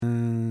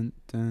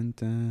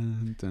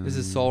This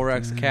is Soul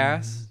Rex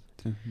Cast.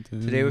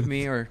 Today with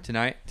me, or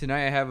tonight I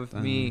have with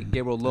me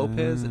Gabriel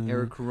Lopez and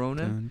Eric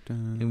Corona,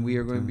 and we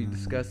are going to be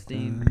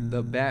discussing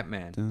the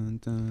Batman.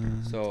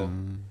 So,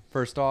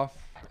 first off,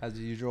 as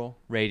usual,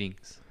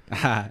 ratings.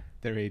 The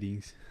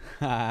ratings.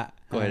 Go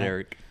ahead,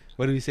 Eric.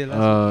 What did we say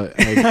last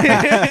week?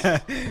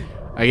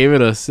 I gave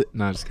it a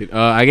no, just kidding.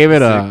 I gave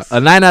it a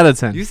 9 out of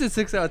 10. You said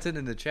 6 out of 10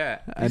 in the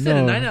chat. You I said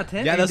a know. 9 out of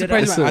 10? Yeah, that's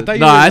surprising. surprising. I thought you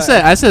No,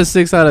 were I said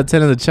 6 out of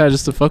 10 in the chat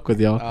just to fuck with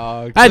y'all.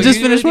 Okay. I So just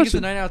you finished really think it's a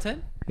watching. 9 out of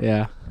 10?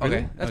 Yeah,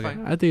 Okay, that's Okay.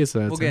 fine. I think it's a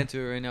 9 We'll out get of into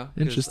it right now. 'cause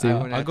Interesting. I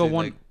wouldn't I'll have go to,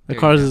 one- like, 10. The tear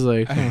cars you is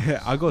down.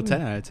 like, I'll go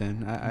 10 out of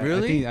 10.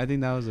 Really? I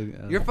think that was a.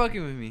 You're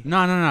fucking with me. No.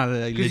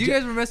 Like, Because you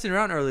guys were messing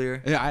around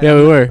earlier. yeah,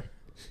 we were.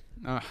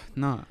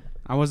 No,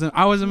 I wasn't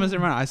messing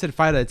around. I said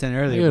 5 out of 10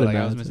 earlier, Yeah, but like I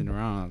 9 was out of messing 10.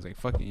 around. I was like,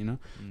 fuck it, you know.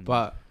 Mm.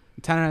 But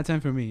 10 out of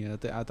 10 for me. I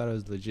thought it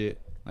was legit,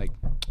 like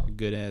a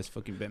good ass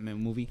fucking Batman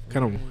movie.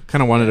 Kind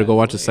of wanted to go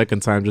watch a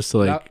second time just to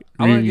like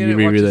I want to get it watch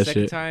reread a that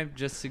second shit. time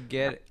just to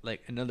get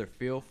like another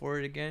feel for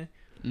it again.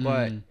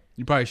 But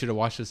You probably should have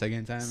watched the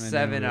second time.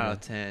 7 out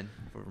of 10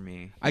 for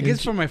me. I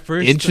guess for my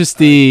first.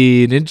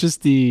 Interesting.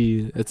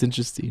 That's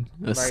interesting.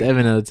 A Like,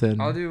 7 out of 10.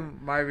 I'll do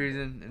my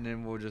reason and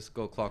then we'll just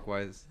go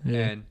clockwise. Yeah.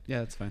 And Yeah,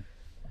 that's fine.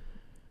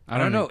 I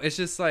don't know. It's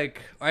just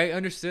like I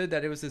understood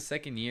that it was his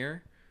second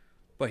year,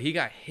 but he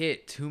got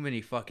hit too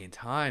many fucking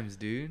times,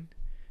 dude.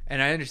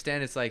 And I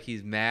understand it's like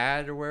he's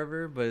mad or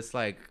whatever, but it's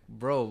like,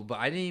 bro, but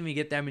I didn't even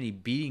get that many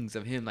beatings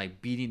of him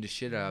like beating the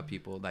shit out of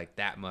people like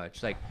that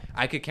much. Like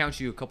I could count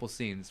you a couple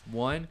scenes.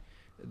 One,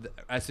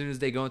 as soon as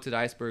they go into the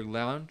Iceberg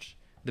Lounge,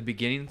 the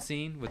beginning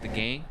scene with the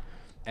gang,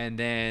 and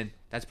then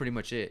that's pretty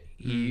much it.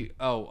 When he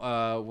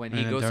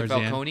And goes to towards the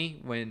end. Falcone,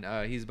 when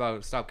he's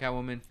about to stop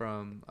Catwoman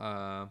from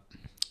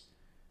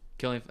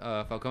killing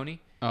Falcone.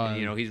 And,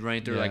 you know, he's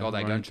running through like all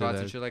that running through gunshots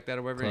the and shit like that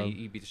or whatever. And club.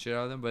 he beat the shit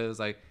out of them, but it was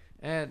like,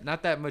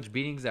 not that much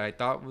beatings that I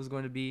thought was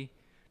going to be.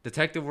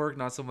 Detective work,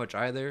 not so much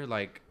either.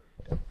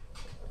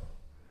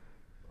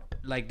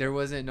 Like there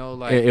wasn't no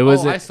like. It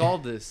wasn't- I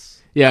solved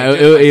this. Yeah, Like,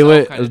 it just was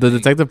myself kinda the thing.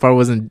 detective part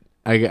wasn't.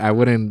 I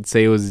wouldn't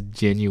say it was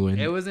genuine.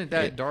 It wasn't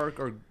that dark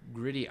or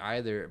gritty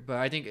either, but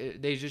I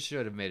think they just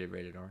should have made it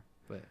rated R.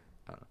 But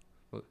I don't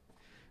know.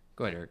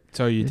 Go ahead, Eric.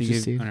 So you think?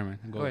 Interesting. Never mind.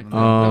 Go ahead. Um,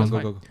 That was go,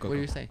 fine. go, go, go, What do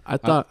go. you say? I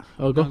thought.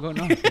 Oh, go. No.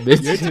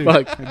 Bitch,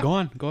 fuck. Go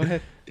on. Go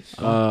ahead.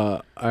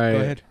 All right. Go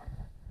ahead.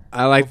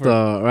 I like Go the. for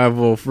All right,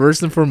 well,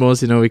 first and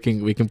foremost, you know, we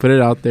can put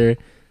it out there.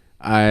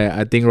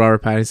 I think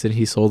Robert Pattinson,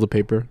 he sold the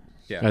paper.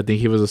 Yeah. I think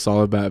he was a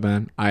solid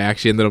Batman. I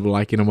actually ended up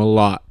liking him a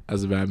lot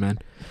as a Batman.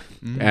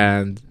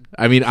 And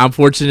I mean, I'm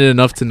fortunate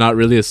enough to not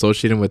really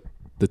associate him with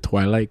the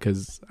Twilight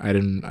because I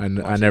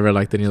never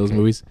liked any of those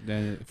movies.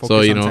 Then So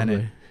focus you on know,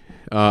 Tenet.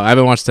 I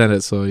haven't watched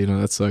Tenet, so you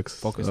know that sucks.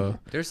 Focus on-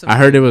 There's some I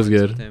heard it was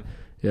points good. with him.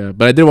 Yeah,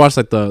 but I did watch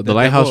like the The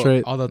Lighthouse, Devil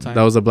right? all the time.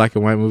 That was a black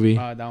and white movie.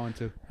 That one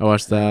too. I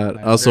watched that. I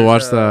There's also There's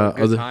watched the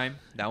Good other. Time.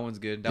 That one's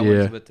good. That Yeah.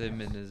 one's with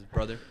him and his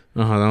brother.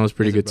 That was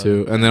pretty There's good a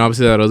too. brother. And then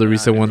obviously that other I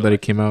recent one never that it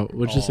watched came out.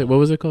 What did you say? Oh. What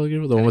was it called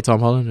again? The one with Tom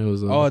Holland. It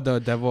was. The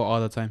Devil all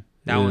the time.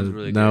 That one's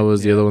really That good.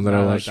 was the Yeah. other one that I I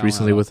like watched that one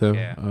recently a lot. with him.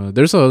 Yeah.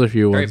 There's some other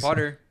few Harry ones.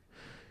 Potter.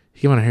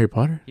 He came on Harry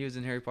Potter. He was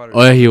in Harry Potter.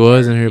 Oh, yeah, he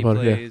was in Harry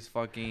Potter, yeah. Plays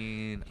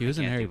fucking. He was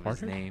I in can't Harry think of his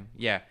Potter? Name.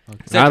 Yeah.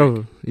 Okay. I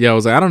don't. Yeah, I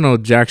was like, I don't know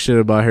jack shit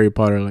about Harry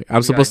Potter. Like, I'm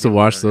We supposed to gotta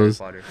watch get one on those.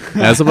 Harry Yeah,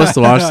 Potter. I'm supposed to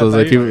watch those. I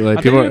Like thought people, you- like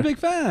I people. thought you were a big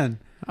fan.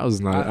 I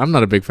was not. I'm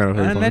not a big fan of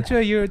And Harry I met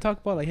Potter. you. You were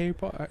talking about like Harry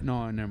Potter.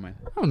 No, never mind.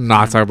 I'm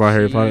not talking about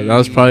Harry Potter. That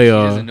was probably He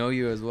doesn't know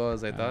you as well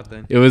as I thought.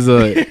 Then It was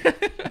it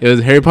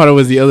was Harry Potter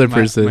was the other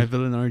person. My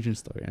villain origin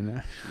story.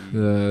 And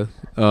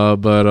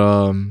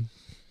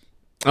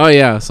Oh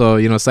yeah, so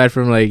you know, aside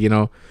from like, you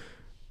know,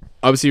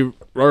 obviously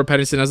Robert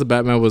Pattinson as a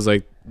Batman was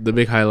like the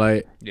big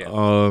highlight.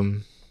 Yeah.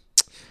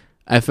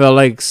 I felt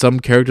like some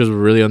characters were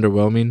really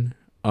underwhelming.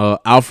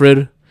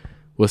 Alfred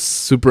was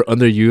super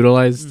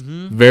underutilized.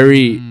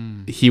 Very,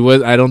 he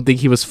was. I don't think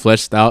he was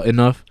fleshed out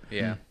enough.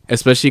 yeah.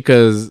 Especially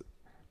because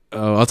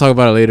I'll talk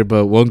about it later.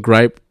 But one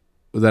gripe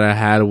that I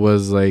had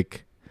was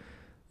like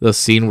the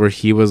scene where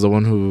he was the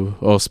one who.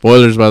 Oh,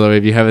 spoilers by the way!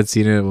 If you haven't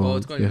seen it, Well,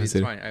 it's going to be you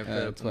haven't fine. I've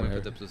it's put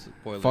whatever. up the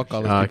spoilers. fuck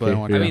all Ah, those people okay, that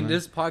want yeah. I to. mean,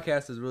 this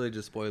podcast is really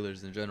just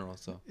spoilers in general.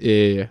 So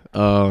Yeah.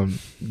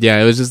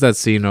 Yeah, it was just that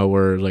scene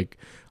where like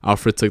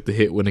Alfred took the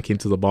hit when it came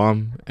to the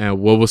bomb, and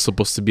what was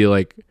supposed to be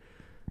like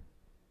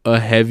a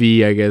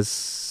heavy, I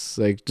guess,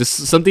 like just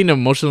something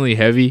emotionally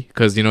heavy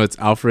because you know it's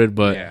Alfred,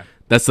 but yeah.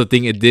 that's the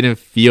thing. It didn't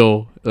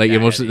feel like That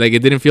emotional. heavy. Like it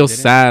didn't feel Didn't?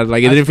 sad.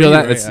 Like it That's didn't feel for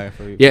that. you, It's, right?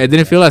 For you. yeah, it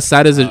didn't feel as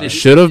sad as Did it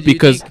should have did you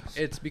because think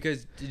it's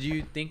because did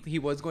you think he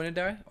was going to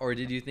die, or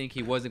did you think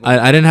he wasn't going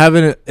to I didn't have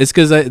it. It's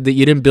because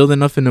you didn't build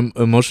enough an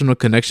emotional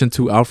connection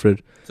to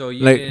Alfred. So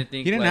you like- didn't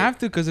think He didn't like, have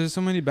to because there's so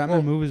many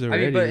Batman movies I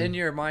already. mean, but in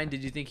your mind,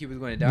 did you think he was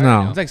going to die?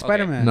 No. or It's like Okay.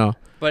 Spider-Man. No,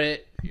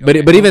 But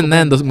but even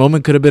then, the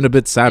moment could have been a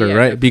bit sadder, Yeah,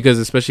 right? definitely. Because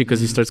especially because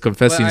he starts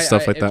confessing But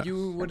stuff like if that.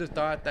 you would have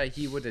thought that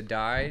he would have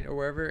died or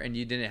whatever, and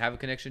you didn't have a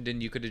connection,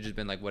 then you could have just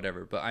been like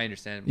whatever. But I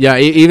understand.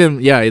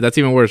 Yeah, that's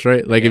even worse,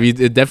 right? Like if you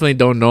definitely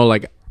don't know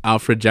like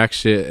Alfred Jack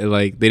shit,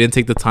 like they didn't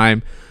take the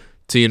time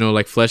to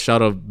like flesh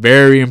out a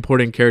very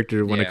important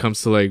character when it Yeah.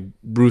 comes to like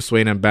Bruce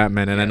Wayne and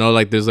Batman. And I Yeah. know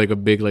like there's like a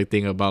big like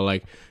thing about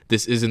like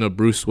this isn't a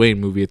Bruce Wayne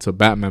movie, it's a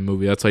Batman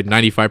movie. That's like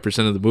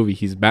 95% of the movie.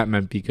 He's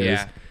Batman because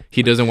Yeah.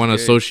 he doesn't want to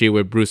Good. associate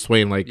with Bruce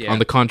Wayne. Like Yeah. on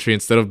the contrary,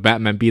 instead of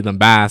Batman being the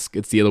mask,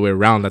 it's the other way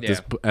around at Yeah.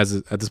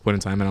 at this point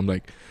in time. And I'm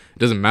like, it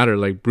doesn't matter.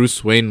 Like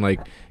Bruce Wayne like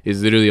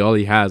is literally all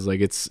he has.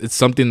 Like it's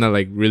something that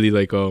like really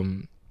like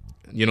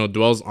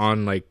dwells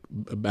on like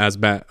as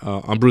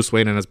on Bruce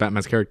Wayne and as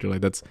Batman's character.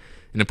 Like that's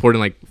an important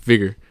like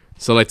figure.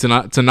 So like to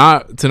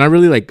not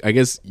really like I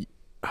guess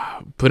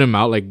put him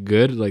out like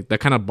good, like that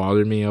kind of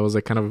bothered me. I was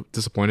like kind of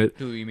disappointed.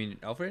 Who you mean,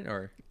 Alfred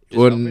or? Just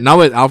Well, Alfred? not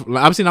with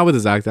obviously not with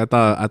his act. I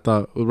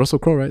thought Russell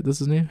Crowe, right? That's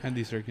his name.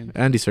 Andy Serkins.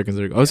 Andy Serkins.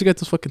 There you go. I always get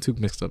those fucking two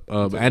mixed up.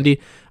 But Andy,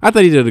 I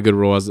thought he did a good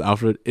role as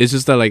Alfred. It's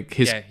just that like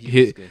He was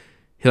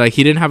good.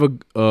 he didn't have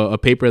a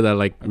paper that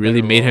like A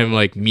really better made him role.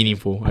 like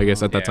meaningful. I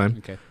guess at that Yeah. time.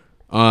 Okay.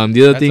 The other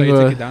That's why thing. you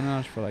took it down a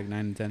notch for like 9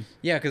 and 10.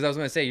 Yeah, because I was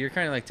gonna say you're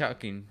kind of like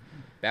talking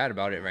bad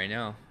about it right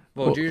now.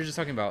 Well, Well, you're just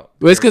talking about.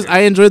 Well, it's because I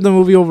enjoyed the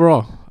movie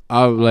overall.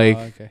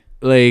 Okay.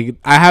 Like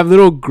I have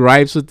little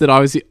gripes with it.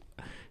 Obviously,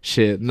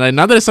 shit. Like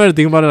now that I started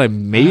thinking about it, like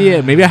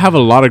maybe I have a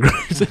lot of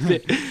gripes with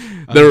it.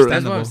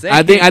 That's what I'm saying.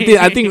 I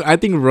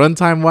think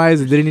runtime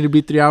wise, it didn't need to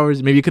be 3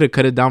 hours. Maybe you could have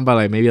cut it down by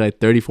like maybe like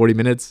 30-40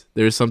 minutes.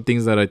 There's some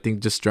things that I think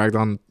just dragged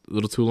on a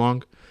little too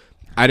long.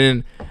 I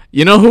didn't.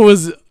 You know who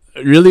was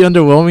really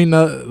underwhelming?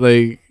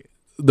 Like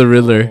the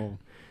Riddler. Oh.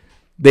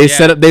 They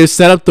Yeah.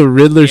 set up the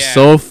Riddler Yeah.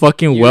 so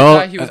fucking You well.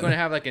 thought he was gonna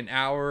have like an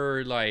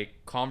hour like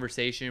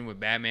conversation with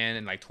Batman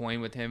and like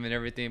toying with him and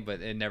everything,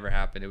 but it never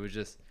happened. It was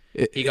just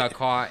he got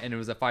caught and it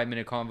was a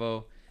 5-minute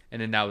convo,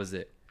 and then that was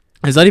it.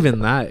 It's not even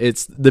that.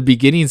 It's the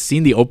beginning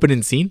scene, the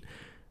opening scene.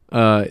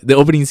 The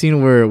opening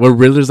scene where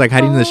Riddler's like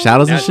hiding in the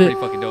shadows That's and shit.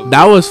 pretty fucking dope.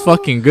 That was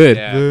fucking good.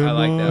 Yeah, I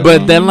like that.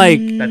 But then like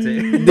That's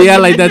it. yeah,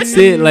 like that's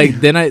it. Like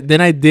then I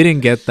didn't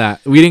get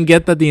that. We didn't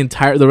get that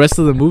the rest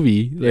of the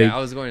movie. Like Yeah, I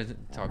was going to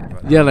talk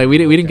about that. yeah, like we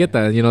didn't get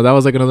that. That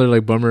was like another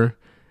like bummer.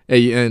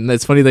 And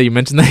it's funny that you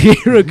mentioned that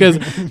here because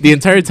the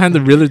entire time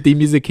the Riddler theme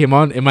music came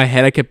on in my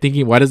head, I kept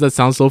thinking, why does that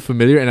sound so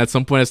familiar? And at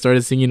some point, I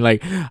started singing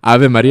like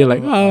Ave Maria,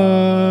 like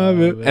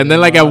Ave. And then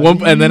like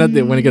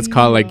when it gets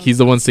caught, like he's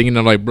the one singing.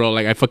 I'm like, bro,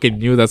 like I fucking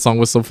knew that song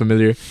was so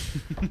familiar.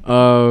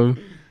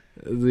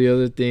 The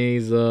other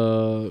things,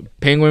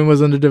 Penguin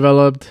was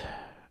underdeveloped.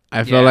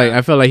 I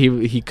felt like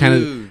he kind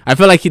of. I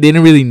felt like he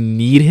didn't really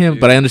need him,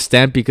 but I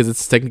understand because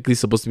it's technically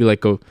supposed to be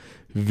like a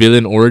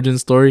villain origin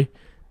story.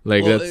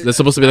 Like Well, that's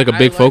supposed to be like a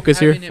big focus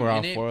here. having him For all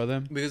in it 4 of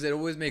them. because it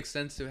always makes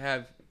sense to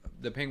have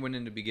the Penguin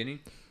in the beginning.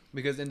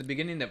 Because in the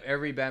beginning of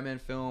every Batman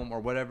film or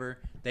whatever,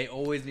 they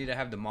always need to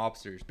have the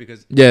mobsters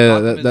because Yeah,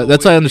 Gotham is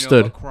that's what I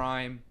understood. a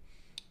crime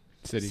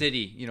City.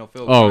 city, filled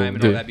with Oh, crime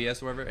and dude. all that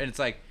BS or whatever. And it's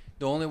like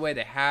the only way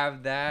to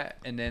have that,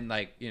 and then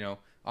like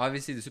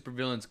obviously the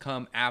supervillains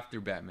come after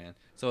Batman,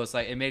 so it's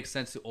like it makes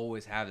sense to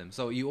always have them.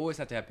 So you always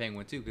have to have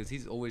Penguin too because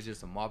he's always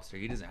just a mobster.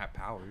 He doesn't have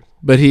powers.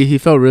 But he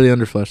felt really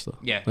underfleshed though.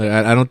 Yeah. Like,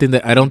 I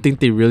don't think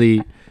they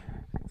really.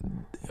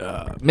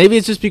 Maybe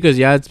it's just because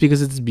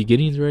it's its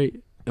beginnings, right,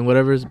 and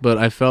whatever. But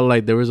I felt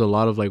like there was a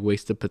lot of like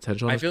wasted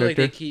potential. In I this feel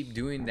character. like they keep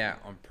doing that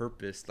on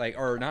purpose, like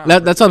or not. on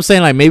That's what I'm purpose.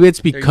 saying. Like maybe it's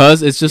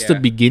because it's just the yeah.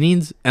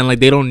 beginnings, and like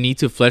they don't need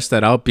to flesh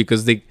that out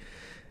because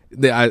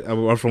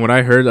from what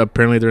I heard,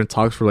 apparently they're in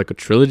talks for like a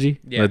trilogy.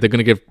 Yeah. Like they're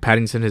gonna give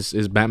Pattinson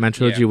his Batman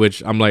trilogy, Yeah.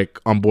 which I'm like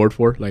on board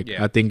for. Like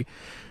Yeah.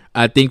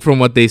 I think from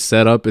what they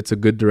set up, it's a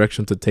good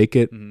direction to take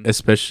it, Mhm.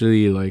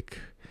 especially like,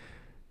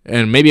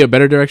 and maybe a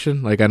better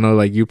direction. Like I know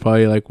like you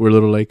probably like were a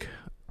little like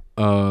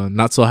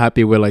not so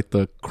happy with like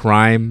the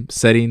crime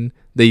setting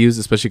they used,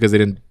 especially because they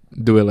didn't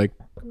do it like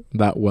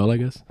that well, I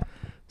guess.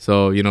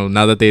 So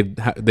now that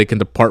they can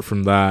depart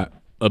from that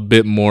a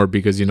bit more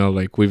because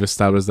like we've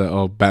established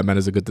that Batman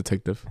is a good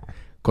detective,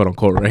 quote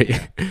unquote,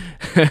 right?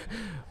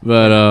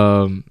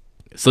 But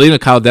Selena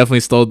Kyle definitely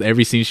stole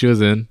every scene she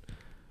was in.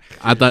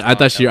 I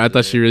thought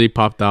she really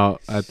popped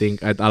out. I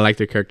think I liked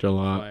her character a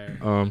lot.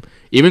 Fire.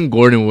 Even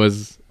Gordon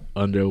was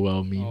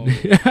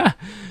underwhelming.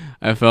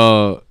 I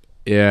felt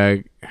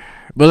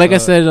but like I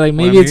said, like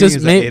maybe it's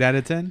just 8 out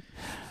of 10.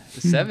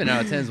 7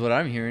 out of 10 is what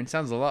I'm hearing.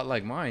 Sounds a lot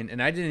like mine,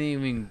 and I didn't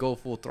even go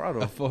full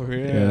throttle. For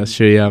real. Yeah, that's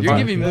true. Yeah, You're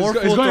giving more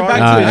It's full going throttle.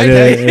 back to his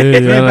yeah, text. yeah,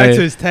 Going back like-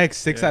 to his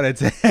text. 6 out of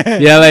 10.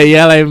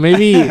 like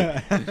maybe.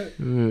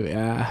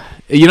 Yeah.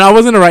 I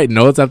wasn't gonna write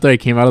notes after I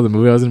came out of the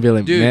movie. I was gonna be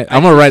like, Dude, man, I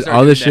I'm gonna write started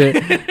all this doing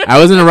shit. I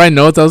wasn't gonna write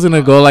notes. I was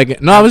gonna go like,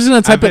 no, I was just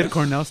gonna type I bet it.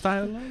 Cornell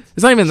style. Lines?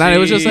 It's not even that. It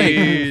was just like,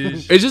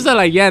 Sheesh. it's just that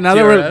like, yeah. Now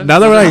that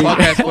TRF? we're like,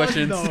 Podcast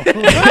questions.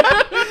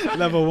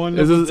 Level 1.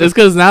 it's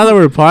because now that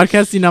we're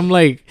podcasting, I'm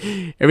like,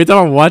 every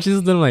time I'm watching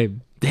something, I'm like,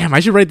 damn, I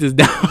should write this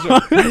down.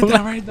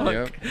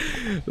 Yep.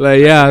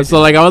 Like yeah, so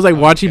like I was like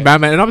watching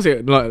Batman, and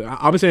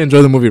obviously I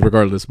enjoy the movie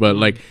regardless. But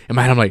like in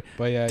my head, I'm like,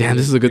 But yeah, damn,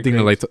 this is a good thing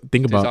to like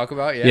think To about. talk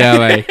about, Yeah,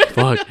 like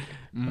fuck.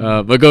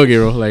 But go,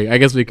 Gabriel. Like, I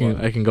guess I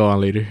can go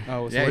on later.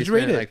 Oh, so Yeah, what'd you you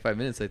rate rated it? like 5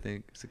 minutes, I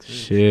think. 6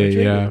 minutes. Shit,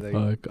 yeah,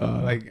 Like,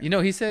 fuck. like You know,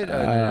 he said.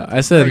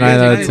 I said Okay, 9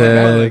 out of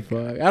 10. like,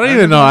 Fuck. I don't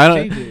even know. I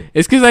don't.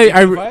 It's because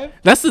I 5?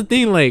 that's the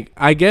thing. Like,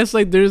 I guess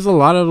like there's a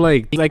lot of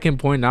like things I can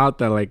point out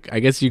that like I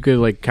guess you could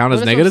like count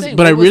as negatives.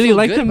 But I really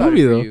like the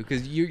movie though.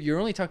 Because you're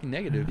only talking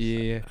negative.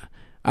 Yeah.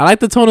 I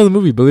like the tone of the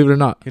movie. Believe it or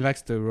not. He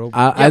likes the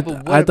robot.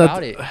 But what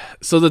about it?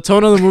 So the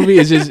tone of the movie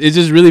is just it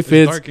just really It's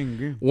fits. dark and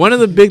green. One of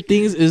the big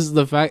things is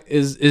the fact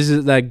is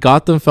that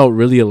Gotham felt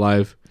really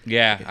alive.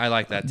 Yeah, I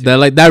like that too.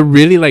 That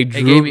really like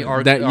It drew gave me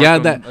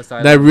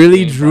that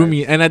really drew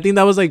me, and I think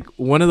that was like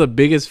one of the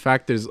biggest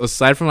factors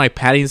aside from like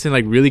Pattinson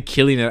like really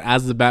killing it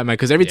as the Batman,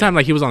 because every time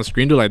like he was on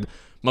screen, dude, like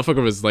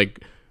motherfucker was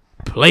like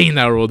playing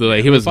that role, dude.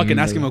 Like he was fucking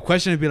asking him a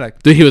question and be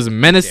like, dude, he was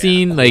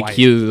menacing, Yeah, like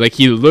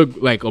he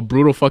looked like a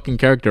brutal fucking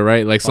character,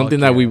 right? Like something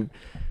that we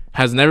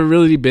has never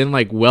really been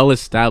like well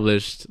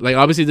established. Like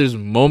obviously there's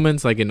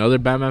moments like in other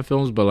Batman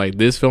films, but like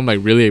this film like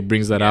really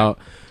brings that out.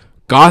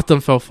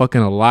 Gotham felt fucking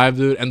alive,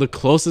 dude. And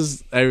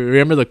I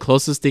remember the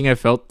closest thing I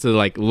felt to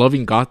like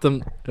loving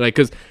Gotham, like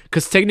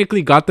cause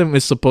technically Gotham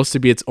is supposed to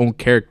be its own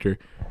character,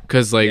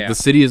 cause like the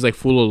city is like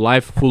full of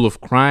life, full of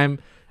crime,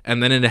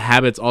 and then it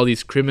inhabits all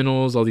these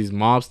criminals, all these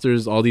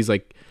mobsters, all these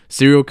like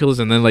serial killers,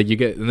 and then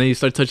you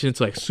start touching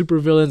into like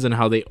supervillains and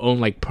how they own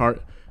like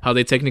how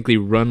they technically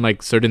run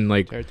like certain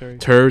like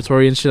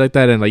territory and shit like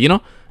that. And like, you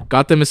know,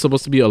 Gotham is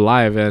supposed to be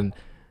alive, and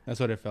that's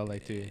what it felt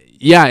like too.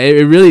 yeah,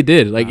 it really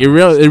did. Like it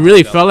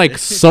really felt like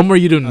somewhere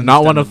you do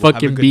not want to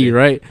fucking be,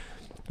 right?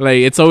 Like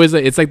it's always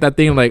it's like that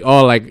thing like,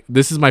 oh, like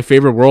this is my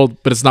favorite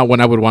world, but it's not one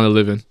I would want to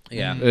live in.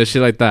 Yeah.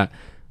 Shit like that.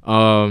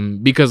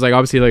 Because like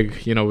obviously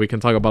like, you know, we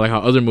can talk about like how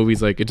other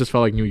movies like it just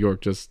felt like New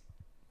York, just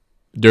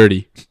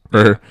dirty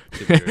or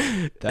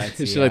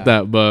shit like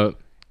that. But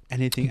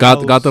anything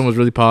else? Gotham was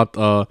really popped.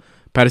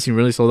 Pattinson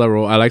really sold that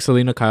role. I like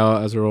Selena Kyle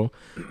as a role.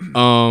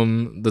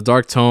 The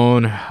dark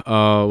tone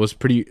was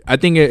pretty. I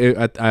think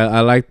I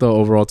like the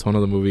overall tone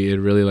of the movie. It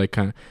really like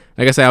kind of,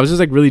 like I said, I was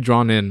just like really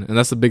drawn in, and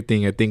that's the big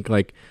thing. I think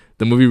like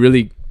the movie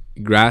really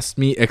grasped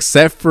me,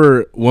 except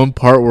for one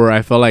part where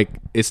I felt like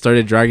it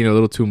started dragging a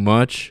little too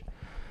much.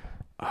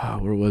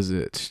 Where was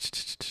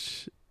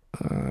it?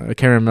 I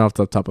can't remember off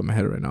the top of my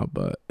head right now,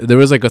 but there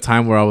was like a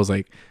time where I was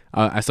like,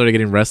 I started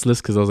getting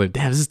restless because I was like,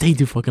 damn, this is taking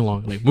too fucking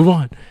long. Like, move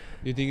on.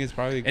 You think it's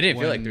probably? It didn't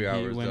feel like 3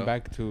 hours. He went though.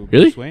 back to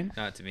Really? Bruce Wayne?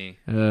 Not to me.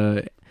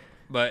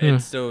 But It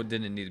still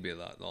didn't need to be a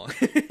lot long.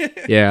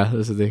 yeah,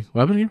 that's the thing.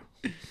 What happened here?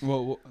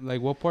 Well,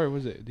 like what part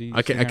was it?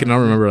 I cannot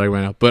remember like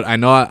right now, but I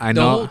know.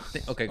 The whole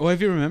thing, okay. Well,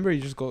 if you remember,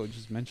 you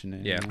just mention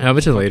it. Yeah. You know? I'll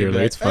mention it later.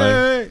 Like, it's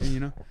fine. Hey, you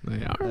know,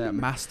 Yeah.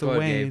 Master Go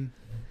ahead, Wayne.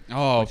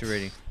 Oh, What's your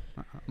rating?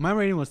 my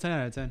rating was 10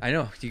 out of 10. I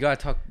know you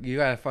gotta talk. You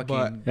gotta fucking.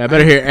 But Yeah, I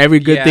better hear every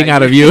good thing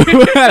out of you.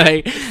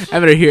 Like, I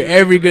better hear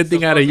every good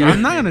thing out of you.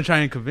 I'm not gonna try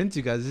and convince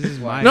you guys. This is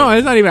my. No,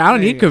 it's not even. I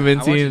don't need I want you to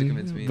convincing.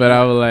 convince me. But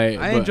I was like,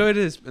 I enjoyed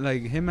his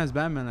like him as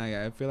Batman. Like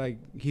I feel like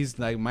he's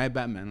like my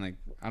Batman. Like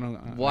I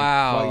don't.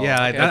 Wow. Like, yeah,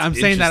 like, Okay. I'm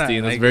saying that.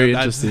 interesting. That's Like, very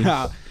interesting.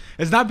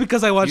 It's not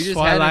because I You watched just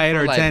had it Twilight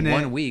for or like Tenet.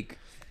 1 week.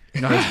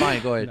 No, it's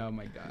fine. Go ahead. Oh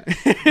my god.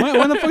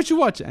 when the fuck you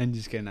watch it? I'm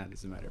just kidding. That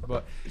doesn't matter.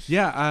 But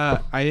yeah,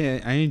 I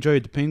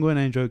enjoyed the Penguin.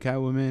 I enjoyed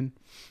Catwoman.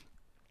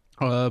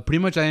 Pretty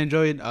much I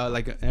enjoyed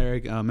like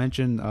Eric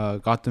mentioned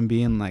Gotham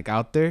being like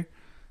out there,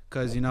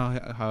 cause you know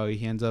how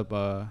he ends up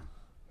what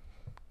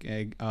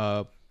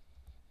the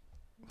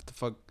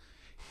fuck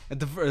at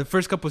the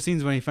first couple of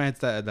scenes when he finds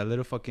that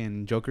little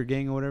fucking Joker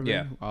gang or whatever.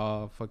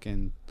 Yeah.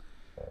 Fucking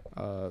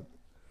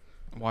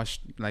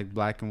washed like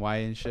black and white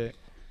and shit,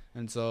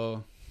 and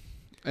so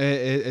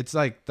it's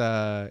like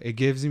it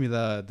gives me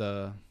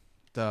the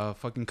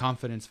fucking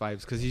confidence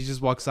vibes, cause he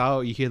just walks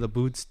out, you hear the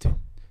boots.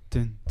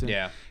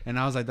 Yeah. And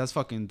I was like, that's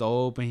fucking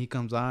dope. And he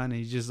comes on and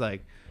he's just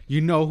like, you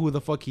know who the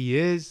fuck he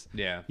is.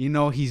 Yeah. You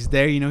know he's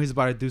there. You know he's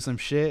about to do some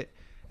shit.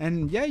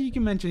 And yeah, you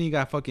can mention he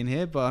got fucking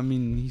hit, but I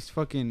mean, he's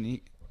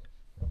fucking,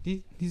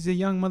 he's a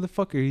young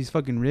motherfucker. He's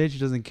fucking rich. He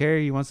doesn't care.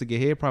 He wants to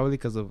get hit probably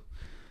because of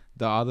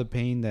the other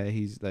pain that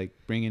he's like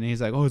bringing in.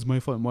 He's like, oh, it's my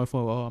fault.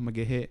 Oh, I'm gonna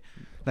get hit.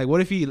 Like,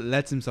 what if he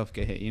lets himself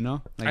get hit? You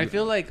know? Like, I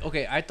feel like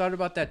I thought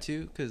about that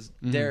too, because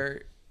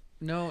they're.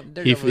 No,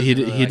 he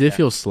did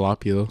feel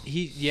sloppy though.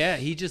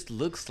 He just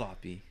looks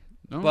sloppy.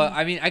 No. But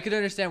I mean, I could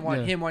understand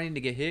him wanting to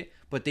get hit,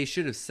 but they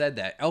should have said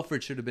that.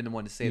 Alfred should have been the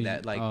one to say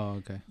that. Like,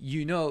 okay.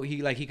 You know, he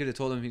could have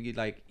told him you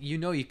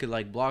could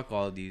like block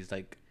all of these.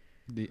 Like,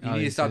 you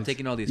need to stop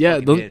taking all these.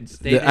 Fucking hits.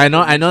 I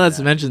know that's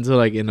mentioned too.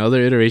 Like in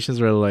other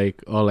iterations where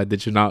like, oh, like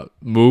did you not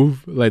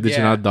move? Like did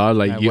you not dodge?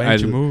 Like why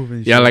didn't you move?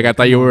 And yeah, shit. like I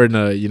thought you were in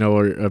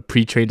a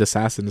pre-trained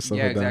assassin and stuff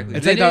like exactly. that.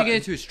 It's like didn't get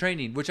into his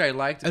training, which I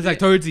liked. It's like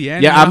towards the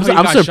end. Yeah,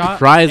 I'm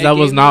surprised that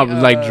was not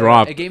like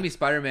dropped. It gave me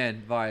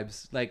Spider-Man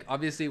vibes. Like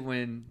obviously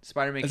when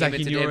Spider-Man it's came like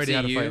into the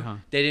MCU, fight, huh?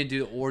 they didn't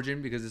do the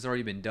origin because it's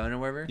already been done or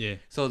whatever. Yeah.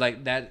 So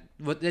like that,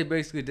 what they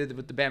basically did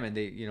with the Batman,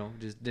 they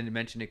just didn't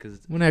mention it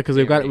because. Well, yeah, because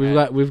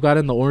we've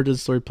gotten the origin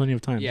story plenty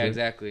of times. Yeah, right?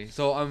 exactly.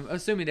 So I'm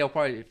assuming they'll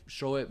probably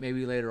show it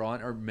maybe later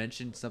on or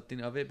mention something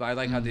of it. But I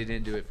like how they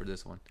didn't do it for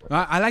this one.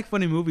 I like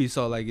funny movies,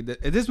 so like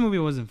this movie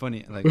wasn't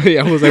funny. Like Wait,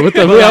 I was like, what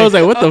the? I was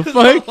like, what the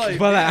fuck? Like,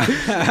 but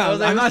I was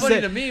like, I'm it not was funny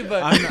saying to me,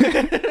 but I'm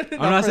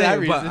not for that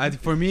saying. But reason.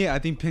 for me, I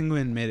think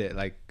Penguin made it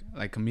like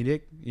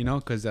comedic, you know,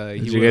 because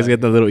Did you guys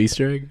get the little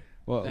Easter egg?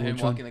 Well, him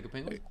walking like a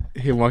penguin.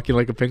 Him walking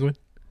like a penguin?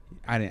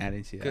 I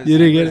didn't see that. You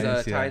didn't get he it?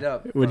 was, tied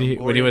up When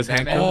he was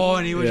handcuffed? Oh,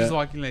 and he was Yeah. just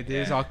walking like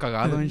this, all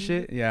cagado and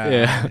shit. Yeah.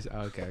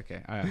 Yeah.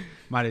 Okay.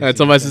 I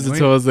told my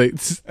sister, I was like,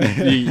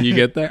 you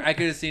get that? I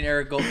could have seen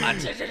Eric go, and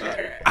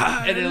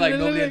then like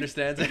nobody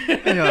understands it.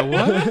 And you're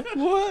like,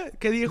 what?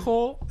 ¿Qué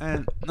dijo?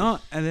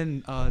 And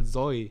then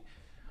Zoe.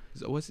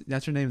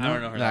 That's her name? I no?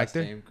 don't know her The last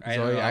actor? name.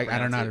 Zoe. I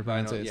don't know how to but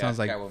pronounce I it. know- It yeah, sounds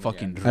like Catwoman,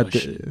 fucking yeah.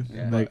 Russian.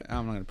 Yeah. Like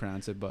I'm not gonna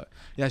pronounce it, but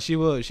yeah, she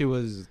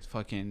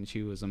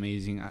was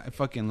amazing. I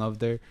fucking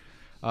loved her,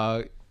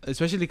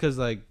 especially because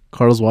like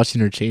Carlos watching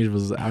her change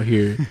was out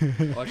here.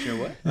 Watch your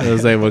what? I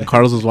was like, when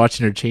Carlos was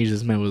watching her change,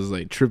 this man was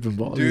like tripping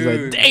balls. He was like,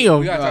 We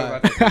damn. gotta talk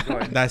about that. Go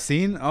ahead. that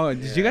scene. Oh,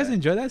 did you guys Yeah.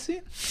 enjoy that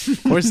scene?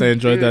 Of course I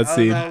enjoyed Dude, that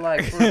scene. I was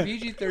like, for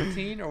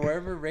PG-13 or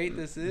whatever rate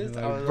this is,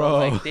 Like, I was bro.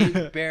 like,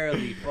 they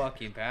barely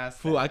fucking passed.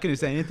 Fool, that. I couldn't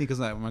say anything because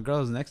like my girl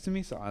was next to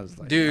me, so I was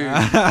like, Dude.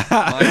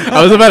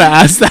 I was about to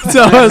ask that,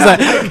 so I was like,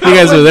 you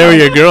guys were there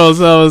with your girls,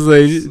 so I was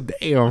like,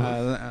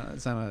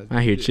 damn.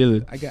 I hear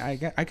chilling.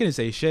 I couldn't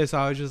say shit, so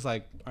I was just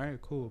like, all right,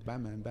 cool,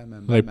 Batman.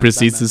 Like,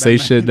 proceeds to say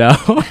shit now.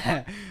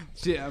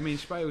 Shit, I mean,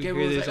 she probably would hear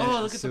Gabriel was this. like, and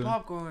oh, look at soon. the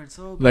popcorn.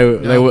 So like,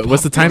 good.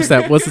 what's the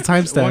timestamp? What's the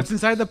What's timestamp?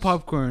 inside the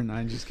popcorn?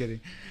 I'm just kidding.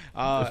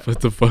 What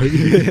the fuck?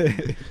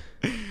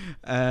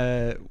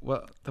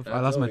 I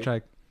lost my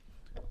track.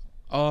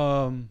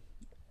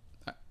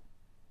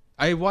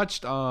 I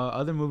watched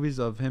other movies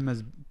of him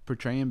as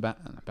portraying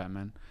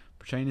Batman,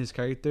 portraying his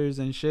characters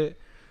and shit.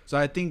 So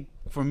I think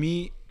for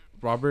me,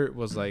 Robert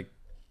was like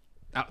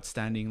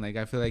outstanding. Like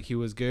I feel like he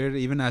was good.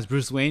 Even as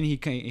Bruce Wayne, he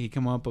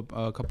came up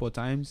a couple of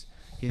times.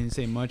 He didn't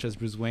say much as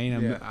Bruce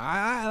Wayne. Yeah.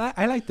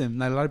 I liked him.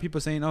 Like a lot of people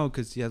saying, oh,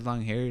 because he has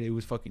long hair, it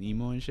was fucking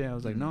emo and shit. I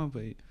was like, no,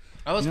 but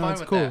I was you know, fine it's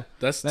with cool. that.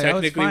 That's Like, I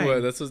was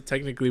technically fine.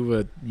 technically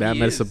what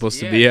Batman is is, supposed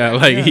to yeah, be. Yeah, yeah.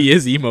 like Yeah. he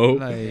is emo.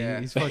 like Yeah.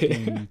 he's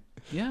fucking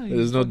yeah. There's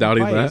he's no fucking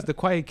doubting quiet. that. He's the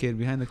quiet kid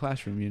behind the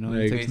classroom. You know, he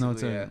Like, takes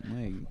notes. basically,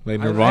 And, Like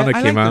I- Nirvana I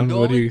came liked out. him. The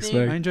What do you only thing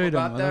expect? I enjoyed him.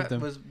 about I that loved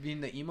him. was being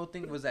the emo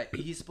thing was that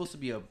he's supposed to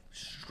be a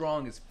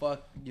strong as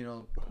fuck, you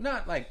know,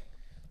 not like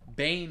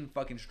Bane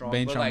fucking strong,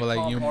 Bane but strong, like but, like,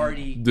 Tom you-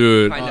 Hardy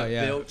Dude. kind Oh, of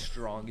yeah. built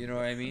strong. You know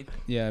what I mean?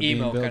 Yeah, being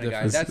Emo built kind of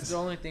guy. different. That's the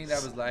only thing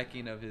that was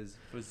lacking of his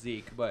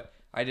physique, but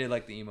I did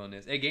like the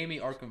emo-ness. It gave me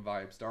Arkham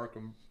vibes. The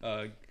Arkham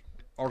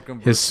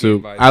His versus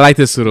suit. vibes. I like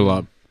his suit a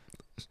lot.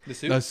 The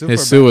suit. The suit His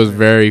for suit was Batman.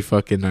 very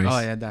fucking nice. Oh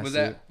yeah, that's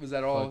Was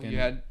that all Fucking- you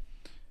had?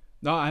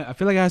 No, I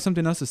feel like I had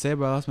something else to say,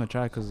 but I lost my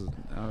track because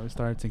I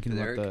started thinking Is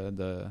about Eric?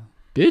 the.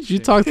 Bitch, you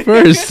talked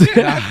first.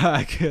 Yeah,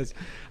 I guess.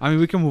 I mean,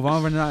 we can move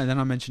on right now, and then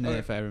I'll mention it Okay.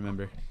 if I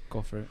remember.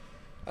 Go for it.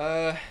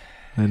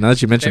 And now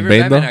that you mentioned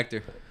Favorite Bane, Batman though,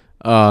 actor.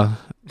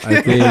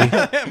 I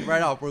think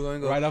Right off, we're going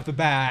to go. Right off the Yeah,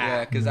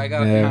 bat. because I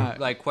got Yeah.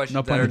 like questions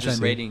No that pun are just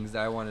intended. ratings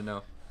that I want to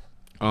know.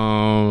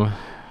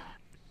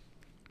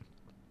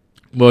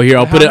 Well, here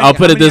I'll put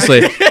it this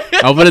way.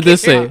 I'll put it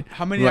this way.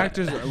 How many Right.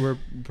 actors were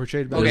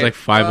portrayed? There's Batman? like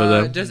 5 of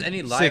them. Just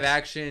any live 6.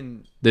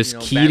 action. There's you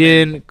know,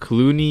 Keaton, Batman.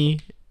 Clooney,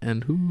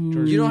 and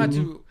who? You don't have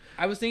to.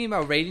 I was thinking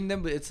about rating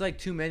them, but it's like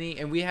too many,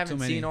 and we haven't Too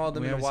many. seen all of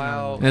them We in a haven't seen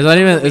all while. of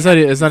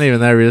them. It's not even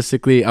that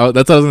realistically. That's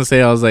what I was gonna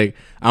say. I was like,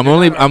 I'm You're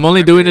only not I'm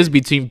only doing this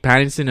accurate. between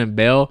Pattinson and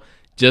Bale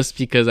just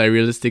because I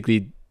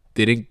realistically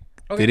didn't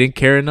Okay. didn't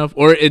care enough,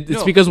 or it's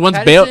No, because once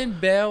Pattinson, Bale.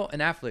 Bale,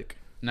 and Affleck.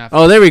 Nah,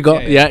 Oh, there we go. Yeah,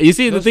 Yeah, yeah. you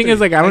see, the Those thing three. is,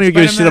 like, I don't Like even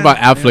give a shit Spider-Man, about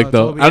you know, Affleck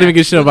though. Toby, I don't even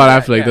give a shit about Yeah,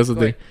 Affleck. yeah, That's the go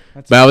thing. ahead.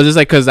 That's But I was just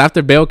like, because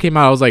after Bale came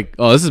out, I was like,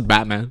 oh, this is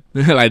Batman.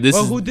 Like this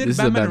well, is who did this is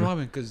a Batman and Batman.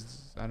 Robin? Because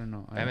I don't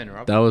know. Batman and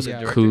Robin. That was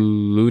Yeah.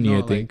 Clooney, No,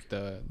 I think. like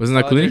the Wasn't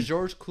that There's Clooney?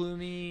 George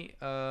Clooney,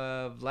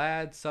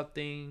 Vlad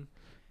something,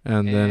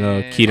 And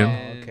then Keaton.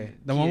 Oh, okay.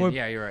 The one where-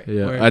 Yeah, you're right.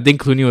 Yeah, Where- I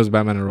think Clooney was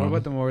Batman and what Robin.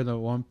 about the where the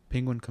one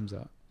penguin comes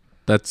out?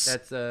 That's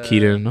That's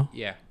Keaton, no?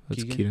 Yeah,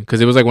 That's Keegan? Keaton.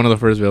 Because it was like one of the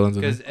first villains.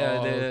 In because it.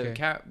 Oh, the okay.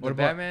 cat, the What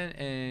about- Batman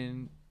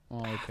and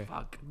Oh, okay.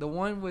 fuck the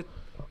one with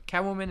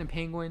Catwoman and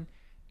Penguin,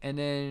 and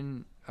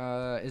then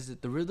is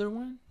it the Riddler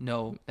one?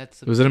 No,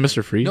 that's Was it a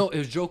Mr. Freeze? No, it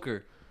was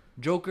Joker,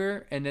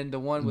 and then the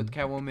one with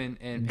Catwoman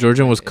and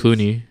Georgian was Penguin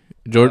is-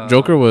 Clooney.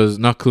 Joker was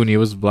not Clooney. It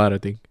was Vlad, I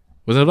think.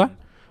 Wasn't it Vlad?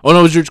 Oh no,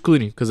 it was George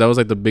Clooney because that was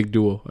like the big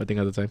duo, I think,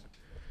 at the time.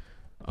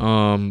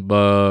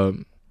 But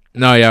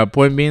no, yeah.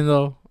 Point being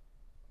though,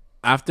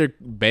 after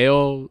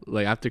Bale,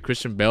 like after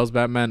Christian Bale's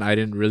Batman, I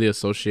didn't really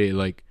associate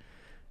like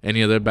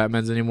any other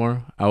Batmans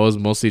anymore. I was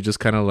mostly just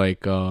kind of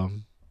like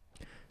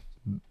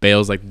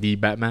Bale's like the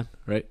Batman,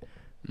 right?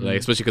 Like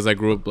especially because I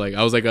grew up like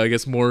I was like I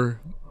guess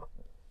more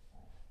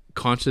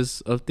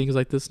conscious of things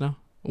like this now.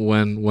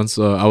 Once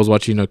I was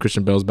watching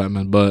Christian Bale's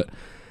Batman, but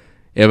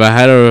if I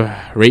had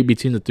to rate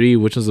between the three,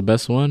 which was the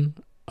best one?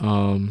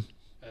 All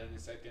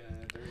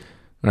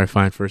right,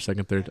 fine. First,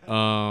 second, third.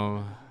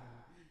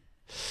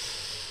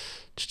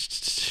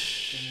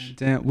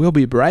 Damn, we'll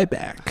be right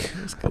back.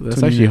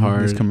 That's actually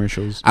hard. These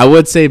commercials. I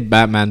would say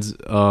Batman's.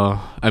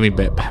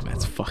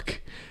 Batman's.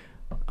 Fuck.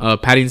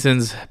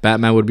 Pattinson's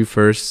Batman would be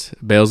first.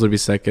 Bale's would be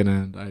second,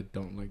 and I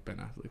don't like Ben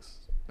Affleck's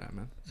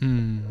Batman.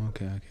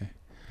 Okay.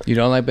 You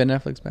don't like Ben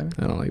Affleck's Batman?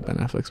 I don't like Ben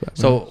Affleck's Batman.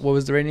 So what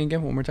was the rating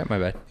again? One more time. My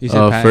bad. You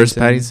said first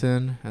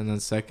Pattinson, and then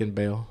second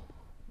Bale,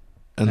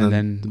 and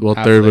then third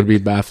Affleck. would be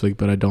Affleck,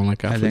 but I don't like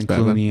Affleck's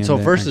Batman. So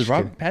first is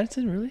Robert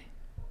Pattinson, really?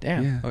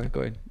 Damn. Yeah. Okay,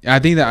 go ahead. I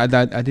think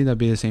that'd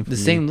be the same. For the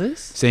me. same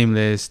list. Same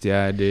list,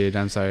 yeah, dude.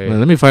 I'm sorry. Well,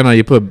 let me find out.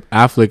 You put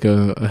Affleck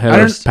ahead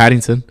of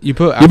Pattinson. You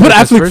put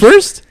Affleck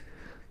first?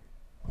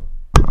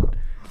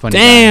 Funny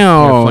Damn.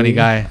 Guy. You're a funny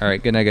guy. All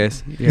right. Good night,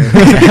 guys.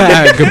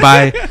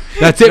 Goodbye.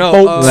 That's it,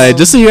 folks. Like,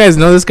 just so you guys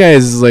know, this guy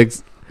is like,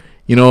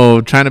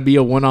 trying to be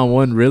a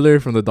one-on-one Riddler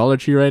from the Dollar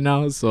Tree right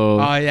now. So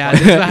yeah,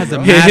 this guy has a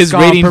mask his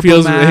on, rating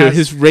feels mask,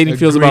 his rating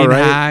feels about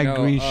right. Hat,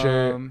 green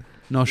shirt.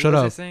 No, shut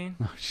up. No,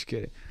 just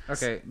kidding.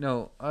 Okay,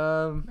 no.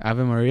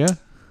 Ave Maria.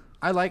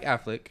 I like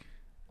Affleck.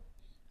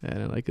 I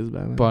didn't like his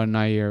Batman, but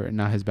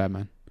not his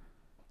Batman.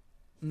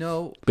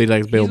 No, but he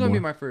likes Bale he's more. gonna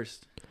be my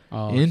first.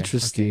 Oh, okay.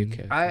 Interesting.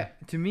 Okay. I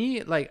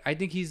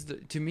think he's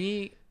If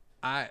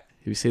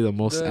you say the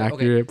most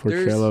accurate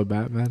portrayal of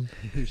Batman,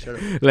 shut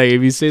up. Like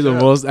if you say the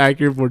most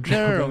accurate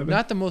portrayal, no,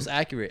 not the most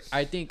accurate.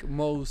 I think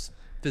most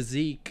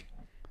physique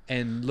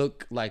and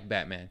look like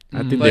Batman. I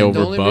think but they the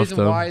overbuffed only reason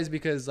him. why is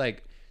because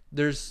like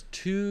there's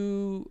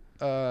two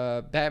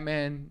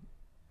Batman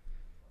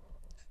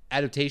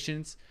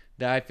adaptations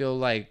that I feel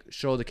like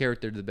show the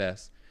character the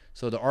best.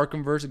 So the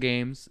Arkhamverse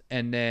games,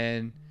 and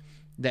then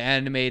the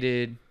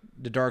animated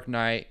The Dark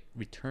Knight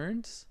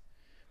Returns,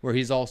 where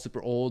he's all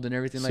super old and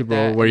everything like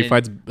that. Where he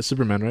fights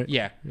Superman, right?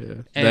 Yeah.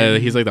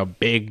 And he's like the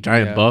big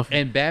giant buff.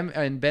 And Ben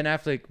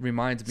Affleck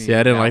reminds me. See,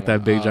 I didn't like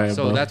that big giant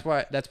buff.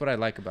 So that's what I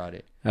like about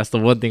it. That's the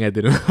one thing I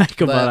didn't like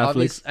about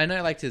Affleck. And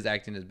I liked his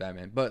acting as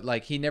Batman, but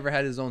like he never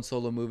had his own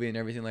solo movie and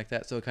everything like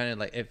that. So it kind of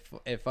like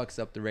it fucks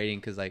up the rating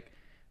because like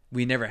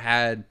we never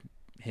had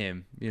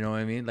him. You know what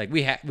I mean? Like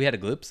we had a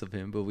glimpse of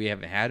him, but we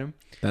haven't had him.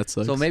 That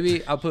sucks. So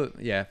maybe I'll put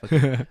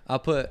I'll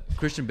put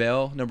Christian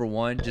Bale number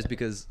 1 just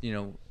because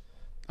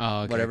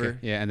whatever. Okay.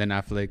 Yeah, and then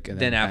Affleck, and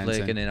then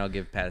Affleck, Pattinson. and then I'll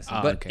give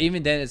Pattinson. But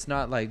even then, it's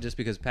not like just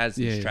because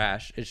Pattinson's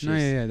trash. It's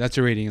just that's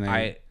a rating.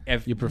 Like,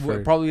 if you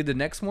prefer probably the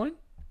next one,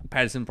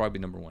 Pattinson probably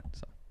number 1.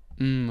 So.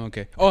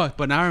 Okay. Oh,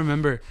 but now I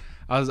remember.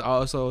 I was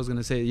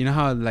gonna say, you know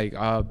how like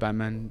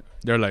Batman,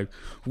 they're like,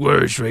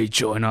 "Where's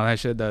Rachel?" and all that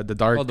shit. The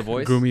dark, the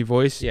voice? groomy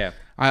voice. Yeah.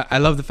 I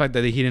love the fact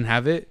that he didn't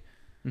have it.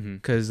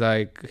 Because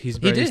like he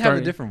did have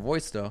a different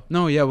voice though.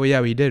 No,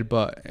 he did,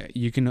 but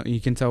you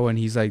can tell when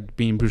he's like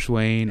being Bruce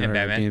Wayne and or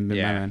Batman. Being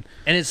Batman,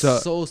 and it's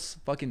so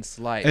fucking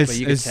slight. But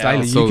you can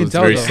tell. You can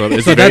tell.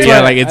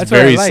 It's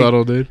very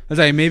subtle, dude. It's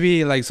like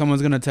maybe like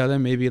someone's gonna tell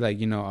him, maybe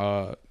like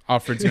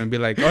Alfred's gonna be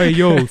like, "Oh,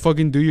 yo,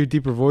 fucking do your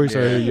deeper voice,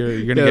 or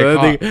you're gonna get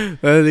caught."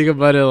 The thing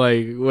about it,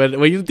 like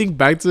when you think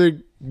back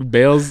to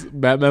Bale's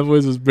Batman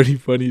voice, was pretty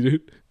funny,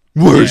 dude.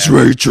 Where's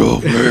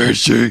Rachel? Where is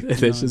she?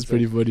 That's just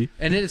pretty funny.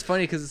 And it's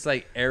funny because it's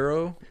like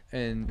Arrow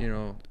and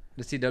the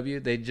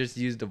CW, they just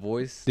use the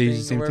voice they thing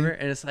use the same or whatever,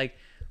 thing? and it's like,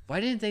 why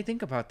didn't they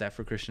think about that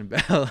for Christian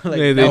Bale?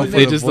 Like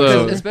they just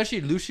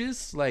especially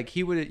Lucius, like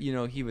he would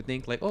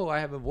think like, oh, I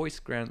have a voice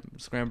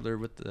scrambler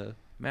with the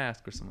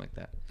mask or something like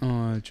that.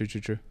 Oh,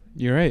 true.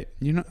 You're right.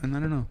 And I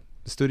don't know.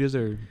 The studios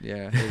are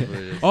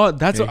Oh,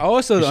 that's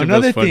also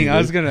another thing. I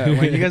was gonna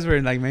when you guys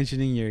were like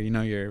mentioning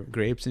your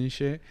grapes and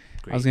shit.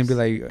 I was gonna be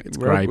like, it's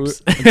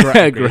grapes.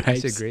 Grapes. I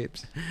say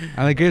grapes.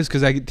 I like grapes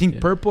because I think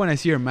purple and I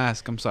see your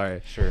mask. I'm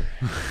sorry. Sure.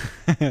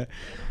 But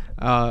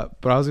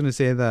I was gonna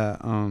say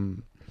that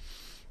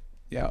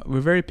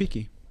we're very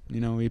picky.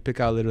 We pick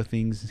out little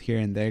things here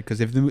and there because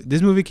if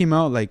this movie came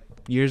out like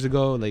years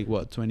ago, like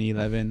what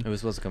 2011, it was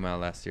supposed to come out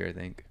last year, I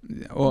think.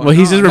 Well,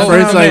 he's just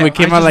referring to like it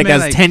came out like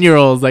as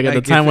 10-year-olds, like at the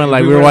time when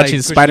like we were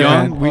watching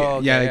Spider-Man.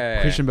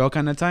 Christian Bale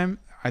kind of time.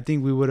 I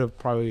think we would have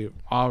probably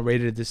all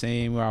rated it the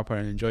same. We all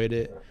probably enjoyed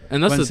it.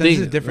 And that's the thing.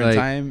 It's a different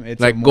time.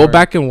 It's like go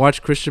back and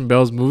watch Christian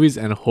Bale's movies,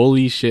 and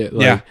holy shit,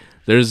 like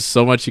there's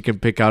so much you can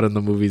pick out in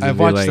the movies. I've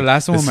watched the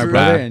last one with my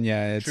brother, and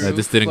it's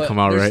this didn't come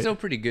out right. They're still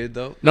pretty good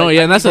though. No,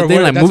 and that's the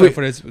thing. Like movie,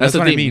 that's the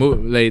thing. I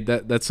mean. Like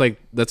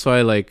that's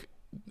why like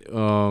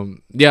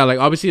like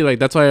obviously like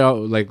that's why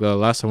like the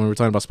last time we were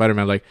talking about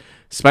Spider-Man, like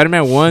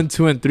Spider-Man 1,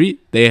 2, and 3,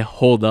 they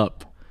hold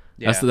up.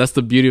 Yeah. That's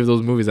the beauty of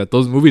those movies. That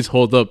those movies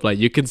hold up. Like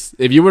you can,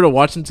 if you were to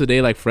watch them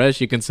today, like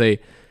fresh, you can say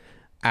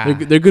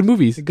they're good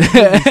movies.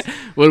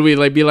 Would we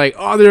like be like,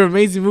 oh, they're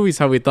amazing movies?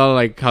 How we thought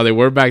like how they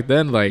were back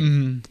then? Like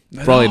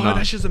probably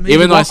not.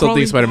 Even though I still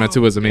think Spider-Man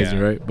 2 was amazing,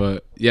 right?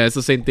 But yeah, it's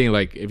the same thing.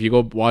 Like if you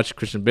go watch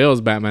Christian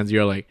Bale's Batmans,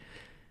 you're like,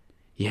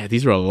 yeah,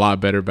 these were a lot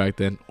better back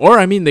then. Or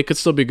I mean, they could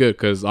still be good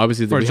because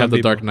obviously we have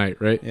the Dark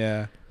Knight, right?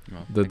 Yeah,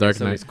 the Dark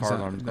Knight.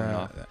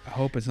 I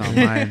hope it's not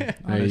mine.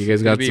 You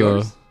guys got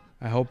to.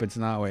 I hope it's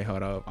not. Wait,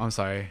 hold up. I'm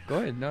sorry. Go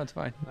ahead. No, it's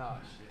fine. Oh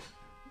shit.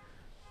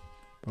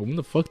 But when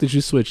the fuck did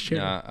you switch chair?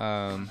 What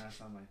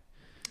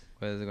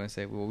was I going to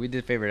say? Well, we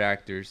did favorite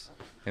actors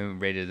and we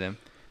rated them.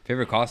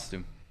 Favorite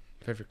costume.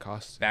 Favorite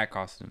costume. Bat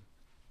costume.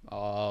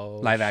 Oh,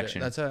 Live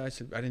shit.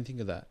 action. I didn't think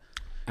of that.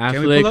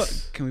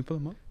 Affleck's. Can we pull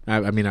them up?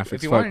 I mean, Affleck's.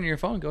 If you want it on your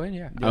phone, go in.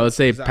 Yeah. I would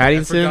say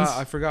Pattinson's.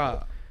 I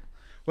forgot.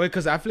 Wait,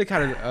 because Affleck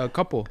had a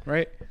couple,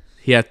 right?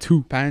 He had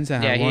 2.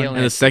 Pattinson Yeah, had he one. only-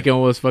 And the second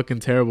one was fucking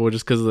terrible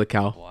just because of the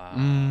cow.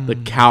 Wow. The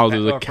cow,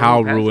 dude. The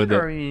cow ruined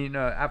it.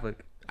 Affleck.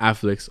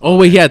 Affleck's. Oh,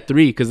 wait, he had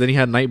 3 because then he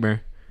had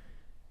Nightmare.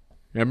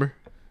 Remember?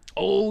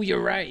 Oh,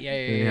 you're right.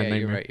 Yeah, you're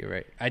Nightmare.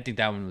 right. I think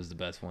that one was the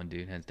best one,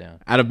 dude. Hands down.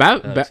 Out of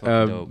That was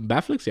fucking dope.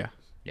 Affleck's, yeah.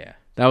 Yeah.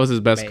 That was his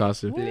best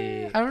costume.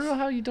 I don't know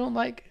how you don't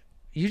like.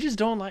 You just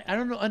don't like. I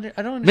don't know. I don't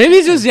understand. Maybe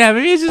it's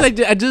just like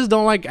I just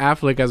don't like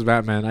Affleck as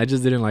Batman. I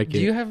just didn't like it.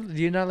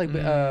 Do you not like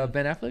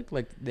Ben Affleck,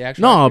 like the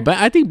actual? No, actor? but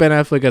I think Ben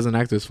Affleck as an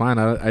actor is fine.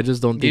 I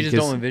just don't think You just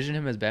don't envision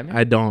him as Batman.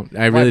 I don't.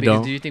 I Why? really Because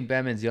don't. Do you think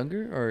Batman's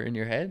younger or in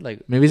your head? Like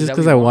Maybe it's is just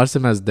that because what I you want? watched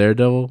him as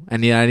Daredevil,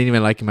 and yeah, I didn't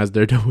even like him as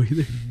Daredevil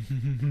either.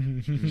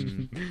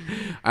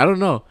 I don't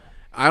know.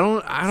 I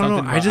don't Something know. I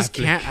about just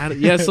Affleck. can't.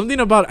 Yeah, something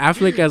about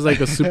Affleck as like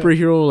a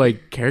superhero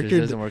like character.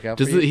 Just doesn't work out.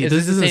 Just- for you? he Is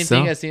this the doesn't same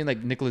sell. thing as seeing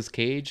like Nicolas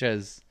Cage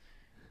as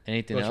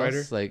anything Ghost else?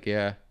 Rider? Like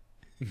yeah.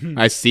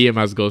 I see him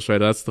as Ghost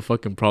Rider. That's the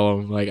fucking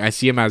problem. Like I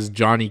see him as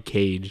Johnny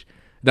Cage.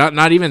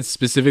 Not even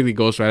specifically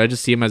Ghost Rider. I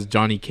just see him as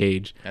Johnny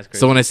Cage. That's crazy.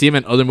 So when I see him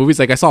in other movies,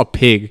 like I saw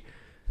Pig.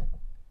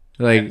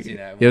 I Like haven't seen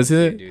that. you ever seen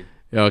it? Dude.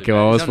 Yeah. Okay.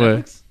 Well, I was Is it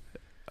on for.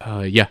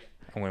 Netflix? Yeah.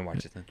 I want to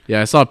watch it then.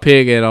 Yeah. I saw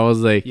Pig and I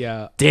was like,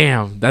 Yeah.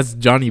 damn, that's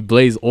Johnny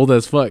Blaze, old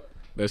as fuck.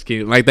 That's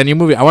kidding. Like that new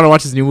movie. I want to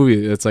watch this new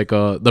movie. It's like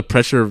The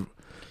Pressure.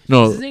 Is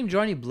No, his name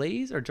Johnny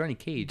Blaze or Johnny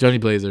Cage? Johnny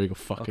Blaze. There we go.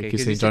 Fuck. Okay, I keep because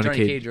you saying said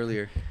Johnny Cage.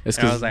 earlier. It's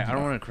And I 'cause- was like, I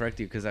don't want to correct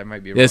you because I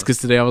might be wrong. Yeah, it's because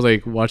today I was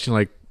like watching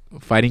like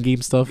fighting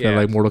game stuff and Yeah,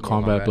 like Mortal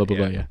Mortal Kombat, Kombat, blah blah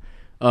blah. yeah.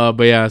 Yeah.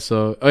 But yeah,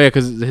 so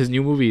because his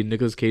new movie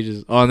Nicolas Cage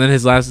is and then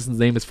his last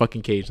name is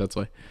fucking Cage. That's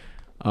why.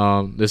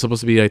 There's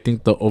supposed to be I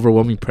think the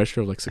overwhelming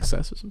pressure of like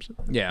success or some shit.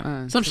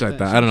 yeah. Some shit like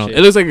that. I don't know. shit.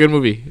 It looks like a good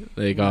movie.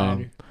 Like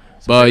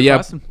but yeah,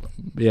 Costume?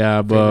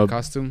 yeah, Favorite but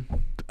costume.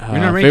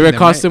 favorite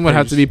costume would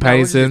have to be What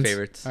was your Pattinson's,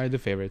 favorites? I do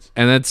favorites.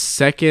 and then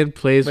second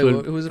place Wait,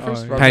 would who was the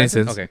first? Oh, Robert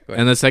Pattinson's, Pattinson? Okay, go ahead.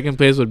 and the second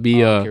place would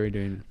be Okay, we're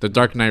doing the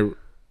Dark Knight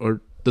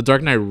or the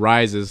Dark Knight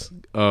Rises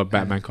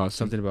Batman costume,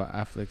 something about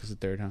Affleck is the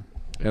third, huh?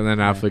 and then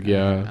Affleck,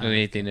 yeah.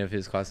 Anything of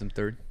his costume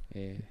third?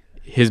 Yeah.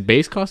 His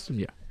base costume,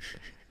 yeah.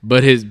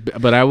 But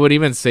I would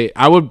even say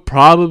I would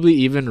probably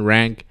even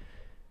rank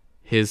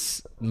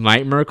his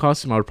Nightmare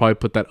costume. I would probably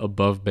put that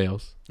above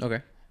Bale's.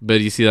 Okay.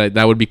 But you see, like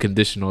that would be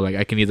conditional. Like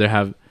I can either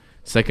have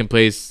second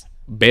place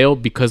Bale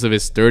because of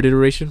his third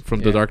iteration from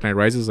The Yeah. Dark Knight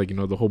Rises, like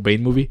the whole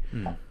Bane movie,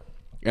 Mm.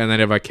 and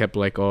then if I kept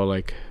like all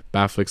like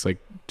Batfleck's like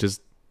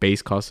just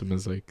base costume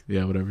is like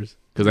whatever.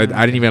 Because I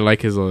didn't even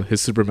like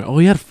his Superman. Oh,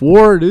 he had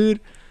 4, dude.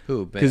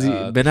 Who? Because Ben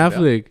Christian Bale?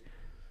 Affleck.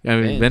 I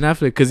mean Ben. Ben Affleck,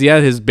 because he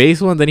had his base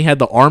one, then he had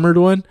the armored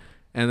one,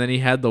 and then he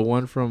had the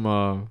one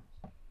from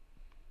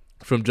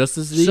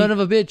Justice League. Son of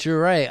a bitch, you're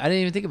right. I didn't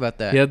even think about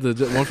that. He had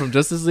the one from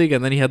Justice League,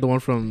 and then he had the one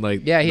from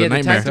like Yeah, he the had the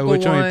Nightmare. tactical So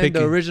which one you one, the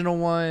picking? original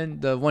one,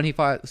 the one he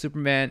fought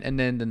Superman, and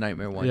then the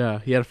Nightmare one. Yeah,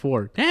 he had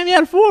 4. Damn, he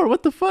had 4.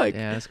 What the fuck?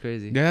 Yeah, that's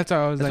crazy. Yeah, that's what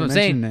I was That's like what I'm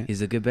saying. mentioning.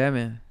 He's a good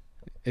Batman.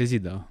 Is he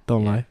though?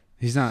 Don't Yeah. lie.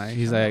 He's not.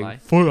 He's Don't like, lie.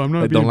 fuck, I'm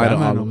not Like, being don't lie to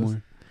Batman all no of us.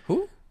 more.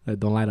 Who? Like,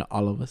 don't lie to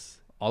all of us.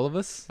 All of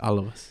us? All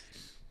of us.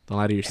 Don't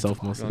lie to yourself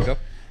You mostly. wanna go?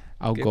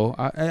 I'll Okay. go.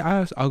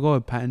 I'll go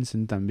with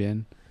Pattinson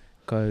también,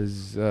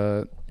 cause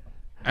I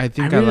I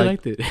think really I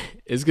liked it.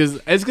 It's because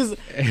all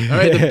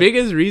right. The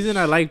biggest reason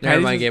I like Never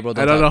Pattinson. mind, Gabriel,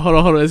 I don't don't know.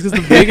 talk. Hold on. It's because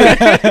the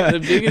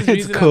biggest It's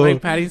reason cool. I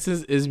like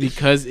Pattinson is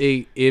because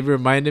it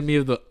reminded me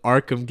of the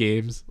Arkham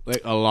games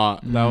like a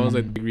lot. That was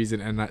like the big reason,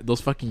 and those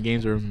fucking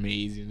games are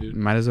amazing, dude.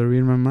 Might as well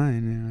read my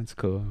mind. Yeah, that's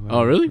cool.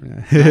 Oh, really?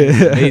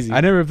 Yeah. Amazing.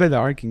 I never played the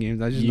Arkham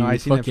games. I just know You I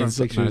seen it from fucking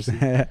suck, pictures.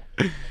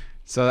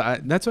 So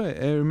that's what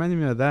it reminded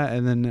me of that.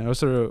 And then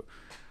also,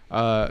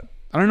 I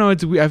don't know.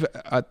 It's weird.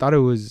 I thought it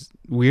was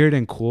weird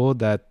and cool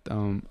that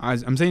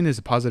I'm saying this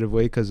a positive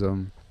way because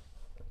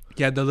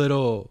he had the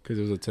little Because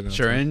it was a 10 out of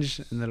 10.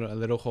 syringe and a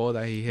little hole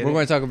that he hit. We're it.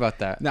 going to talk about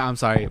that. No, I'm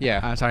sorry. Yeah.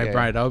 I'm sorry. I Yeah.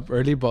 brought it up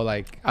early, but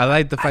like I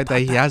like the fact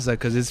that he has that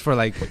because it's for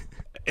like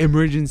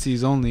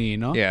emergencies only. You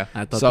know. Yeah.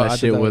 I thought So I that thought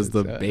shit that was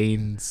was, the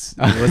Bane's.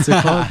 What's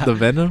it called? The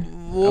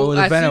Venom? Well, Oh,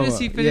 the as Venom soon as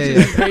he one. finishes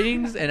Yeah, his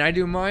ratings and I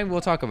do mine,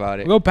 we'll talk about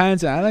it. I'll go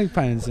Pattinson. I like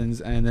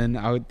Pattinson's, and then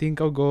I would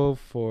think I'll go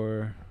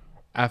for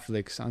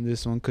Affleck's on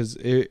this one because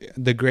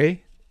the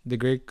gray, the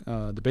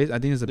base. I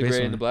think it's the, The base gray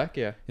one. and the black,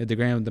 yeah. Yeah, the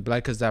gray and the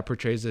black because that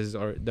portrays as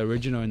or the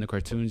original in the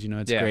cartoons. You know,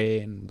 it's Yeah. gray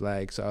and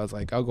black. So I was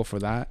like, I'll go for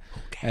that,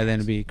 and then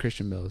it'd be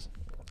Christian Bale's.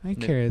 I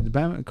didn't Yeah. care. The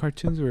Batman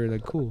cartoons were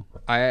like cool.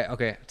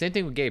 Okay, same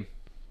thing with Gabe.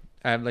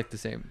 I have like the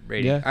same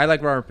rating. Yeah. I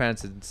like Robert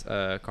Pattinson's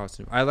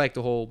costume. I like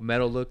the whole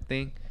metal look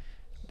thing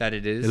that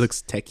it is. It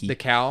looks techie. the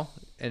cowl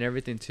and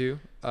everything too.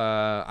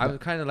 I was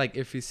kind of like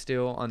iffy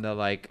still on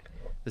the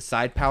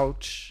side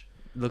pouch.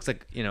 Looks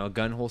like a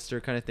gun holster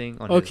kind of thing.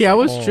 On Okay, his, I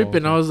was Oh,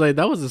 tripping. okay. I was like,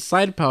 that was a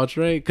side pouch,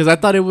 right? Because I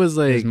thought it was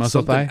like His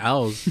muscle something thigh?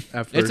 else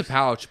at first. It's a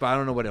pouch, but I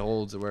don't know what it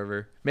holds or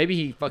whatever. Maybe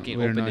he fucking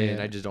We don't opened know it yet.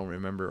 and I just don't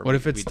remember. or What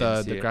if we it's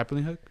didn't see the it.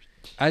 grappling hook?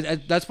 I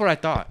that's what I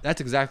thought.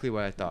 That's exactly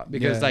what I thought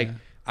because Yeah, like yeah.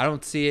 I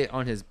don't see it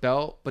on his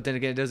belt, but then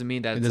again, it doesn't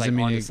mean that It it's like doesn't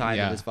on mean the it- side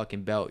yeah. of his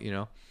fucking belt, you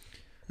know.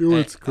 You know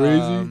what's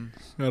crazy?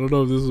 I don't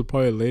know if this is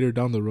probably later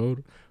down the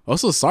road.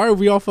 Also, sorry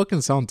we all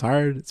fucking sound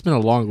tired. It's been a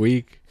long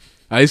week.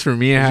 At least for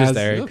me, it has.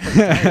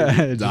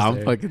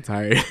 I'm fucking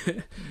tired.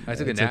 I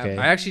took a nap. Okay.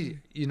 I actually,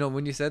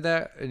 when you said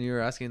that and you were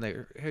asking like,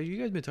 "Have you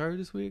guys been tired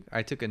this week?"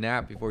 I took a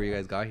nap before you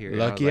guys got here.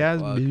 Lucky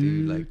ass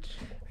dude. Like,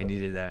 I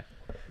needed that.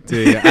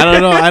 Dude, yeah.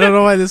 I don't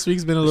know why this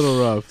week's been a little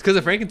rough. It's because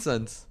of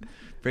Frankenstein's.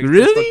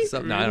 Really?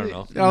 No, I don't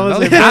know.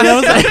 That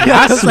was like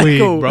last week,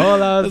 bro.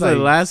 That was like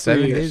last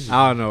week.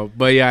 I don't know,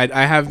 but yeah,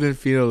 I have been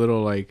feeling a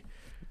little like.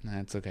 Nah,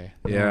 it's okay.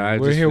 Yeah,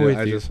 we're here with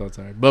you. I just felt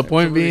tired. But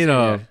point being,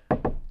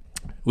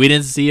 we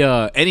didn't see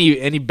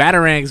any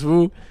batarangs,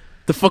 fool.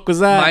 The fuck was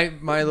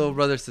that? My little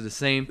brother said the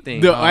same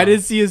thing. I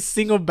didn't see a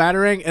single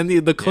batarang, and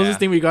the closest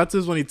thing we got to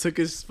is when he took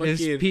his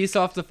piece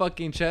off the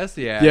fucking chest.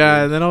 Yeah.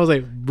 Yeah, and then I was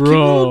like,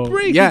 bro.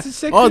 Yeah.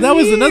 Oh, that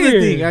was another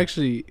thing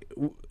actually.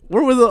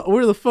 Where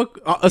the fuck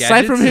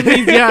aside from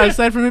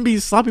him being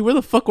sloppy, where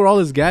the fuck were all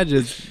his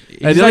gadgets?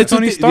 He's like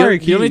Tony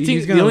Stark.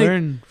 He's gonna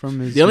learn from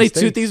his. The only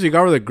two things we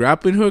got were the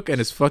grappling hook and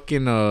his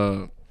fucking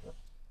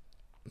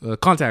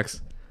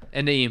contacts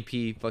and the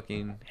EMP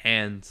fucking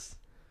hands.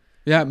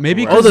 Yeah,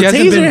 maybe because he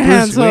hasn't been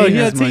Bruce Wayne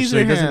as much, so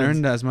he doesn't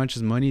earn as much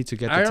as money to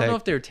get the tech. I don't know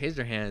if they were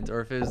taser hands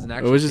or if it was an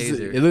actual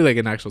taser. It looked like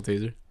an actual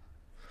taser.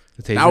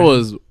 That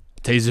was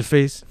taser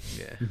face.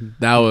 Yeah.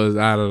 That was,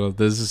 I don't know.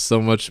 There's just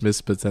so much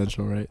missed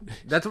potential, right?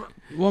 That's what.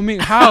 Well, I mean,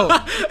 how?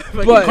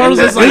 But Carlos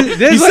is like,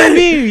 that's what I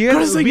mean. You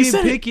guys are being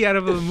picky out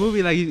of a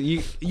movie. Like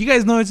you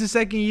guys know it's the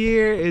second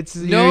year. It's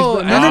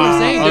no. I'm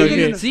saying.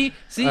 Okay. See,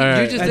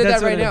 right. You just did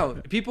that right now.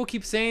 People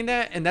keep saying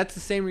that, and that's the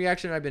same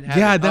reaction I've been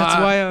having. Yeah, that's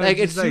why. Like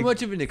it's too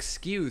much of an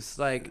excuse.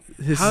 Like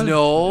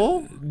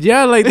no.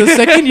 Yeah, like the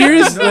second year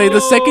is like the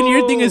second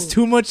year thing is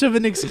too much of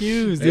an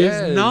excuse.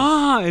 It's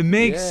not. It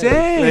makes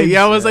sense. Like,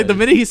 yeah, I was like the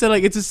minute he said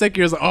like it's his second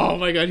year, I was like, oh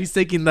my god, he's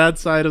taking that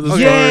side of the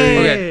story.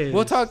 Okay,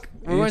 we'll talk.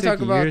 We're going to talk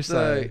about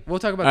we'll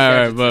talk about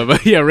the gadgets.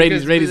 But yeah,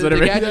 ratings,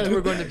 whatever. The gadgets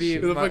were going to be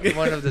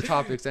one of the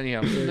topics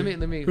anyhow. Let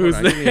me hold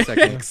on. Give me a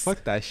second.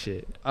 Fuck that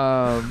shit.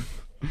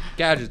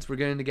 Gadgets. We're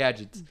getting into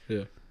gadgets.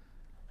 Yeah.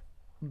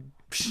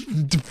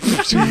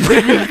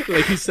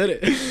 Like he said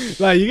it.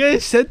 Like you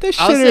guys said that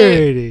shit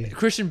already.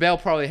 Christian Bale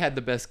probably had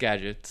the best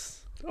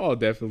gadgets. Oh,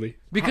 definitely.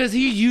 Because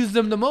he used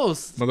them the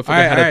most.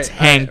 Motherfucker had a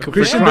tank.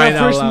 Christian Bale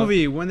first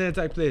movie. When did it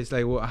take place?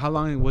 Like how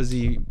long was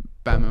he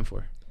Batman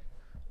for?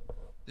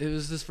 It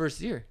was his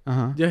first year.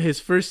 Yeah, his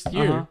first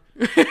year.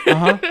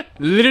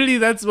 Literally,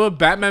 that's what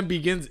Batman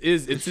Begins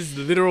is. It's his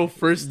literal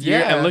first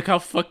year, and look how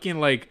fucking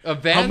like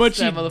how much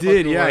he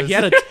did. Yeah, he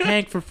had a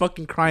tank for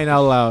fucking crying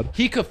out loud.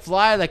 He could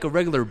fly like a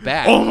regular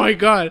bat. Oh my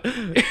god.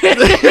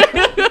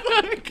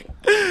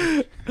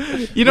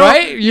 You know,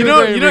 right? you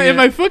know, in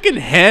my fucking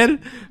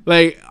head,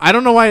 like I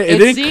don't know why it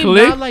didn't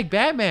click. Not like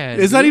Batman.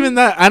 It's not even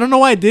that. I don't know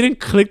why it didn't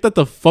click that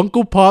the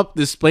Funko Pop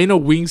displaying a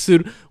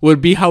wingsuit would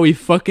be how he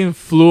fucking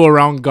flew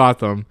around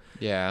Gotham.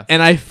 Yeah.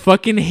 And I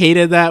fucking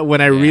hated that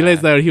when I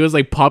realized that he was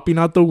like popping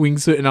out the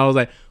wingsuit, and I was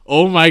like,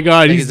 oh my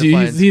god,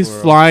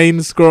 he's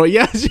flying squirrel.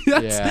 Yeah,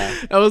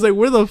 I was like,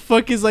 where the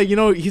fuck is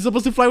he's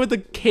supposed to fly with a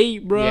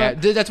cape, bro. Yeah,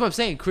 that's what I'm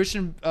saying.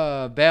 Christian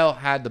Bale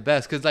had the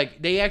best because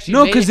like they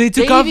actually they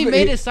took off.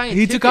 Made it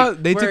scientific.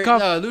 They took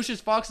off. Lucius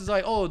Fox is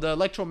like, oh, the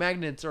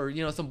electromagnets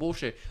or some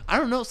bullshit. I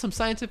don't know, some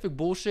scientific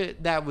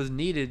bullshit that was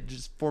needed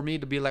just for me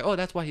to be like, oh,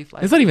 that's why he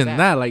flies. It's not even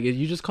that. Like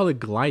you just call it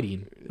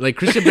gliding. Like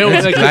Christian Bale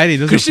was like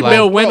gliding. Christian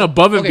Bale went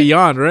above and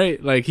beyond,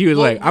 right? Like he was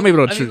like, I'm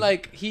able to. I mean,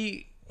 like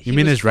he. You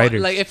mean his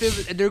writers? Like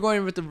if they're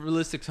going with the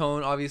realistic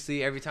tone,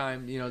 obviously every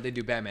time they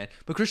do Batman,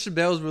 but Christian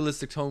Bale's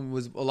realistic tone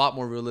was a lot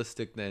more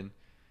realistic than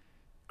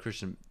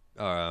Christian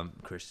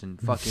fucking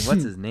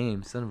what's his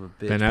name? Son of a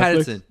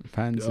bitch.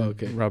 Pattinson. Oh,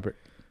 okay, Robert.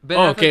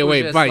 Okay,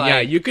 wait, fine. Yeah,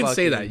 you can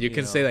say that. You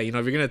can say that. If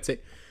you're gonna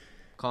take,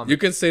 you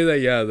can say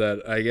that. Yeah,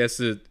 that I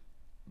guess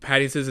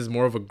Pattinson's is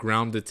more of a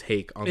grounded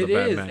take on the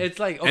Batman. It's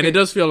like, and it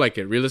does feel like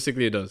it.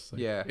 Realistically, it does.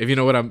 Like, if you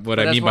know what I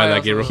mean by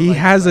that, Gabriel. He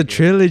has a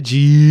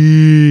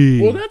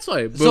trilogy. Well, that's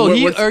why. So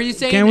are you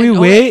saying? Can we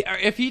wait?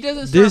 If he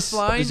doesn't start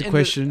flying, this is a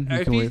question.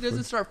 If he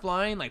doesn't start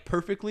flying like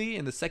perfectly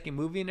in the second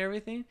movie and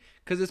everything,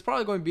 because it's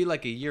probably going to be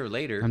like a year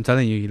later. I'm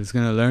telling you, he's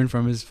gonna learn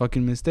from his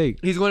fucking mistake.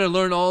 He's going to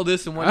learn all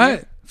this in 1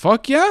 year.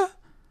 Fuck yeah.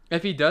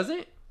 If he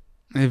doesn't,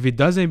 he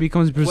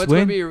becomes Bruce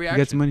Wayne. He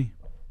gets money.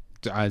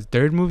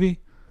 Third movie.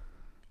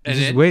 And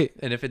just wait.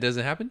 And if it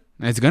doesn't happen?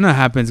 It's going to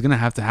happen. It's going to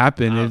have to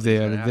happen if they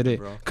did it.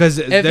 Because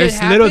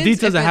there's little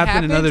details that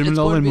happen in other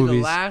Nolan movies.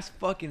 The last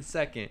fucking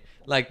second.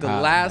 Like the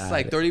last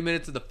 30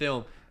 minutes of the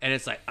film. And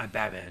it's like, I'm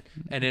Batman.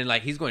 And then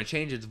like he's going to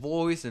change his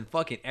voice and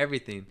fucking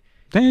everything.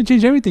 Then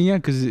change everything, yeah,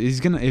 because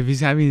if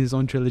he's having his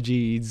own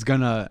trilogy, he's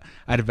gonna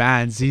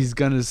advance. He's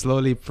gonna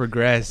slowly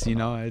progress.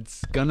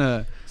 It's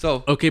gonna.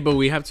 So okay, but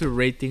we have to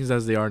rate things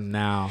as they are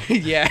now.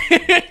 Yeah,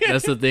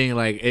 that's the thing.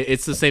 Like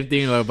it's the same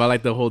thing about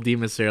like the whole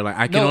Demon Slayer. Like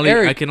I can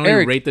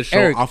only rate the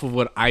show off of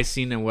what I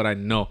seen and what I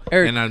know,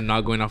 and I'm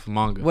not going off of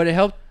manga. Would it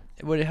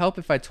help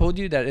if I told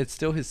you that it's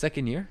still his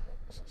second year?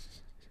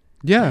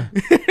 Yeah,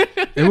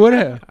 it would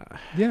have.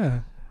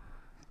 Yeah.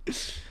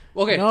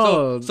 Okay,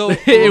 No, so it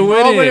we're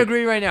all going wouldn't. to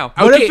agree right now.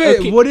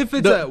 What if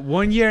it's a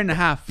 1 year and a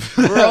half?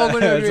 We're all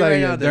going to It's agree like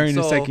right now. during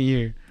the So, second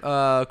year.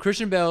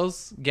 Christian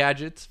Bale's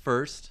gadgets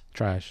first,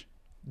 Trash.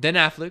 then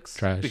Affleck's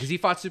Trash. because he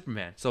fought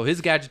Superman, so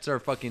his gadgets are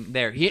fucking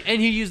there. He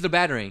used the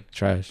batarang.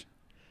 Trash.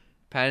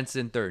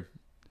 Pattinson third,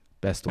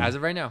 Best one. as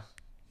of right now.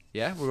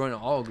 Yeah, we're going to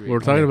all agree. We're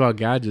talking about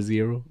gadgets,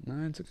 Gabriel.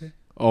 No, it's okay.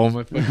 Oh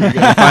my fucking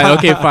god. Fine.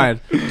 Okay, fine.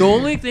 The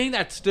only thing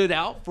that stood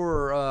out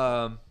for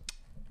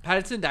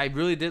Pattinson that I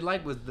really did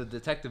like was the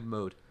detective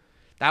mode.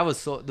 That was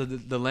so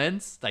the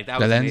lens, like that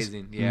The was lens?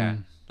 amazing. Yeah,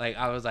 like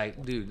I was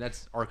like, dude,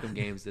 that's Arkham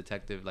Games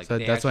detective. Like So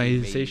they that's why actually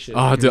he made say it. shit.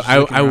 Oh, He dude, was just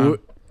looking around.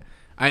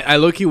 I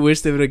low-key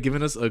wish they would have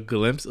given us a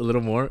glimpse a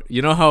little more.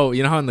 You know how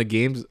in the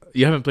games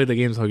you haven't played the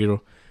games,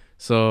 Hagiro.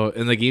 So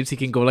in the games he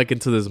can go like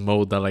into this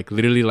mode that like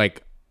literally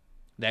like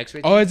The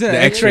X-ray. Oh, it's an The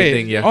X-ray X-ray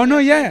thing, yeah. Oh no,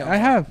 yeah, I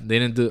have. they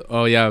didn't do.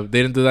 Oh yeah,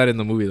 they didn't do that in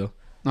the movie though.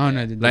 No,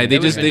 no, I didn't. Like That they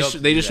would've just been dope to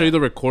they do just show you that.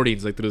 the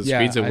recordings like through the Yeah,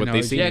 screens and I what know.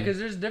 they see. Yeah, because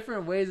there's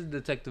different ways of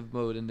detective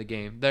mode in the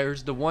game.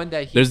 There's the one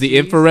that he There's the sees.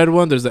 infrared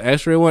one, there's the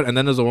X-ray one, and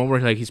then there's the one where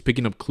like he's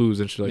picking up clues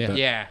and shit like Yeah. that.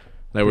 Yeah.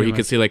 Like where he Pretty can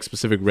much. see like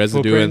specific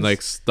residue and Footprints.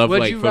 like stuff Would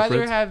like you rather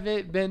footprints. have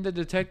it been the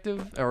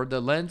detective or the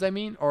lens? I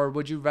mean, or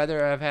would you rather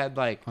have had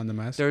like On the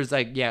mask. there's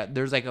like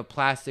a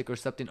plastic or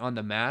something on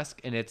the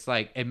mask and it's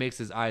like it makes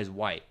his eyes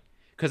white.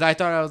 Because I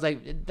thought I was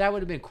like that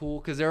would have been cool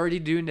because they're already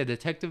doing the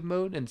detective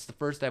mode and it's the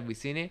first time we've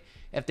seen it.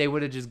 If they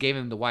would have just gave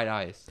him the white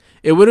eyes.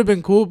 It would have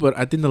been cool, but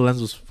I think the lens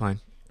was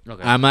fine.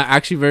 Okay. I'm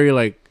actually very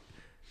like,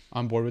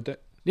 On board with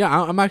it. yeah,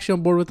 I'm actually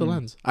on board with the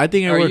lens. I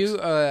think it Are works. you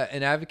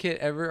an advocate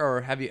ever,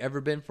 or have you ever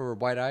been for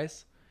white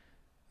eyes?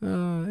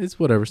 It's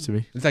whatever to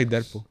me. It's like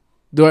Deadpool.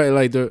 Do I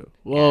like the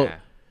well? Yeah.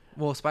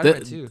 Well,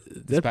 Spider-Man too. It's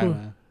Deadpool.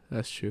 Batman.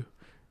 That's true.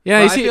 Yeah,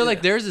 But you I see, feel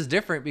like theirs is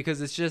different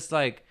because it's just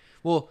like,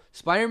 well,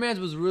 Spider-Man's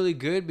was really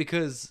good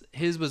because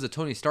his was a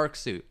Tony Stark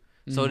suit,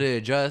 so to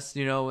adjust,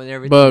 and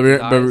everything. but with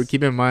his eyes.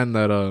 keep in mind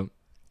that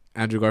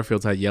Andrew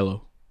Garfield's had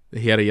yellow.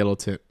 He had a yellow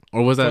tint,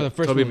 or was For that the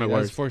first Tobey movie. That was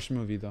Maguire's? first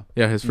movie though.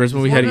 Yeah, his first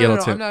movie Well, had a no, yellow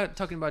no, tint. I'm not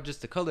talking about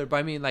just the color, but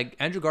I mean like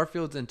Andrew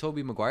Garfield's and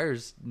Tobey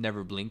Maguire's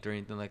never blinked or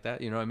anything like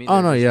that. You know what I mean? Oh,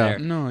 They're no, just yeah. there.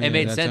 No, it yeah,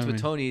 made that's sense what I with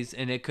mean. Tony's,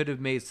 and it could have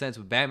made sense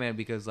with Batman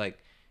because like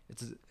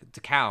it's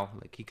a cow.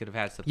 Like he could have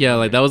had something. Yeah, on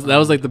like there. that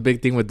was like the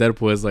big thing with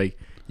Deadpool is like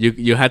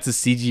you had to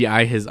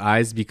CGI his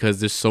eyes because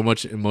there's so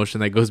much emotion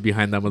that goes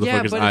behind that Yeah,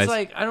 motherfucker's but eyes. it's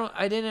like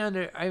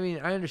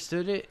I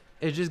understood it.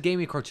 It just gave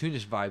me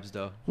cartoonish vibes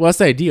though. Well, that's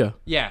the idea.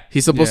 Yeah.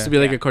 He's supposed Yeah. to be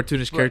like Yeah. a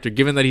cartoonish But- character,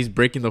 given that he's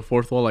breaking the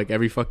fourth wall like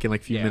every fucking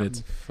like few Yeah.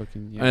 minutes.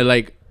 Fucking yeah. And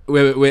like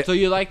wait, So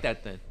you like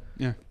that then?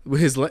 with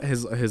his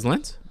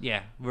lens?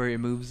 Yeah, where it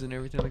moves and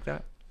everything like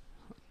that.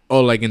 Oh,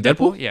 like in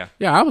Deadpool? Yeah,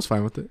 Yeah, I was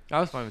fine with it I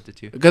was fine with it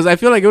too. because I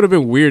feel like it would have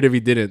been weird if he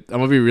didn't. I'm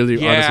gonna be really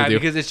honest Yeah, with you.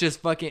 because it's just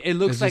fucking. It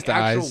looks It's like just the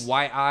actual eyes.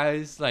 white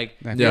eyes, like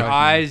That your fucking-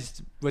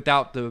 eyes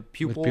without the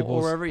pupil or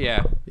pupils. whatever.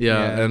 Yeah. Yeah,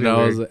 Yeah, it'd and be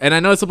I was, weird. and I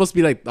know it's supposed to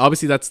be like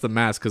obviously that's the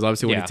mask because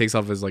obviously when Yeah. he takes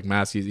off his like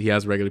mask he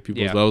has regular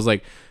pupils. Yeah. But I was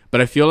like, but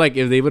I feel like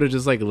if they would have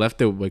just like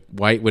left it like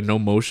white with no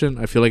motion,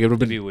 I feel like it would have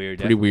It'd been be weird.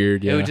 pretty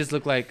weird. Yeah, It would just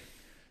look like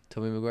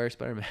Tobey Maguire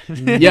Spider-Man.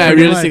 yeah,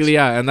 Pretty realistically, much.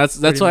 yeah, and that's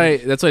Pretty why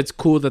it's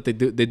cool that they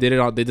did it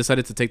on. They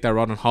decided to take that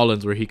route on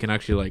Holland's where he can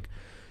actually like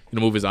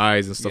move his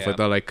eyes and stuff Yeah. like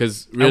that. Like,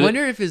 cause I really,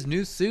 wonder if his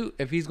new suit,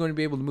 if he's going to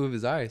be able to move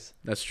his eyes.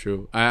 that's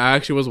true. I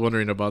actually was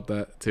wondering about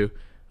that too.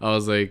 I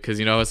was like, cause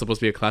it's supposed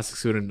to be a classic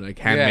suit and like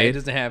Yeah, handmade. he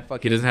doesn't have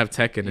fucking. He doesn't have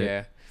tech in it.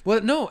 Yeah.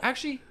 Well, no,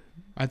 actually,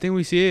 I think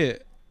we see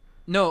it.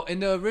 no. In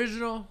the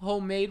original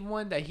homemade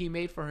one that he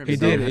made for himself, He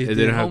did. It He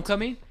didn't have.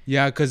 Homecoming.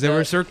 Yeah, because there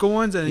were circle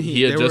ones and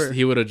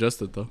He would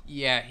adjust it though.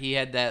 Yeah, he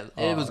had that. It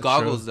Oh, was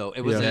goggles true. though.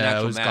 It was Yeah. an Yeah, it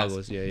actual was mask.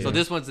 goggles, yeah, So yeah.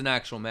 this one's an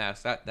actual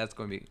mask. That's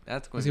going to be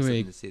It's gonna something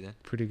be- to see then.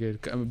 pretty good.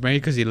 Maybe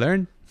because he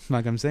learned,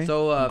 like I'm saying.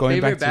 So Going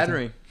back favorite to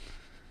battering.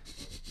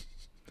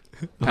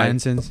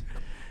 Pattinson's.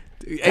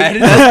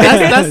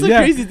 That's the Yeah.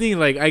 crazy thing.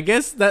 Like, I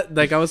guess that,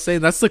 like I was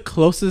saying, that's the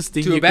closest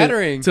thing To a you could-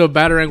 battering. To a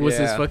battering was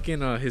his Yeah.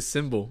 fucking his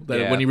symbol that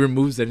Yeah. when he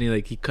removes it,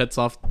 and he cuts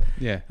off.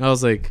 Yeah. And I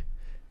was like,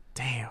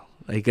 damn.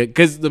 Like,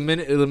 cause the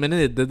minute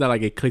it did that,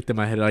 like it clicked in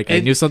my head. Like I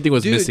And, knew something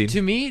was Dude, missing.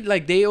 to me,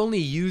 like they only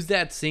used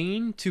that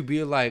scene to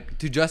be like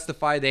to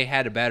justify they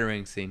had a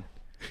battering scene.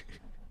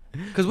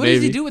 Because what does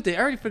he Maybe. do with it?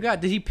 I already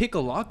forgot. Did he pick a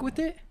lock with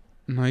it?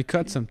 No, he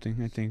cut something,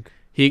 I think.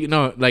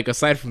 Like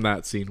aside from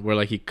that scene where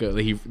like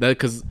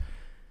because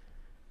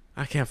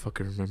I can't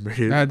fucking remember,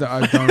 dude. I don't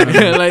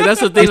remember. Like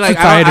that's the thing. I'm Like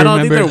too tired I to don't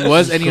think remember. there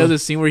was It's any cool. other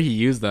scene where he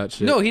used that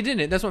shit. No, he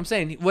didn't. That's what I'm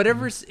saying.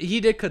 Whatever he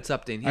did cut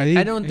something. I think-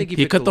 I don't think he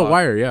he picked cut the lock.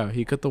 wire. Yeah,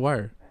 he cut the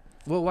wire.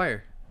 What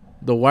wire?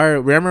 The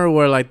wire. Remember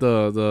where like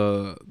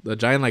the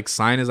giant like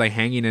sign is like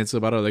hanging and it's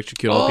about to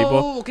electrocute all the people.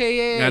 Oh,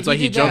 okay, yeah. That's he why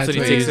he did jumps that.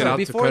 and he takes it out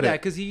to before cut that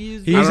it. because he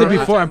used. He used I it don't-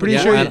 before. I'm pretty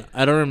Yeah, sure.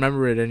 I don't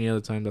remember it any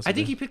other time. That's I the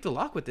think thing. he picked a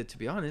lock with it. To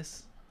be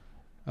honest,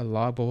 A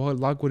log, but what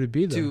log would it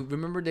be though? to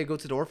remember they go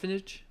to the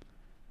orphanage.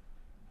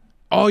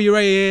 Oh, you're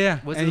right. Yeah.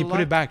 Was And it he a put lock?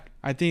 it back.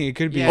 I think it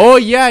could be. Yeah. Oh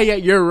yeah,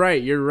 you're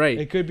right.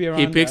 It could be around.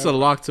 He picks a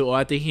lock too. Oh,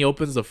 I think he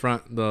opens the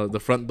front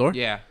door.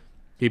 Yeah,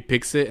 He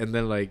picks it and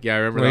then like I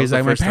remember Where that he's was the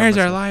like, my first time parents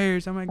I are saw-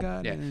 liars. Oh my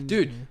god. yeah, And-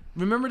 dude.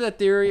 Remember that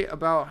theory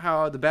about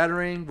how the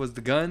battering was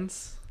the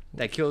guns?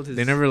 that killed his.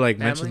 They never like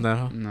family? mentioned that.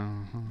 Huh? No.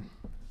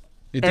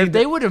 If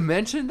they would have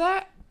mentioned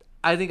that,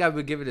 I think I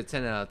would give it a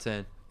 10 out of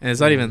 10. And it's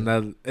not even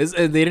that. They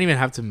didn't even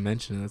have to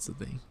mention it. That's the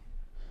thing.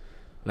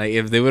 Like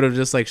if they would have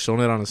just like shown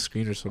it on a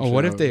screen or something. Oh,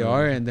 what if they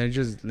are and they're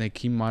just like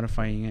keep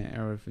modifying it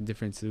or for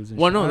different suits? And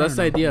well, shit? no, that's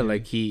the know. idea.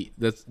 Like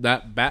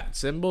that bat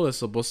symbol is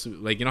supposed to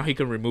like he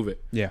can remove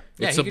it. Yeah.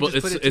 Yeah, It's he could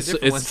just put it to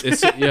different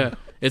ones.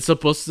 It's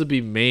supposed to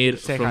be made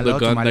Say from hello the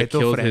to gun my that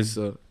little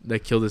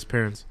killed his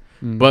parents.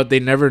 Mm. But they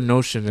never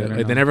notion it. They don't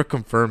Like, they know. never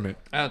confirm it.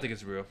 I don't think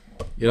it's real.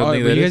 You don't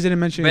think but that you is? guys didn't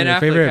mention Ben your Affleck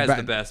favorite has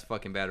the best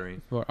fucking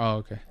battering. Oh,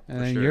 okay. And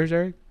For then sure. yours,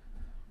 Eric?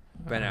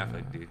 Ben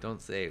Affleck, dude.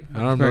 Don't say it. I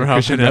don't remember how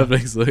Christian Ben Bale.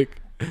 Affleck's look.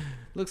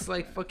 Looks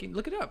like fucking.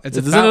 Look it up. It's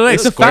It a doesn't fat, look like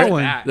it's a square. fat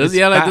one. Does, It's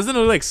yeah, like fat. doesn't it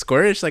look like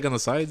squarish like on the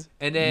sides?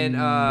 And then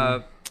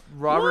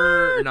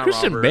Robert, not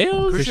Christian Robert. Bale?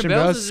 Christian Christian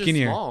Bale's Bale's is just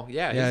skinnier. small.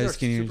 Yeah, Yeah, his he's are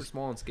skinnier. super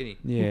small and skinny.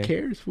 Yeah. Who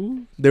cares, fool?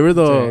 They were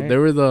alright.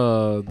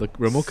 the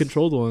remote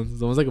controlled ones.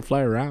 The ones that could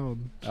fly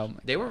around. Oh my.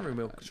 They weren't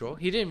remote control.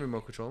 He didn't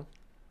remote control.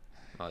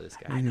 Oh, this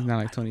guy. He's not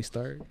like Tony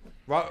Stark.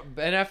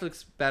 Ben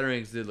Affleck's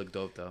batterings did look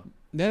dope though.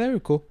 Yeah, they were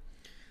cool.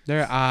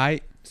 They're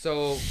alright.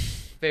 So,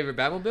 favorite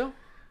Batmobile?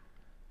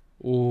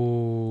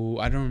 Oh,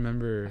 I don't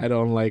remember. I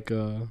don't like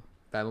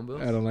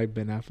Batmobile? I don't like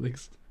Ben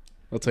Affleck's.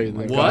 I'll tell you Oh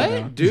my that.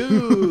 God. What, dude?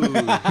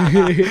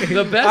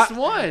 The best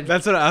one.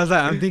 That's what I was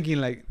like. I'm thinking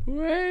like,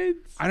 What?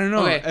 I don't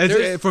know.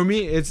 Okay, For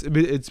me, it's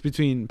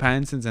between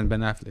Pattinson's and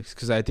Ben Affleck's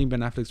because I think Ben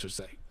Affleck's was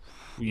like,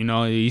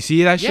 you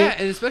see that Yeah, shit.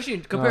 and especially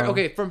compared.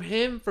 Okay, from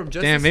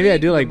Justice Damn, maybe I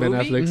League, do the like Ben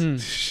movie. Affleck's.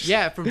 Mhm.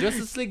 Yeah, from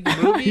Justice League the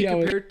movie Yeah,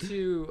 compared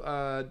to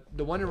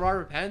the one in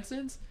Robert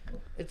Pattinson's,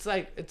 it's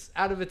like it's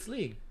out of its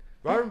league.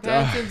 Robert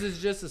Pattinson's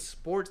is just a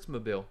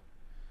sportsmobile.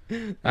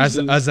 As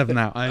of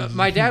now,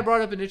 My dad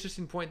brought up an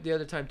interesting point the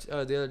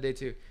other day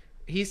too.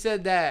 He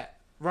said that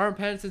Robert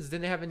Pattinson's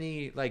didn't have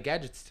any like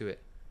gadgets to it.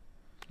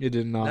 You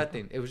did not.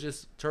 Nothing. It was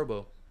just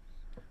turbo.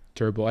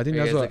 Turbo. I think Are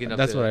you that's guys what looking up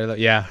that's to what that? I like.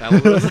 Yeah.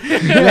 Batmobiles?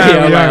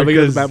 Yeah, we are, look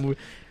at the 'cause Batmobile.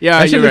 Yeah,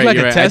 that shit you're looks right. like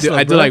You're a right. Tesla,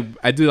 I do bro.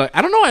 like.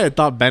 I don't know why I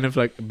thought Ben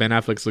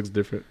Affleck's looks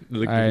different.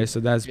 All right, so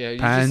that's Yeah, you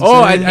just- Pattinson.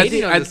 Oh, I'm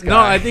hating on this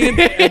guy. I think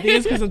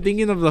it's because I'm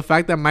thinking of the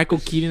fact that Michael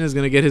Keaton is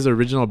gonna get his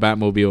original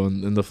Batmobile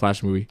in the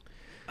Flash movie.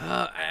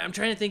 I'm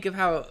trying to think of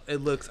how it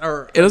looks.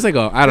 Or It looks like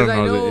I don't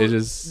 'cause know. It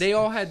just they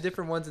all had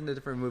different ones in the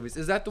different movies.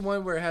 Is that the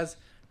one where it has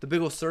the big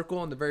old circle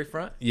on the very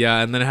front?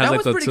 yeah, and then it has That like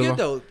was the pretty two. good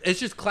though. It's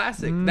just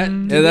classic. Mm. That,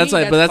 to Yeah, that's me,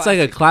 like, but that's like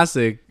a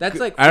classic. That's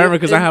like I remember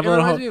because I it- have it a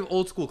reminds little. me of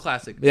old school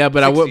classic. Yeah,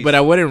 but 60s.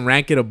 I wouldn't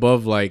rank it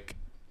above like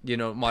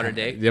Modern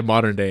day. the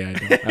modern day.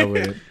 I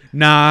wouldn't.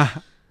 Nah,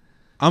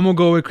 I'm gonna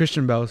go with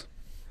Christian Bale's.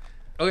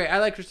 Okay, I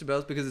like Christian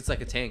Bale's because it's like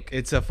a tank.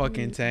 It's a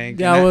fucking tank.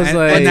 Yeah, And I was and-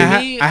 like- and But I, to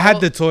me, I had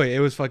all- the toy. It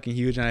was fucking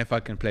huge, and I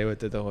fucking played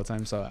with it the whole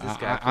time. So This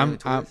guy I'm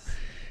playing toys?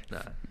 Nah.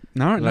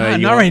 not Like,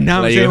 you not want- right now.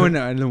 I'm like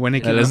saying you- when it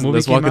came, let's the movie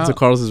let's came walk into out.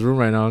 Carlos's room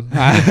right now.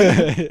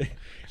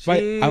 But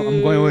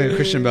I'm going with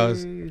Christian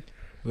Bale's.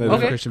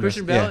 Okay, Christian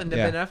Christian Bale. Bale Yeah, and then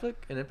yeah. Ben Affleck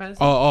and then Pattinson.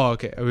 Oh,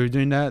 okay. Are we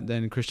doing that?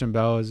 Then Christian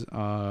Bale's,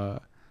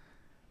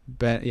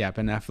 Ben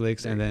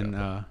Affleck's, There and you then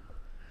go.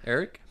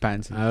 Eric,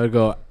 Pattinson. I would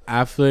go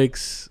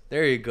Affleck's,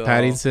 there you go.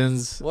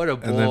 Pattinson's, What a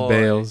boy. and then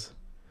Bale's.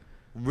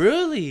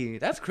 Really?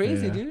 That's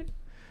crazy, Yeah. dude.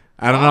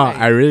 I don't know. Why?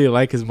 I really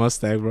like his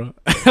Mustang, bro.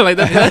 Like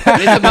that.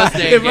 It's a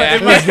Mustang, yeah.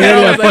 It's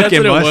literally a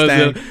fucking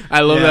Mustang.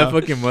 I love Yeah. that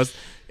fucking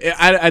Mustang.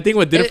 I think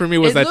what did it for me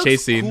was that looks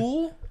chase scene.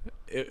 Cool,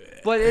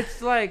 but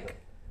it's like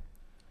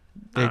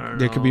I don't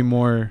There could be know.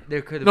 more.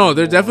 There could. No,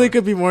 there definitely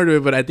could be more to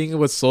it, but I think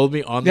what sold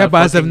me on Yeah, that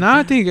but as of fucking- now,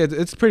 I think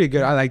it's pretty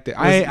good. I liked it.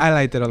 I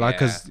liked it a lot Yeah.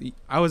 because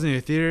I was in the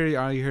theater.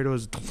 All you heard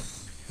was.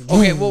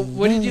 Okay, well,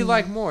 what did you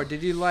like more?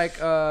 Did you like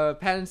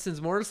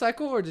Pattinson's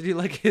motorcycle or did you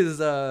like his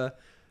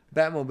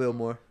Batmobile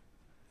more?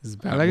 His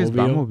I like his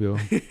Batmobile.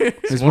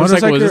 His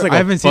motorcycle was just like I a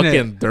haven't seen fucking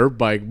it. dirt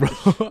bike, bro.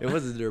 It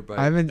was a dirt bike.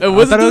 I haven't. It I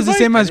was thought a it was the dirt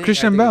same bike? as I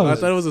Christian think it I Bale's.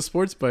 thought it was a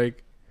sports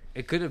bike.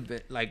 It could have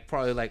been like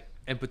probably like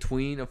in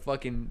between a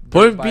fucking. dirt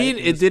Point bike being,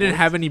 and it a didn't sports.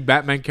 have any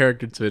Batman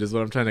character to it. Is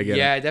what I'm trying to get.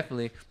 Yeah, at.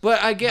 definitely.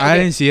 But I get. I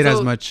okay, didn't see it as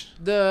so much.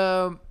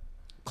 The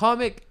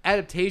comic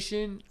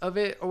adaptation of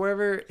it or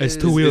whatever. It's is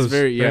two wheels. It's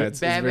very right? It's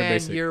very Batman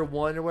basic. Year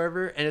One or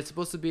whatever, and it's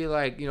supposed to be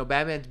like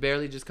Batman's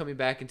barely just coming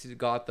back into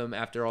Gotham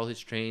after all his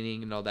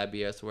training and all that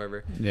BS or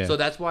whatever. Yeah. So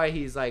that's why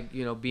he's like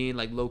being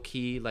like low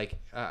key like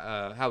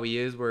how he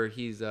is, where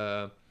he's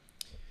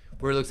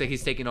where it looks like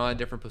he's taking on a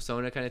different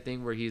persona kind of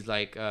thing, where he's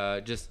like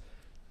just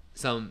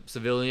some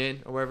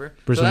civilian or whatever.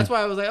 So Persona. that's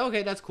why I was like,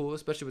 okay, that's cool,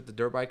 especially with the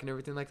dirt bike and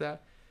everything like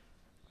that.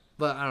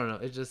 But I don't know,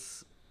 it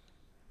just.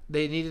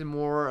 They needed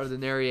more of the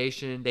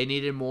narration. They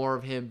needed more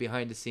of him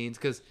behind the scenes.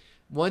 Because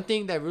one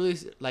thing that really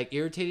like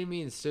irritated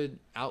me and stood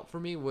out for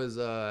me was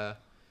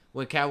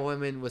when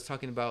Catwoman was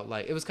talking about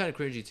like it was kind of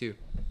cringy too,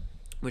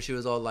 when she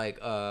was all like,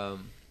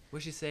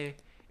 what'd she say?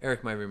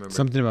 Eric might remember.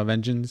 Something about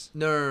vengeance.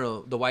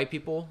 No. The white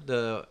people,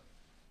 the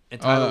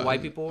entitled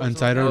white people. or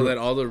something like entitled-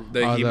 that.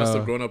 He all must the-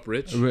 have grown up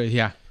rich.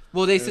 Yeah.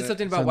 Well, they said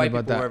something about Something white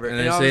about people, that. or whatever. And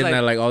I they're was saying like,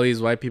 that like all these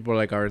white people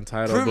like are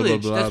entitled,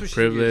 privilege. blah blah That's blah, what she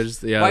privileged.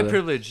 used. Yeah, White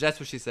privilege. That's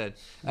what she said.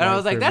 And I White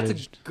was like, that's a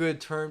privileged. good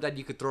term that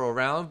you could throw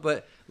around,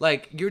 but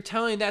like you're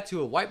telling that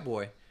to a white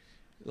boy.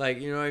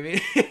 Like, you know what I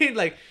mean?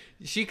 Like,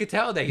 she could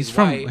tell that he's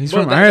from white. he's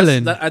Well, from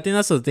Ireland. I think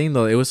that's the thing,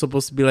 though. It was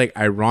supposed to be like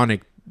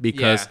ironic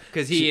because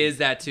he is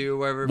that too.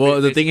 Whatever.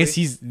 Well, the thing is,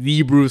 he's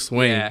the Bruce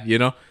Wayne. Yeah. You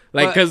know,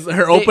 like because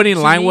her They- opening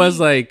to line me- was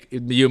like,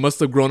 "You must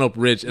have grown up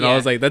rich," and I Yeah.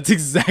 was like, "That's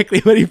exactly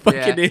what he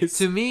fucking is."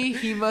 To me,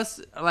 he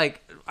must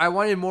like. I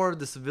wanted more of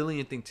the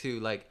civilian thing too,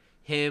 like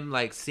him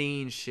like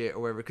seeing shit or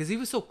whatever, because he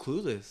was so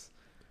clueless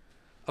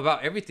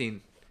about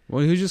everything.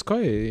 Well, he was just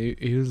quiet.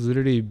 He was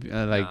literally like Nah,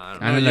 I don't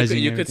know. No, analyzing.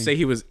 you could everything. say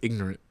he was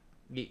ignorant.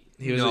 He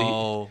was-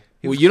 No,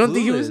 he Well, was you don't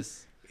think he was- clueless.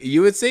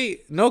 You would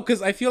say no,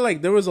 because I feel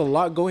like there was a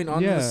lot going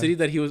on in Yeah. the city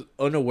that he was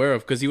unaware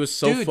of because he was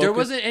so Dude, focused. there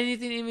wasn't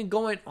anything even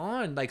going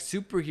on like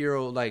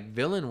superhero, like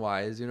villain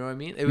wise. You know what I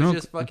mean? It was No,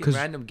 just fucking 'cause-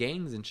 random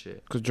gangs and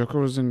shit. Because Joker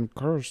was in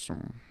cars.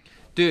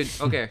 Dude,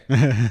 okay. Like,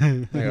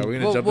 are we gonna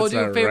We'll- jump we'll into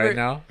do that favorite- right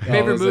now? Favorite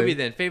I was movie like,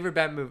 then? Favorite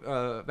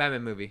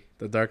Batman movie?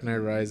 The Dark Knight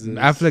Rises.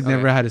 Affleck Okay.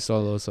 never had a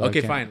solo, so I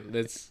Okay, can't. fine.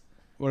 Let's.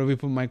 What if we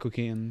put Michael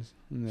Keaton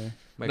in there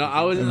Michael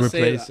I was Keaton. gonna and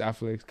say- replace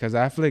Affleck? Because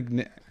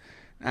Affleck.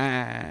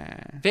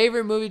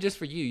 Favorite movie just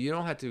for you. You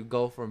don't have to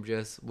go from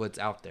just what's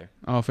out there.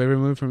 Oh, favorite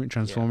movie from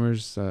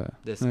Transformers.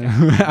 This I'm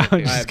guy.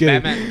 Okay. just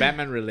kidding.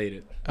 Batman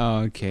related. Oh,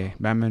 okay.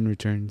 Batman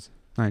Returns.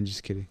 No, I'm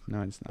just kidding.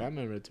 No, it's not.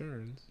 Batman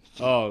Returns.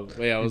 Oh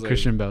wait, I was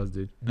Christian Bale's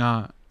dude.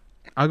 Nah,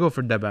 I'll go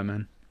for Dead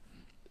Batman.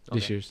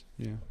 This Okay. year's.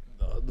 Yeah.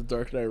 like the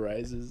Dark Knight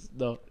Rises.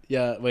 No,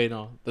 yeah, wait,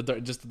 no,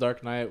 just the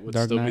Dark Knight would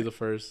Dark still be Knight. the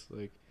first.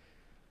 Like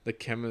the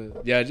chemi.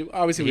 Yeah,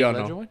 obviously we Heath all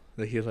Ledger know one?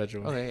 the Heath Ledger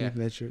one. Okay, yeah.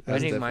 Ledger. I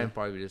That's think different. mine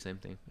probably be the same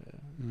thing.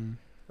 Mm.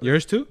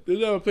 Yours too?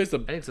 Then I would place the.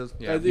 I think so. I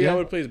Yeah. think Yeah. I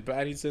would place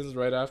Pattinson's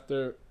right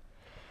after.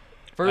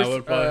 First, I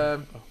would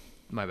probably-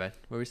 my bad.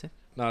 What were you saying?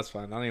 No, it's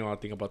fine. I don't even want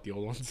to think about the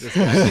old ones. Well,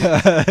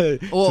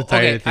 So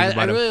tired okay. to think I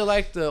about him. really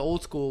like the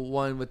old school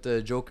one with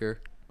the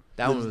Joker.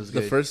 That one was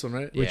the good. first one,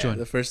 right? Which Yeah. one?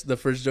 The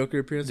first Joker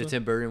appearance. The one?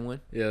 Tim Burton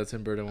one. Yeah, the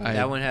Tim Burton one. I-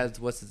 That one has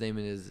what's his name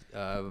in his. Is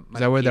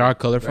that where they're all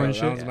colorful Right, and that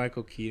shit? one's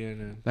Michael Keaton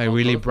and. Like all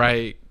really colorful?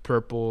 bright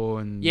purple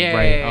and Yeah,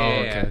 bright. yeah, yeah, Oh, yeah,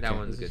 okay, yeah. okay. That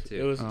one's good too.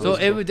 It was, Oh. So was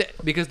it cool. would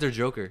because they're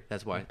Joker.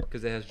 That's why.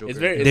 Because it has Joker. It's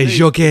very. They very-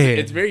 Joker.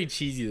 It's very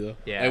cheesy though.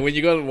 Yeah. And when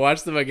you go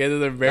watch them again,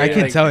 they're very. I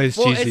can like, tell it's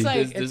well, cheesy. it's like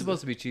There's- it's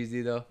supposed to be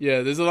cheesy though.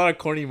 Yeah, there's a lot of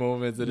corny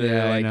moments in it.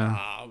 Yeah, I Like, know.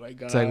 oh my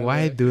god. It's like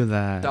why do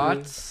that?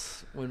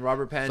 Thoughts when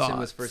Robert Pattinson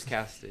was Thoughts. first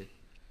casted?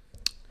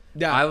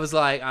 Yeah, I was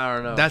like, I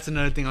don't know. that's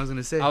another thing I was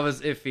gonna say. I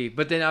was iffy,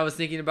 but then I was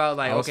thinking about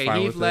like, I was okay,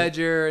 fine Heath with it.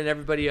 Ledger and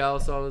everybody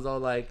else. So I was all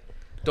like,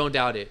 don't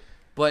doubt it.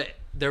 But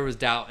there was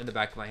doubt in the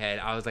back of my head.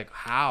 I was like,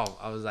 how?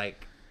 I was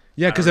like,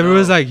 Yeah, I because don't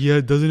everyone's know. like, yeah,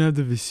 it doesn't have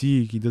the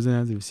physique. He doesn't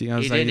have the physique. I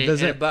was he like, didn't. he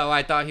doesn't. and- but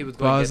I thought he was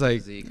But I going was to get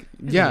like, the physique.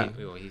 yeah.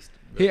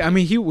 He's I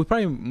mean, he would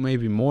probably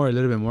maybe more, a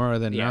little bit more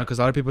than now, Yeah. because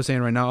a lot of people are saying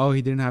right now, oh,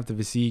 he didn't have the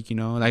physique, you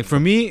know. Like for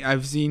me,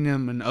 I've seen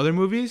him in other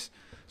movies,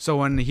 so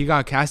when he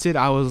got casted,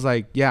 I was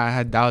like, yeah, I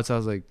had doubts. I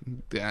was like,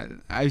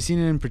 I've seen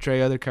him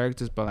portray other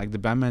characters, but like the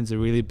Batman's a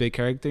really big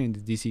character in the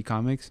DC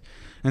comics,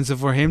 and so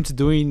for him to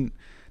doing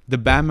the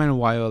Batman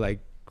while like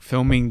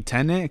filming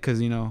Tenet,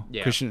 because you know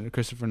Yeah.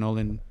 Christopher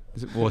Nolan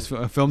was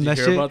filmed Did that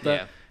you hear shit, about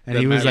that? Yeah. and That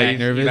he was Matt like Reeves-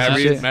 nervous Matt and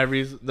Reeves, shit. Matt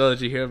Reeves. No,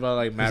 did you hear about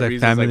like Matt like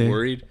Reeves was like family.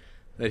 worried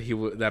that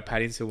that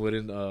Pattinson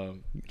wouldn't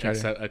Try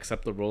to-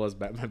 accept the role as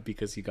Batman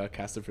because he got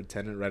casted for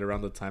Tenet right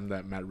around the time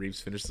that Matt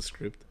Reeves finished the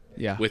script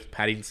Yeah, with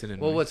Pattinson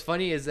and. Well, what's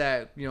funny is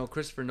that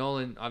Christopher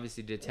Nolan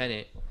obviously did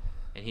Tenet,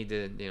 and he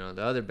did the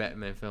other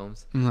Batman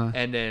films, Uh-huh.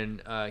 and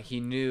then he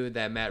knew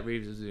that Matt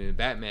Reeves was doing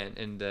Batman,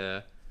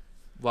 and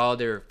while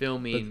they were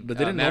filming, But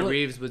didn't Matt Nolan-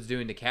 Reeves was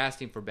doing the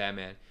casting for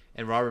Batman,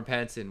 and Robert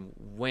Pattinson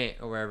went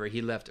or wherever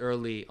he left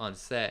early on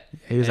set.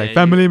 he was like And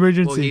family Well,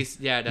 emergency. that's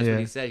Yeah. what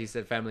he said. He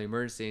said family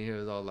emergency, and he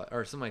was all like,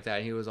 or something like that.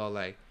 And he was all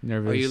like,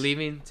 Nervous. "Are you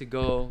leaving to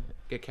go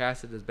get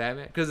casted as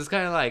Batman?" Because it's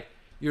kind of like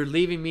you're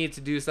leaving me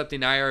to do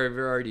something I have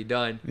already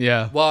done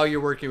Yeah, while you're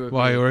working with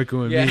while me. you're working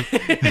with Yeah. me.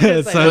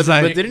 It's So it's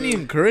like- but didn't he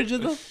encourage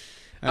it though?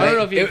 I don't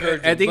know if he It-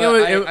 encouraged I him, think but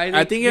it was-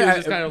 I think it- he was I-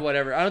 just kind of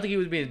whatever. I don't think he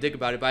was being a dick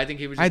about it, but I think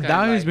he was just I kind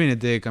doubt of he was like, being a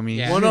dick. I mean,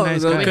 yeah. he's Well, a no,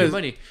 nice no, guy. making because-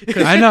 money.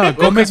 I know. Go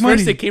Well, make because money.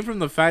 first it came from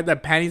the fact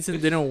that Pattinson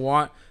didn't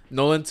want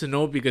Nolan to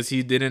know because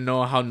he didn't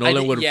know how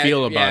Nolan would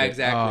feel about yeah, it.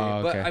 exactly.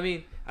 Oh, But okay. I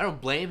mean, I don't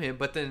blame him.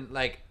 But then,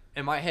 like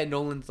in my head,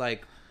 Nolan's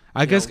like,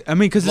 I guess. I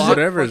mean, because Vlog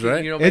whatever is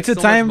fucking, right. It's makes a so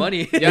much time-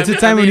 Money. It's a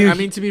time when you- I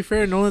mean, to be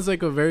fair, Nolan's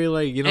like a very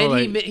like And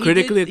like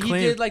critically he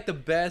acclaimed did like the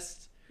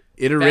best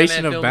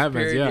iteration Batman of films,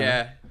 Batman's. period.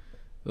 Yeah.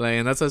 Like,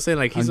 and that's what I'm saying.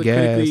 Like, he's I a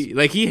guess.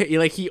 critically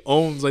like he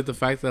owns like the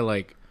fact that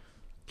like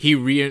he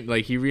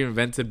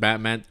reinvented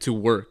Batman to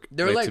work.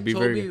 They're like to be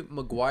Tobey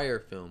Maguire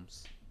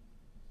films.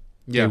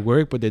 they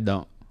work, but they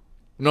don't.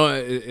 No,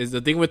 is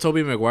the thing with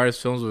Tobey Maguire's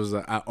films was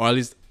that, or at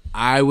least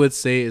I would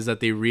say, is that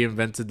they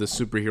reinvented the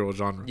superhero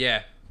genre.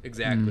 Yeah,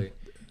 exactly.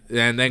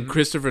 And then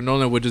Christopher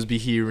Nolan would just be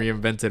he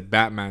reinvented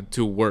Batman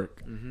to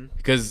work. Mm-hmm.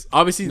 Because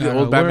obviously the Gotta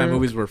old Batman work,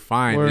 movies were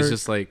fine. work. It's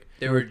just like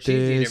They were With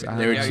cheesy. this, And everything.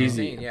 They were Yeah,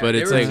 cheesy, you're saying, but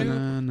they it's were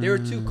like- they were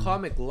too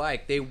comic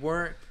like. They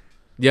weren't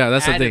yeah,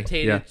 that's the thing.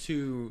 adapted Yeah,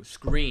 to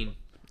screen.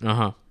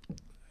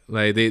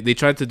 Like they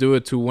tried to do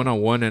it to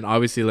 1-on-1, and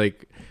obviously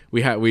like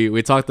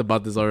we talked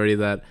about this already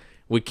that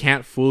we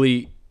can't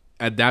fully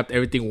adapt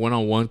everything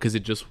 1-on-1 because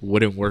it just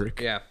wouldn't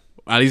work. Yeah.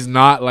 At least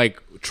not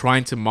like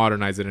trying to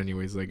modernize it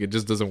anyways. Like it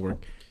just doesn't work.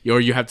 Or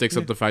you have to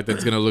accept the fact that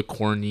it's gonna look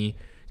corny,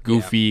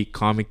 goofy,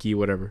 comic-y,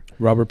 whatever.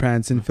 Robert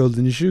Pattinson filled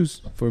in his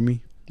shoes for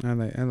me. I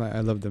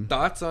love them.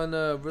 Thoughts on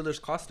Riddler's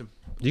costume?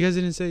 You guys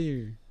didn't say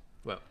your.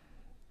 What?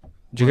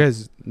 Did you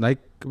guys like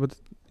what?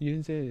 You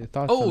didn't say your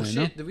thoughts. Oh on shit! It,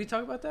 no? Did we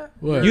talk about that?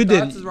 What? You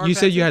Thoughts did. is Robert You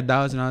said you Pattinson? had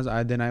doubts,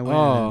 and I went.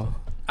 Oh,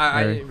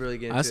 I didn't really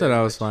get into I said it I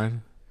that was much.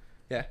 fine.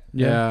 Yeah.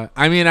 Yeah.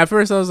 I mean, at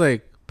first I was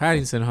like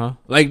Pattinson, huh?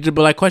 Like, but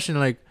like question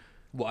like.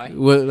 Why?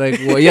 What, like,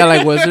 well, yeah,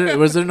 like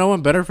was there no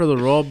one better for the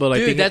role? But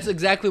like, Dude, that's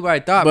exactly what I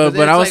thought. But it's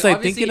I was like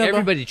obviously thinking about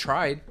everybody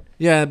tried.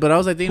 yeah, but I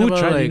was like thinking Who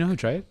about tried? like You know who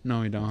tried? No,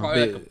 we don't.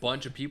 Probably like a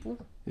bunch of people.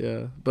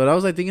 yeah, but I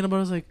was like thinking about it,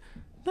 I was like,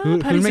 nah, Who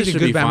Pattinson make a should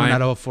good be Batman fine.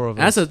 out of all four of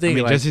us? That's the thing, I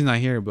mean, like- Jesse's not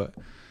here, but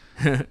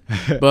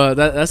But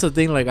that's the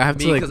thing. Like I have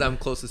Me, to like because I'm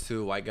closest to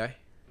a white guy.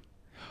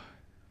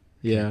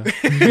 yeah,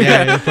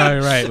 yeah, you're probably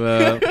right.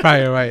 but,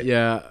 Probably right.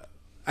 yeah.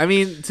 I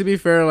mean, to be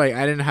fair, like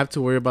I didn't have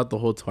to worry about the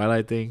whole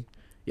Twilight thing.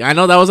 Yeah, I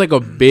know that was like a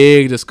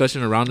big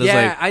discussion around this.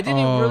 Yeah, Like, I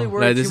didn't really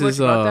worry like, too this much is,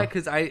 about that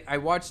because I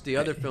watched the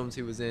other films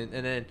he was in,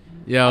 and then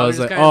yeah, I I was was just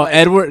like, kinda oh, like-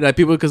 Edward. Like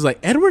people, because like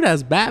Edward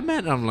as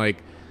Batman. I'm like,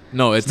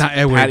 no, it's not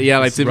Edward, yeah,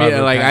 like it's to me,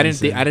 Robert like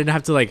Pattinson. I didn't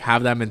have to like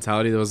have that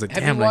mentality. That was like,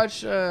 have damn, you like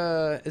watched?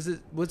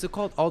 What's it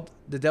called?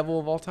 The Devil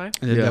of All Time.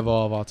 And the Yeah.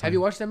 devil of all time. Have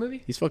you watched that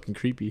movie? he's fucking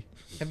creepy.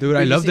 Dude,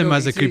 I loved him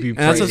as a creepy And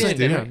that's what Praise I'm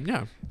saying. him.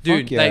 Yeah.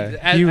 Dude, Fuck yeah.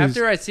 like He was-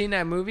 after I seen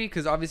that movie,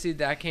 because obviously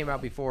that came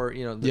out before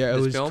Yeah, it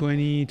this was film,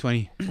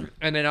 2020.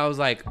 and then I was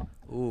like,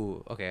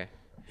 ooh, okay.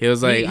 He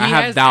was like, he I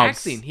have has doubts.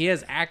 acting. He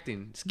has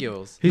acting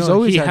skills. He's No,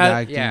 always he had had- the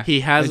acting. yeah.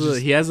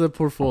 He has a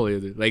portfolio,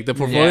 dude. Like the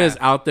portfolio Yeah. is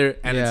out there,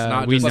 and Yeah, it's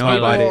not we just know But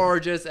about people it. are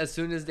just as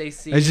soon as they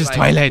see It's just like,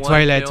 Twilight, one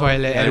Twilight, film,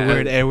 Twilight,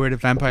 yeah. Edward,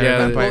 vampire, Yeah,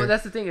 vampire. Well,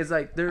 that's the thing. Is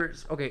like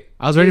there's okay.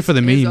 I was ready for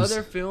the his memes.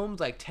 other films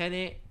like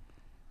Tenet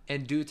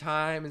and Due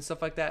Time and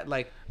stuff like that.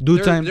 Like Due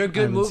they're, Time, they're I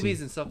good haven't movies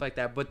seen. and stuff like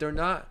that, but they're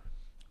not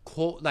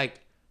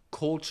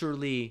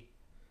culturally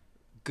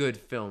good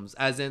films.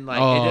 As in like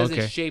Oh, it doesn't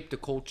okay. shape the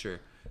culture.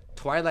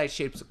 Twilight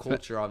shapes the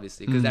culture,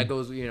 obviously, because that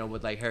goes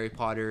with like Harry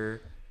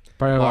Potter.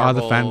 Probably all the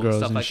Marvel, fangirls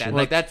stuff and like shit. that.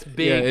 Like that's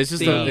big. Yeah, it's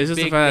just things, the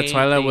big fact that name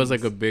Twilight was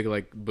things. like a big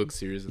like book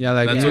series. Yeah,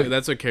 like, that's yeah.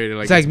 that's what carried it.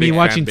 Like It's like its me big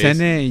watching fan base.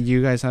 Tenet and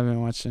you guys haven't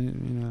watched it. You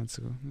know, that's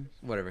cool.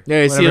 Whatever.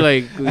 Yeah, you see, Whatever.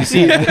 like you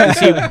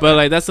see, but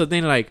like that's the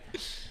thing. Like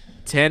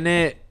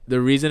Tenet, the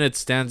reason it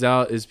stands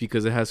out is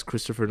because it has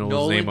Christopher Nolan's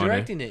Nolan name on it.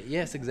 directing it.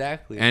 Yes,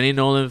 exactly. Any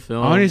Nolan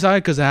film. I only saw it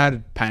because I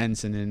had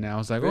Pattinson in it. I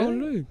was like, Really? oh,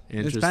 look.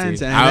 It's Interesting.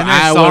 Pattinson. And then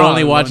I would saw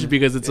only watch one- it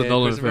because it's a Yeah,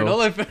 Nolan Christopher film.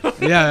 Nolan film.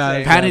 Yeah,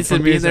 Same. for Pattinson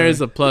me, being it's there like-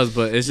 is a plus,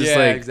 but it's just Yeah,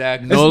 like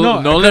exactly.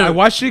 Nolan. I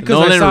watched it because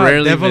I Nolan saw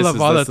rarely Devil misses,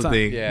 of all the that's the time.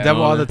 thing. Yeah.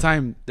 Devil all Nolan. the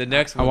time. The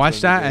next I one's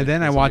watched gonna be that and good.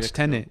 then I What's the watched next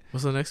film? Tenet.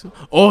 What's the next one?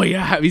 Oh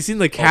yeah, have you seen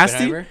the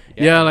casting? Oppenheimer?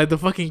 Yeah. like the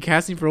fucking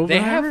casting for They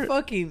Oppenheimer. have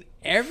fucking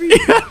every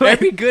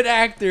good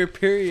actor.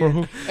 Period. For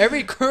who?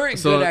 Every current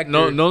So good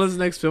actor. Nolan's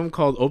next film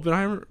called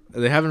Oppenheimer.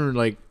 They haven't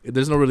like.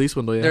 There's no release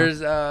window yet.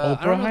 There's I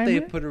don't know if they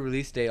Oppenheimer? put a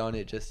release date on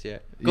it just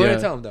yet. Go ahead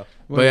and tell them though.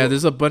 But yeah,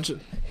 there's a bunch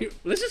of. Here,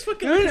 let's just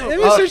fucking. Let look me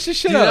it up. search this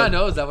shit do you not up.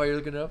 know? Is that why you're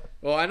looking it up?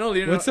 Well, I know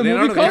Leonardo. What's the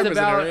Leonardo movie called? It's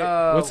DiCaprio's in it,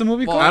 about. right? What's the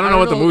movie called? I don't know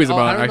what the movie's about,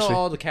 I don't actually. know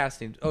all the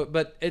castings. Oh,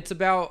 but it's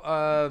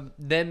about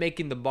them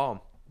making the bomb,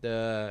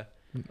 the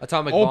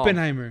atomic bomb.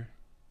 Oppenheimer.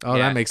 Oh,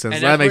 Yeah. that makes sense.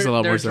 And That that's makes a where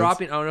lot they're more sense.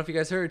 dropping. I don't know if you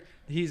guys heard.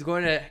 He's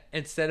going to,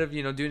 instead of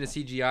doing a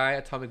CGI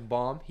atomic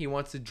bomb, he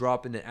wants to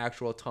drop in an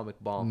actual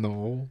atomic bomb.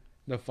 No,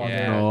 The father.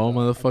 Yeah. no,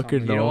 motherfucker, You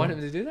no. don't want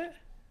him to do that?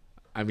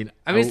 I mean,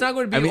 it's not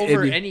going to be it'd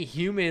over be- any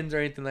humans or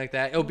anything like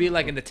that. It'll be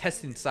like in the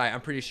testing site.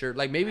 I'm pretty sure,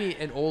 like maybe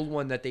an old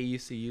one that they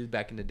used to use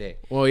back in the day.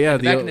 Well, yeah.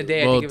 Back in the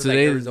day, I think it was, like,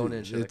 today, Arizona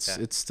and shit like it's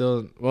that. it's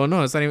still. Well,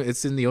 no, it's not even.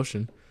 It's in the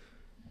ocean.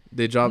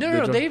 They dropped.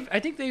 No, they dropped- I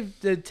think they've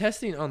the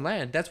testing on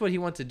land. That's what he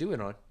wants to do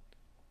it on.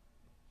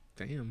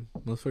 Damn,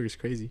 motherfucker's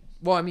crazy.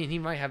 Well, I mean,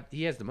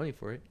 he has the money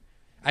for it.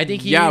 I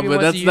think he Yeah, even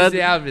but wants to that's- use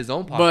it out of his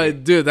own pocket.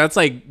 But dude, that's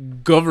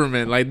like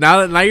government. Like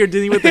now you're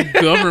dealing with the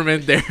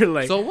government there.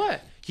 Like so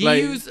what? He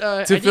like, used I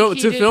to think film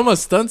he to did- film a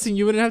stunt scene,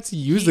 you wouldn't have to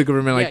use the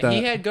government like that.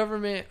 He had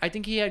government. I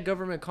think he had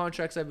government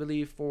contracts. I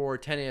believe for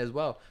Tenet as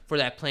well for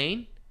that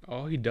plane.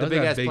 Oh, he does big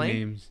have ass big plane?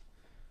 names.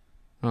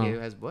 Huh. He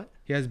has what?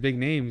 He has big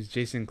names.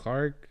 Jason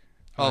Clark.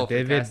 Oh, for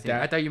David. casting.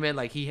 I thought you meant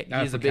like he That's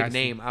has a for big casting.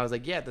 name. I was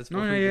like, yeah, that's what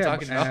No, we've no, been yeah.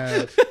 talking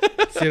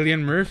about.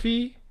 Cillian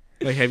Murphy.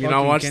 Like, have you not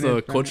Fucking watched the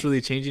Kenneth Branagh.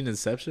 culturally changing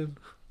Inception?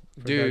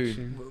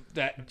 Dude,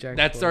 Jack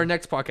that's Black. our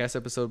next podcast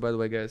episode, by the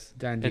way, guys.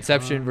 Dan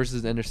Inception DeHaan,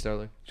 versus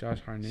Interstellar. Josh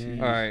Hartnett.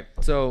 All right,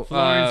 so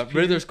Florence Pugh.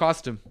 Riddler's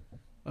costume.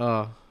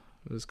 Oh,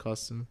 it was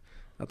costume.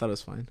 I thought it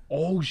was fine.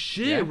 Oh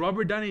shit! Yeah.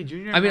 Robert Downey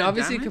Jr. I mean,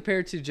 obviously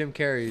compared to Jim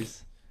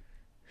Carrey's.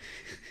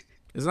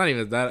 It's not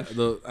even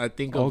that. I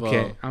think of.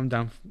 Okay, I'm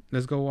down.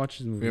 Let's go watch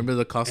this movie. Remember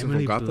the costume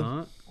Emily from Gotham?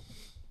 Blunt?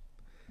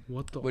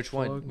 What the? Which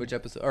fuck? one? Which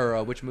episode?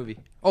 Or which movie?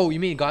 Oh, you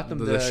mean Gotham,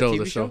 the show, TV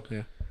the show? show.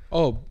 Yeah,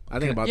 Oh, I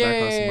think about Yeah, that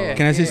costume. yeah, a lot. yeah.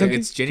 can I say Yeah. something?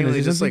 It's genuinely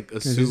Can I say just something? like a Can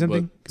I say suit,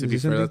 something? but to Can I be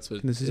say fair, something? that's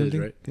what Can I say it is,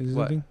 something? right? Can I say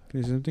What? something? Can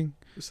I say something?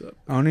 What's up?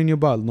 I only knew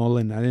about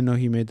Nolan. I didn't know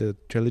he made the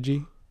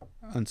trilogy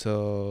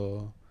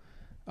until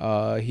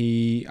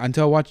I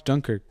watched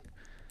Dunkirk.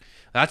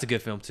 That's a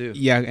good film too.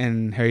 Yeah,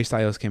 and Harry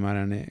Styles came out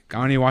on it. I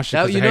only watched it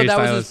That, because you know, Harry that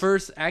Styles. was his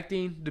first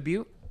acting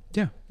debut.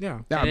 Yeah. Yeah,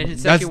 And then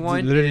his that's second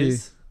one literally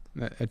is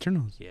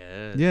Eternals.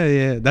 yeah.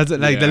 Yeah. That's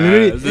like the Yeah,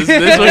 literally. this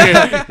one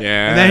here-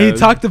 yeah. And then he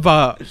talked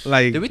about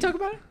like Did we talk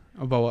about it?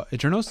 about what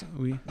Eternals.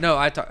 No,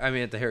 I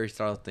mean at the Harry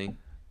Styles thing.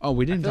 Oh,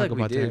 we I didn't feel talk like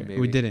about we did, that.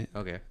 maybe. We didn't.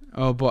 Okay.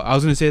 Oh, but I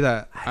was gonna say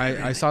that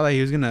I saw that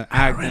he was gonna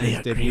act in his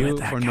debut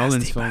for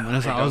Nolan's film, and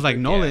I was like,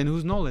 Nolan,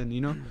 who's Nolan?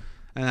 You know,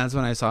 and that's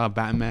when I saw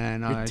Batman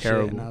and all that shit,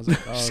 and I was like,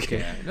 oh, okay,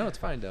 Yeah. No, it's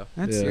fine though.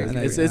 that's Yeah,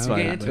 it's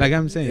fine. Like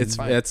I'm saying, It's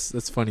fine.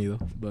 it's funny though,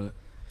 but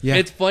yeah,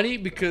 It's funny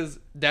because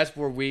that's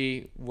where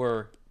we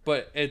were,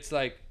 but it's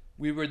like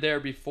we were there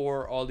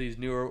before all these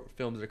newer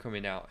films are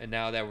coming out, and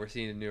now that we're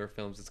seeing the newer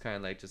films, it's kind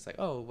of like just like,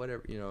 oh,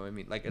 whatever, you know what I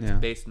mean? Like it's Yeah.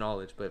 base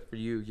knowledge, but for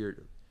you, you're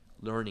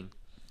learning.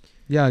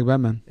 yeah, like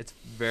Batman. It's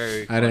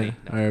very I funny.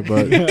 didn't. All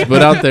right,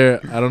 but out there,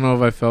 I don't know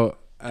if I felt.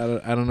 I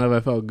don't know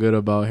if I felt good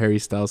about Harry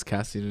Styles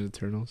casting in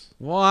Eternals.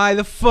 Why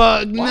the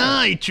fuck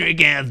not, you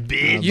trick ass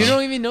bitch? You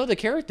don't even know the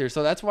character,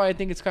 so that's why I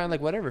think it's kind of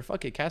like whatever.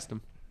 Fuck it, cast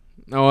him.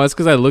 No, that's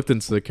because I looked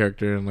into the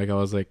character and like I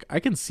was like, I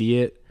can see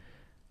it.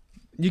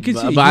 You can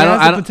see, But he I don't.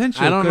 has I the don't.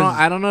 potential. I don't know. 'cause-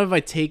 I don't know if I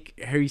take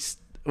Harry.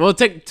 Well,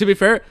 to be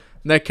fair,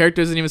 that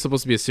character isn't even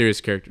supposed to be a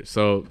serious character,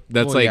 so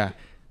that's Well, like, yeah.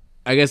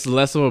 I guess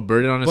less of a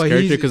burden on his But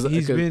character because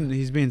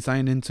he's been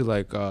signed into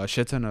like a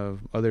shit ton of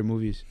other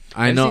movies.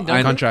 I know, seen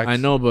Dunkirk? Contracts. I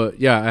know, but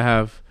yeah, I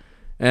have,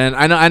 and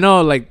I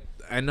know, like,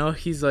 I know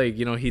he's like,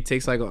 you know, he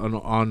takes like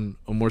on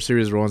a more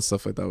serious role and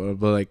stuff like that,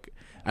 but like,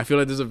 I feel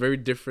like there's a very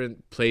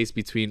different place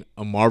between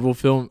a Marvel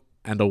film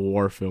and a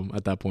war film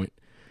at that point.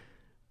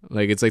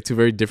 Like, it's like two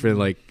very different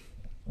like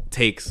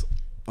takes.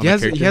 On He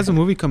has the character. he has a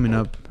movie coming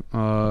up.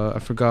 I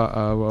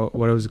forgot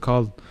what it was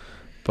called,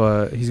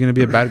 but he's gonna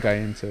be a bad guy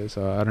into it.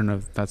 So I don't know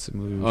if that's a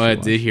movie. we Oh, I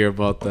should did watch. hear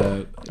about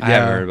that. I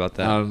haven't heard about I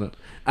that. don't know.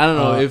 I don't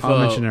know if I'll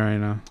mention it right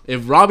now.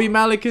 if Robbie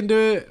Malek can do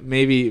it,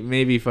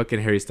 maybe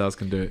fucking Harry Styles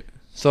can do it.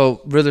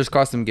 So Riddler's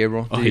costume,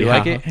 Gabriel. Do Oh, you yeah.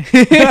 like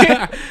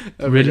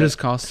it? Riddler's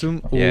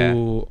costume. Yeah.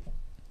 Ooh.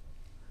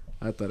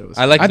 I thought it was.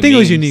 I like. I the think it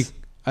was memes. unique.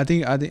 I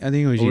think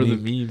it was Or the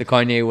unique. meme. The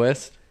Kanye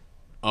West.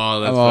 Oh,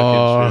 that's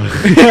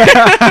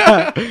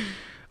fucking true.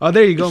 Oh,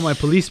 there you go, my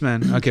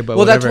policeman. Okay, but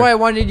Well, that's whatever. why I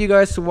wanted you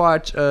guys to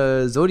watch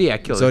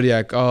Zodiac Killer.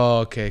 Zodiac. Oh,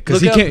 okay.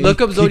 Because Look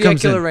up Zodiac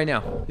Killer in. right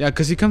now. Yeah,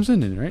 because he comes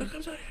in, right?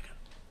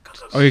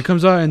 Oh, he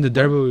comes out in the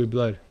Daredevil with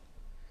blood.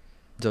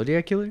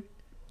 Zodiac Killer?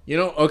 You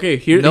know, okay.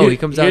 Here, No, here- he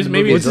comes out here's in the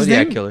maybe movie What's his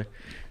Zodiac name? Killer.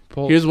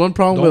 Paul. here's one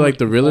problem Don't- with like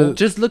the Riddler.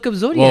 Just look up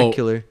Zodiac Well,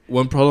 Killer.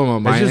 One problem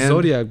on my It's just end.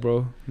 Zodiac,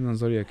 bro. He's not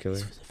Zodiac killer.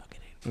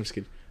 I'm just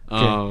kidding.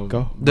 Okay,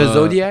 go. The but-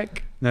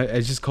 Zodiac? No,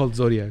 it's just called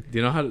Zodiac. Do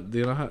you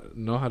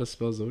know how to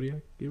spell Zodiac?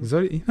 Gabriel?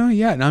 Zodiac. No,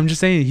 yeah. No, I'm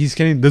just saying he's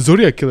getting the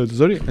Zodiac killer. The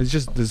Zodiac. It's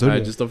just the Zodiac.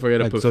 Alright, just don't forget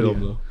to Like put Zodiac.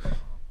 film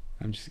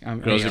I'm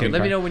Girls just are kidding.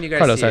 Let me know when you guys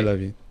Carlos, see I it. love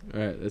you. though.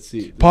 All right, let's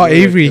see. The Paul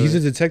Zodiac Avery. Killer. He's a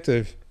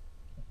detective,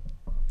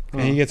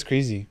 and he Huh. gets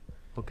crazy.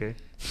 Okay.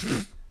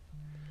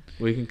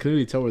 Well, you can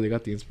clearly tell where they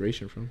got the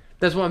inspiration from.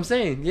 That's what I'm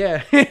saying.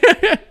 Yeah.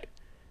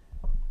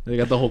 They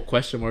got the whole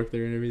question mark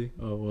there and everything.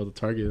 Oh well, the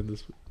target in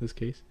this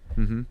case.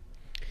 Mm-hmm.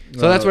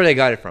 So that's where they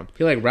got it from.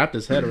 he like wrapped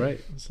his head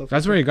right. And stuff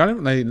That's like where he got it.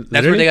 Like That's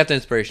where literally? they got the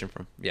inspiration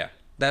from. Yeah.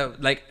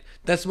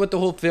 That's what the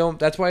whole film.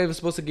 That's why it was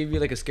supposed to give you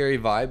like a scary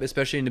vibe,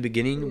 especially in the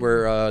beginning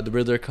where the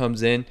Riddler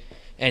comes in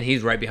and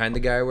he's right behind the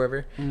guy or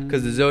whatever.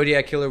 Because the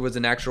Zodiac Killer was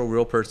an actual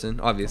real person,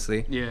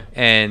 obviously. Yeah.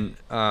 And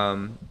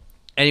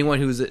anyone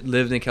who's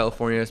lived in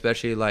California,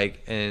 especially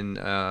like in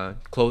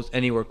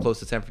anywhere close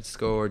to San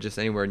Francisco or just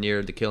anywhere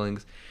near the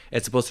killings,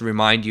 it's supposed to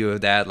remind you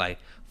of that. Like,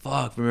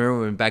 fuck,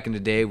 remember when back in the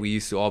day we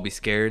used to all be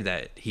scared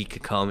that he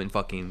could come and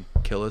fucking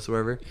kill us or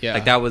whatever? Yeah.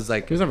 Like that was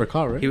like He was never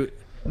caught, right?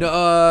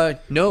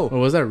 no. Or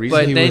was that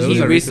recent? But then was he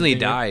that recently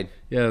recent thing, right? died.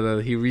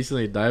 Yeah, he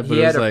recently died. But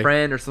He it had was a like,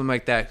 friend or something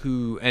like that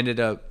who ended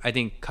up, I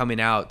think, coming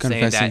out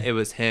saying Confessing. that it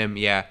was him.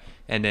 Yeah,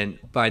 and then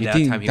by You that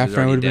think time he that was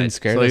friend already would have been dead.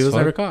 scared? So he as was fuck?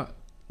 never caught.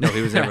 No,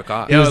 he was never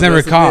caught. He was Yeah, never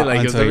that's the thing, caught Like,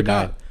 he was until never he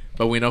died. caught.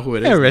 But we know who it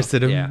is. They now.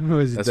 arrested him. Yeah. Who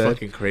was he That's dead?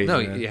 fucking crazy.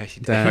 No, man. yeah, he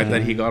The died. fact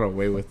that he got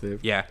away with it.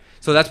 Yeah,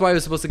 so that's why it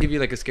was supposed to give you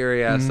like a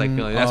scary ass like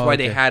feeling. That's oh, why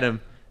they okay. had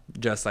him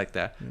just like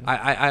that.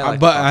 I like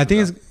But the I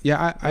think costume, it's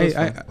yeah. It was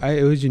fun.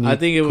 It was unique. I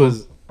think it Cool.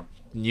 was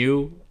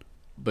new,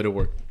 but it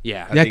worked. though.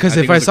 Yeah, Yeah, because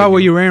think if it I was a saw good what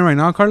move. you're wearing right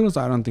now, Carlos,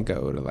 I don't think I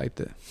would have liked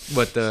it.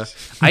 but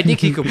I think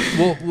he could.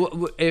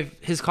 Well, if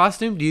his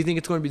costume, do you think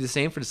it's going to be the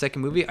same for the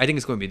second movie? I think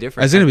it's going to be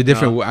different. It's gonna be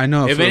different. No. I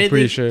know. If I'm anything,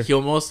 pretty sure.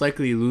 he'll most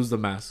likely lose the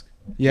mask.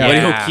 Yeah. But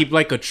Yeah. he'll keep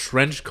like a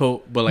trench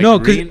coat, but like No,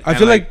 because green, I and,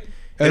 feel like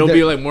it'll the-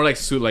 be like more like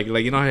suit, like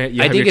you know how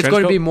you I have think your it's trench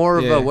going to be coat? more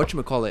of Yeah. a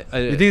whatchamacallit.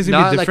 You think it's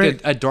gonna be not like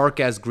different? a dark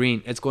ass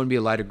green. It's going to be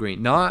a lighter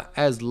green. Not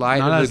as light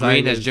Not of as the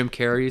green light as as- Jim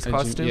Carrey's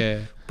costume. Yeah.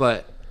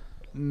 But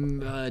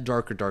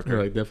darker.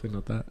 Or like definitely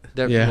not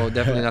that. Yeah. Well,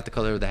 definitely not the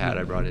color of the hat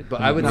I brought it.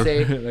 But I would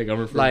say like I'm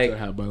referring like, to a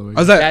hat by the way. I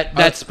was like,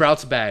 that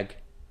Sprouts bag.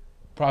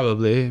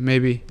 probably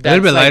maybe a That's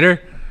little bit like-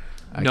 lighter.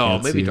 No,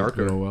 can't maybe see it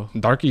darker. real well.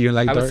 Darker, you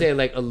like I dark? would say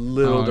like a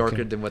little Oh, okay.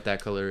 darker than what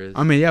that color is.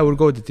 I mean, yeah, we'll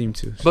go with the theme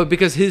too. But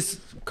because his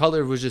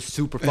color was just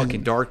super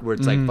fucking dark, where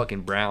it's like Mhm.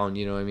 fucking brown,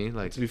 you know what I mean?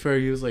 Like, To be fair,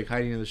 he was like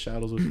hiding in the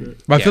shadows with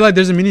it. But I feel Yeah. like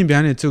there's a meaning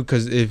behind it too,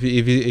 because if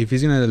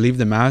he's gonna leave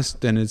the mask,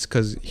 then it's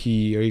because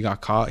he already got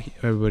caught.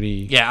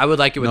 Everybody. yeah, I would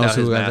like it without knows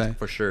his who got mask that.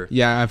 for sure.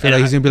 Yeah, I feel And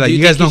like he's gonna be do like, you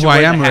you think guys he know should who I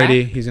wear the am hat?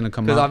 already. He's gonna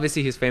come Because out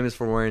obviously he's famous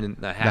for wearing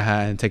the hat. the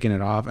hat and taking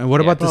it off. And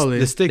what Yeah. about Probably.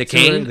 the stick? The too,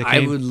 cane,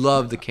 right? I would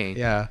love the cane.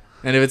 Yeah.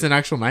 And if it's an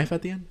actual knife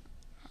at the end,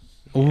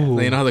 Ooh.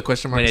 like, you know how the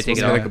question mark When is they take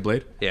supposed to it be off. like a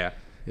blade. Yeah.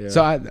 Yeah.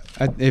 So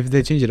if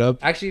they change it up,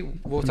 Actually,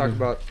 we'll talk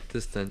about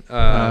this then.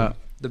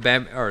 The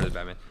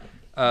Batman.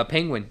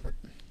 Penguin.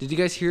 Did you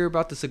guys hear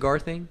about the cigar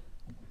thing?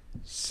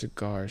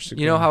 cigar.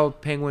 You know how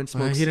Penguin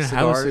smokes he didn't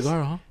cigars? have a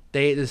cigar, huh?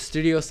 The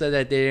studio said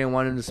that they didn't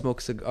want him to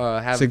smoke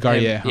have Cigar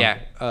him, yet, huh? Yeah.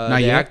 Not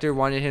The yet? actor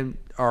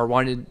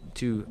wanted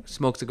to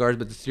smoke cigars,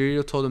 but the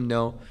studio told him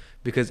no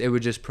because it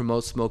would just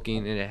promote smoking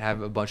and it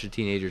have a bunch of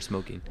teenagers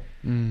smoking.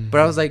 But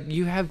I was like,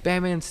 you have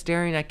Batman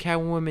staring at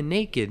Catwoman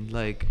naked,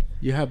 like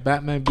You have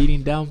Batman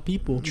beating down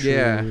people.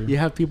 Yeah. You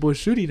have people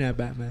shooting at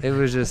Batman. it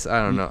was just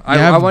I don't know. You I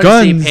have want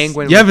to see guns.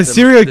 Penguin. You have with a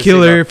serial the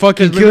killer cigar.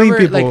 fucking 'Cause killing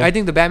remember, people. Like I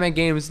think the Batman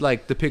games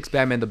like depicts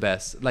Batman the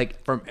best,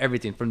 like from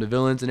everything, from the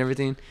villains and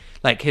everything.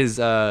 Like his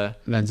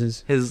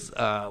lenses.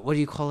 what do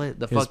you call it?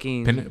 The His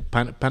fucking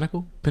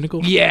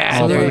pinnacle. yeah.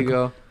 Oh, there you pinnacle.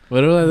 go.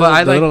 Literally, But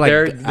I little, like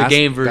the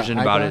game eye version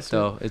about it glass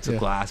though. one. It's a Yeah.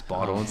 glass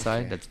bottle Oh, inside.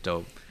 okay. That's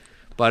dope.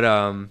 But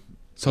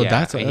So yeah,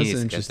 that's he needs to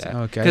get interesting. that.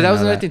 Okay. I Because that didn't was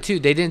know another that. thing too.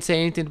 They didn't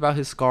say anything about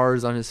his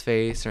scars on his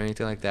face or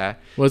anything like that.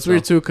 Well, it's So-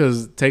 weird too,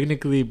 because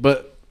technically,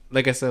 but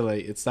like I said,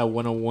 like it's that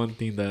 101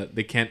 thing that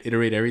they can't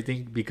iterate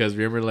everything, because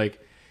remember, like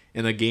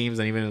in the games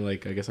and even in,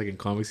 like I guess like in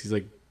comics, he's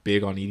like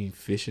big on eating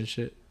fish and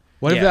shit.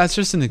 What if Yeah. that's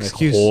just an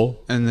excuse,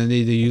 whole? and then they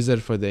use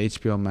that for the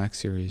HBO Max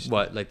series?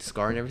 What, like the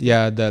scar and everything?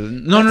 Yeah, no, That's the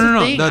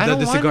thing. I don't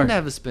the want cigar. him to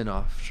have a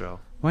spin-off show.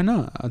 Why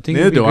not? I think Neither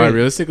it'd be do I. great.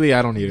 Realistically,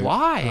 I don't need it.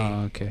 Why?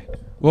 Oh, okay.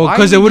 Well, Why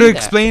because would it you would do that?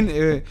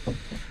 explain.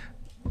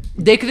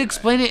 They could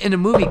explain it in a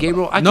movie,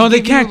 Gabriel. No,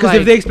 they can't, because if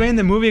like, they explain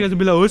the movie, it's gonna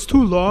be like, oh, it's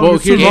too long. Well,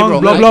 it's too here, long.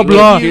 Gabriel, Blah like, blah give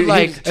blah. you,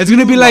 like, It's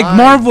gonna be 2 like lines.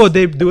 Marvel.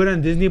 They do it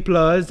on Disney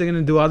Plus. They're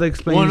gonna do all the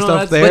explaining Well, no,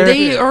 stuff that's- there. But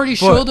they already But-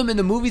 showed them in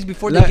the movies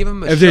before they Like, give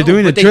him a if show. they're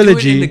doing but a they do it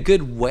trilogy- in a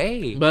good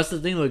way. But that's the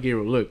thing, look,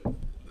 Gabriel. Look,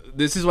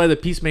 this is why the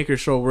Peacemaker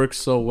show works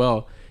so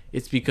well.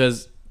 It's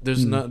because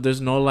there's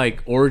no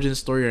like origin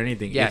story or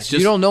anything. Yeah, it's just,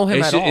 you don't know him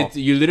it's at ju- all. it's-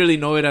 you literally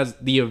know it as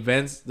the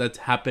events that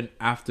happen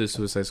after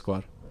Suicide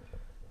Squad,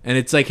 and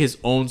it's like his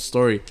own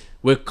story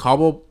with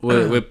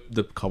with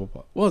the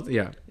Cobblepot. Well,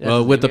 yeah,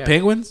 That's with the yeah.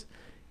 Penguins.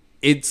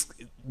 It's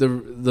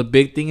the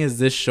big thing is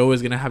this show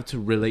is gonna have to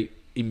relate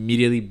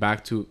immediately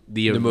back to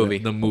the movie.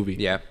 The movie.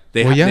 Yeah.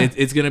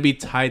 It's gonna be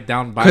tied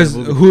down by the Because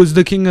movie. who's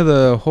the king of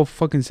the whole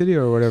fucking city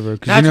or whatever?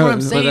 'Cause That's you know, what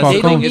I'm saying. that's They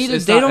the don't thing. need to.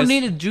 It's They not- don't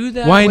it's- need to do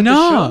that. Why with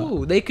not? The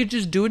show. They could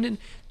just do it in.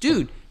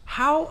 Dude,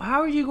 how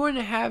are you going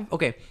to have?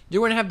 Okay,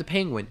 you're going to have the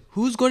Penguin.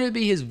 Who's going to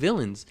be his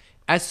villains?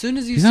 As soon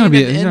as you He's see not him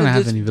gonna at the he's end not of gonna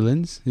have this, any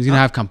villains. He's gonna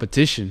have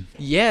competition.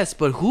 yes,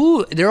 but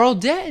who? They're all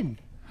dead.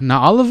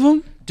 Not all of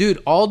them. Dude,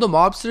 all the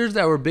mobsters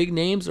that were big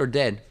names are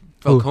dead.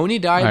 Who? Falcone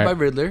died Alright. by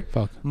Riddler.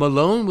 Fuck.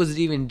 Malone was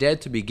even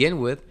dead to begin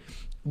with.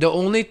 The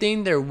only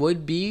thing there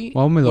would be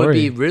Well, would Mallory.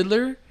 be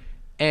Riddler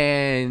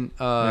and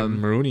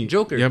Maroney.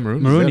 Joker. Yeah,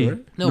 Maroney's Maroney. dead,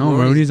 right? No, No, Maroney's-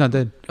 Maroney's not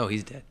dead. Oh,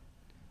 he's dead.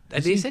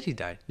 They said he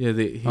died. Yeah,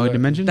 Oh, they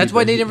mentioned That's it?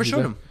 why they never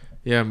showed him.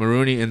 Yeah,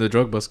 Maroney in the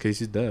drug bust case,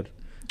 he's dead.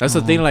 That's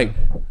the Oh, thing, like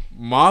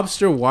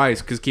mobster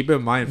wise, because keep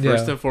in mind,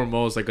 first Yeah. and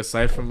foremost, like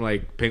aside from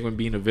like Penguin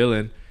being a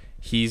villain,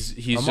 he's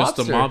just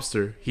a mobster.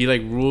 mobster. He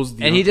like rules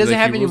the And he doesn't like,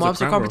 have any rules the mobster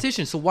crime world.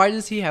 competition. So why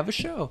does he have a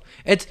show?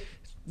 It's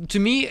to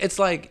me, it's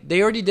like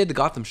they already did the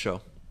Gotham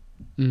show.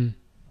 Mm.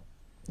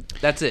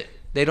 That's it.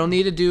 They don't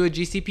need to do a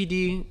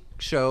GCPD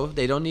show.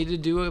 They don't need to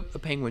do a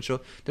Penguin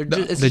show. They're The,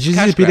 just, it's the just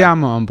cash GCPD, grab.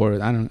 I'm on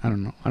board. I don't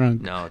know.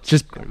 No, it's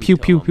just gonna be pew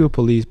pew dumb. pew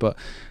police, but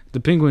the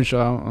Penguin show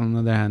on the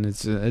other hand,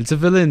 it's a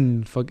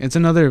villain. It's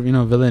another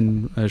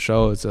villain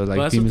show. It's a But like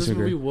that's what demon this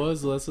movie slayer.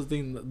 was. That's the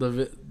thing.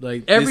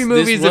 Like Every this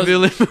movie is a was-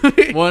 villain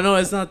movie. Well, no,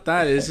 it's not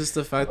that. It's just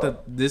the fact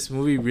that this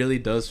movie really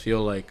does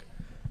feel like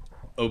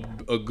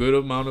a good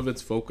amount of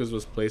its focus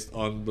was placed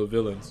on the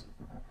villains.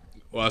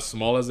 Well, as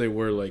small as they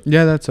were, like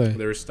Yeah, that's why.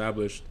 they're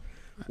established.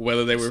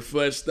 Whether they were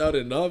fleshed out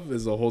enough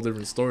is a whole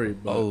different story.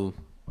 But Oh,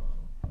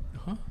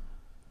 Huh?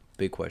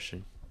 big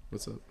question.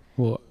 What's up,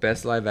 Well,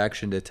 Best live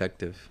action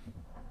detective.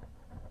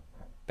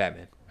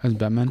 Batman. as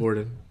Batman,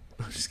 Gordon?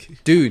 I'm just kidding.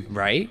 Dude,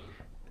 right?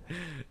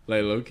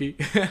 Like Loki.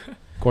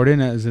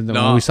 Gordon is in the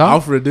one No, we saw.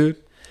 Alfred, dude.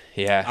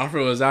 Yeah.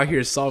 Alfred was out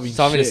here solving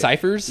Solving the shit.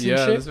 ciphers and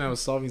Yeah, shit? this man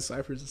was solving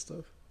ciphers and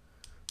stuff.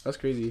 That's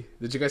crazy.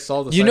 Did you guys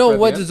solve the? You cipher know at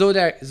what the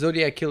the end?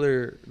 Zodiac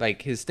killer,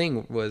 like his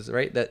thing was,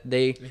 right? That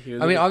they, He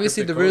was I mean, like a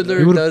obviously the cryptic code. Riddler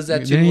He would've- does that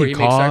too, didn't he where he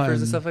makes call ciphers and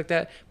and stuff like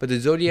that. But the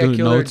Zodiac do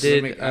killer notes?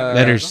 did Make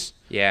letters.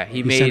 Yeah, he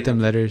He made sent them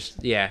letters.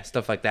 yeah,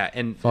 stuff like that.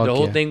 And Fuck the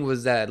whole yeah. thing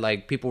was that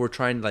like people were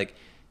trying to like,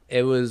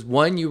 it was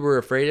one, you were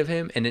afraid of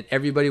him, and then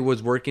everybody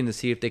was working to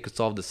see if they could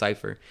solve the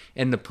cipher.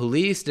 And the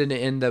police didn't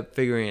end up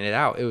figuring it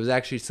out. It was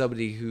actually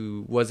somebody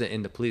who wasn't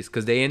in the police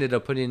because they ended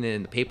up putting it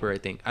in the paper. I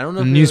think I don't know.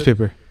 If it was-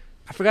 Newspaper.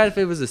 I forgot if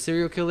it was a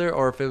serial killer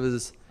or if it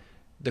was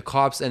the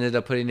cops ended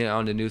up putting it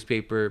on the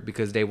newspaper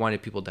because they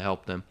wanted people to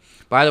help them.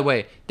 By the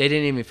way, they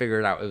didn't even figure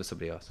it out. It was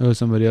somebody else. It was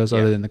somebody else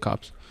other than the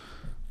cops.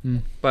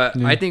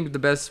 But I think the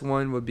best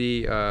one would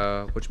be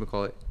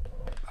whatchamacallit?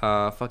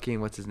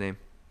 Fucking what's his name?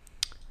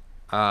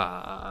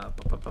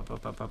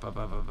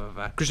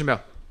 Christian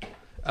Bale.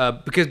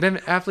 Because Ben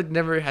Affleck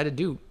never had to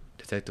do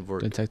detective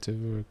work.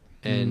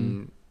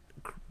 And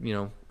you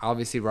know,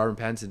 obviously Robert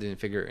Pattinson didn't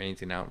figure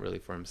anything out really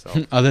for himself.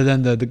 Other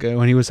than the guy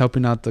when he was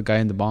helping out the guy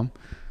in the bomb.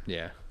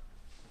 Yeah.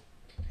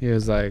 He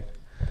was like,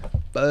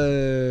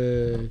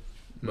 but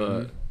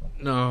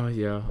no,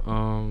 yeah.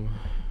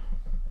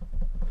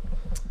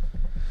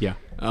 Yeah.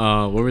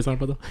 What were we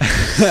talking about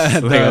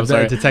though?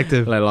 the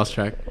detective. I lost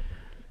track.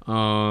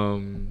 Yeah,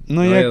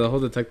 the whole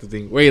detective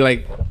thing. Wait,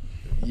 like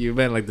you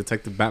meant like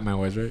Detective Batman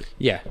wise, right?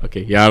 Yeah.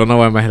 Okay. Yeah, I don't know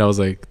why in my head I was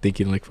like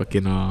thinking like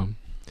fucking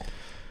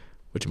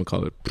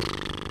whatchamacallit?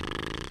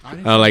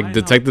 Like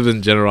detectives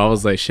in general. I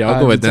was like, shit,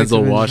 I'll go with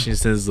Denzel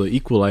Washington's The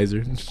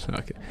Equalizer.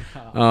 Okay.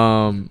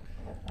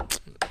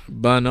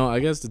 But no, I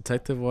guess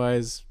detective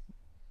wise,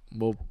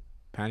 well,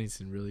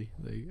 Pattinson really.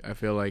 Like, I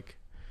feel like.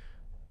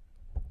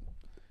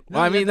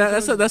 Well, I mean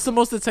that's the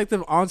most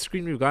detective on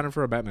screen we've gotten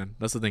for a Batman.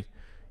 That's the thing.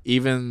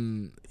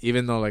 Even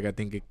though like I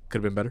think it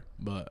could have been better,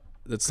 but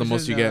that's the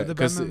most you get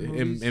because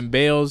in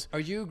Bale's. Are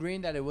you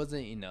agreeing that it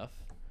wasn't enough?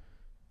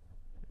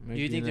 Do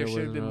you think there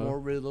should have been more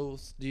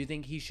riddles? Do you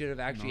think he should have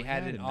actually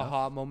had an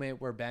aha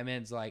moment where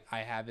Batman's like, I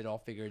have it all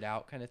figured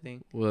out kind of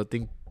thing? Well,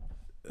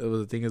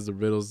 the thing is the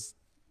riddles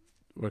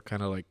were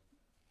kind of like,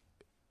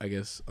 I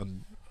guess,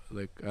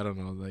 like, I don't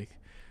know, like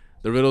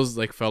the riddles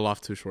like fell off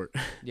too short.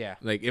 Yeah.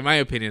 Like in my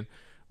opinion,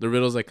 the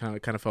riddles like kind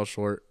of fell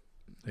short.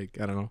 Like,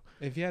 I don't know.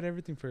 If he had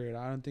everything figured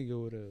out, I don't think it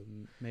would have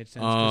made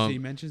sense. Because he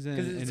mentions it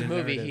because it's a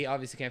movie. Narrative. He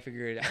obviously can't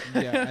figure it out.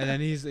 Yeah, and then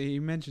he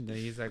mentioned that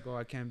he's like, oh,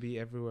 I can't be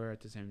everywhere at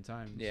the same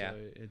time. Yeah, so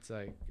it's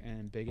like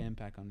and big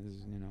impact on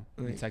his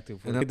like, detective.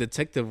 And like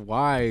detective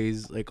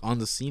wise, like on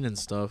the scene and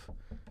stuff,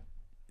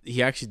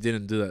 he actually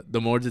didn't do that.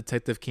 The more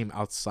detective came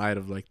outside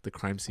of like the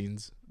crime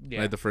scenes,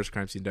 like the first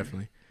crime scene,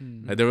 definitely.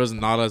 Like there was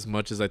not as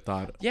much as I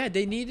thought. Yeah,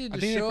 they needed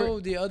to show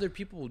the other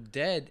people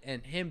dead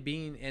and him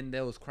being in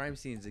those crime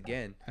scenes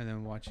again, and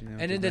then watching them.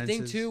 And then the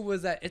thing too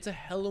was that it's a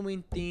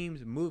Halloween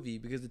themed movie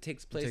because it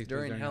takes place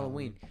during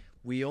Halloween.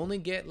 We only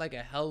get like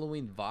a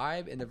Halloween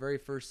vibe in the very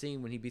first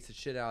scene when he beats the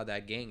shit out of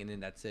that gang, and then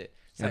that's it.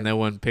 And like, then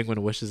when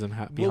Penguin wishes him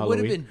happy Halloween. What would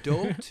have been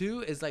dope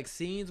too is like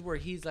scenes where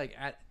he's like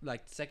at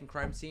like the second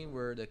crime scene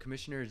where the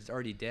commissioner is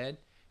already dead,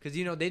 because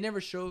they never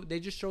show,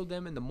 they just showed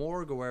them in the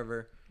morgue or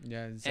wherever.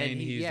 Yeah, and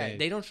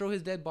they don't show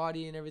his dead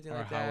body and everything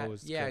like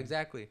that. Yeah,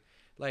 exactly.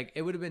 Like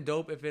it would have been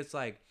dope if it's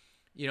like,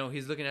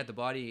 he's looking at the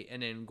body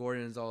and then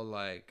Gordon's all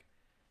like,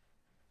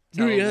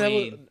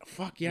 dude,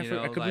 fuck yeah,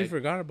 I completely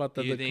forgot about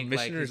that. The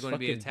commissioner's like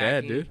fucking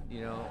dead, dude.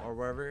 Or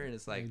whatever, and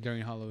it's like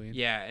during Halloween.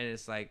 Yeah, and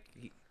it's like,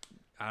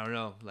 I don't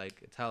know, like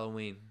it's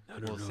Halloween.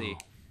 We'll see.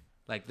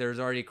 Like there's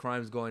already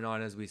crimes going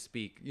on as we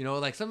speak,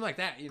 like something like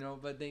that,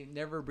 But they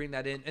never bring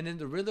that in. And then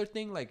the Riddler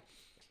thing, like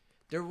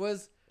there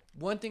was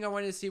one thing I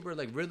wanted to see were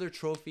like Riddler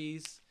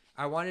trophies.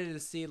 I wanted to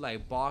see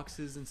like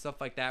boxes and stuff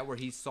like that where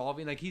he's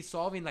solving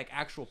like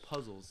actual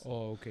puzzles.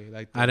 Oh, okay.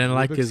 Like I didn't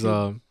like his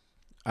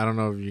I don't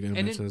know if you're gonna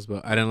mention this,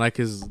 but I didn't like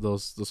his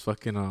those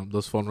fucking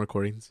those phone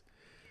recordings.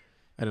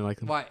 I didn't like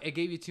them. Why? It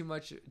gave you too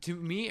much. To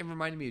me, it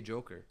reminded me of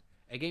Joker.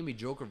 It gave me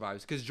Joker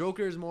vibes because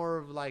Joker is more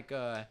of like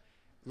a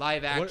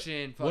live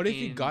action. What if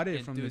he got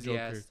it from the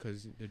Joker?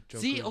 Because the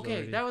Joker. See,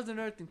 okay, that was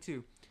another thing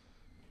too.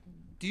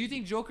 Do you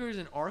think Joker is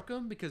in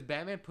Arkham because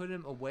Batman put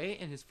him away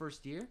in his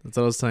first year? That's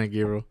what I was telling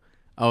Gabriel.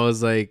 I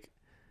was like,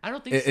 I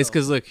don't think so. It's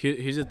because look,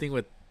 here's the thing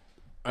with.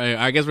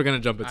 I guess we're gonna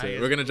jump into it.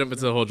 We're gonna jump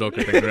into the whole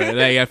Joker thing,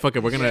 right? Yeah, fuck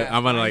it. We're gonna.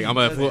 I'm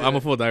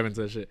a full dive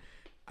into that shit.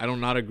 I do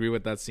not agree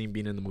with that scene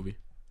being in the movie.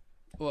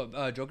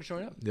 Well, Joker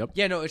showing up? Yep.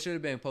 Yeah, no, it should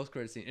have been a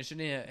post-credit scene. It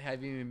shouldn't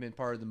have even been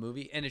part of the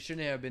movie, and it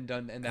shouldn't have been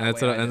done in that way.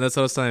 And that's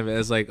what I was telling you.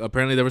 It's like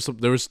apparently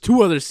there was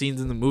two other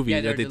scenes in the movie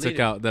that they took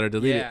out that are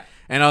deleted. Yeah.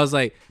 And I was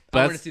like,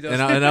 I was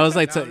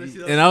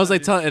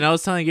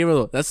telling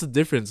Gabriel, that's the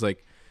difference.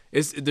 Like,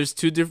 there's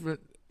two different.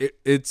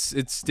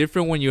 It's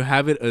different when you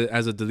have it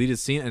as a deleted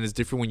scene, and it's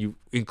different when you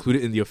include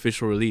it in the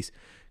official release,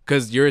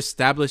 because you're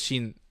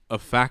establishing a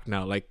fact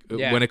now. Like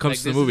when it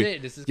comes to the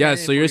movie,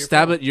 so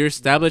you're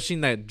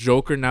establishing that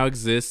Joker now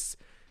exists,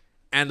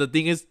 and the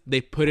thing is,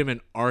 they put him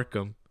in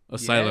Arkham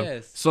Asylum.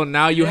 Yes. So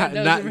now you have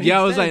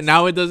I was like,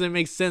 now it doesn't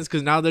make sense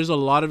because now there's a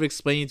lot of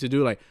explaining to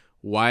do. Like,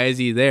 why is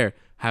he there?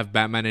 Have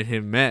Batman and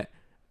him met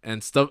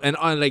and stuff? And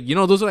like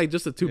those are like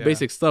just the two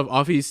basic stuff.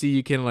 Obviously,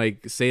 you can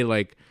like say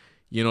like.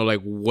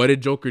 Like what did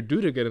Joker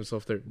do to get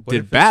himself there?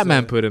 Did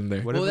Batman put him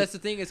there? Well, that's the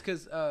thing is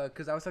because I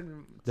was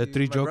talking to the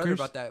three my Jokers brother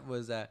about that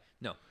was that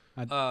no.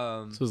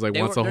 So it was like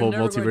once a whole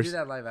multiverse. Going to do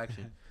that live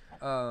action.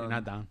 You're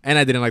not down. And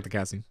I didn't like the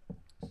casting.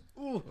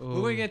 Ooh.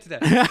 We're going to get to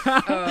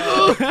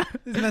that.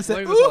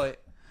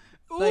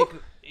 Like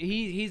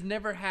he's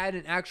never had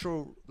an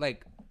actual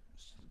like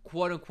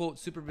quote unquote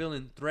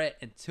supervillain threat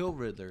until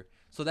Riddler.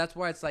 So that's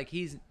why it's like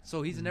he's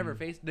never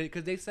faced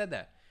because they said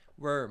that.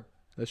 where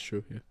That's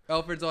true. Yeah.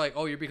 Alfred's like,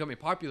 oh, you're becoming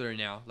popular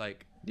now.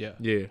 Like, Yeah.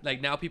 Yeah.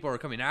 like now people are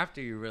coming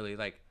after you. Really,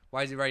 like,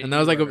 why is he writing? And that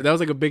was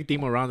like a big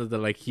theme around it, that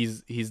like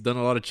he's done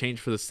a lot of change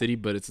for the city,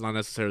 but it's not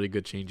necessarily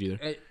good change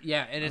either.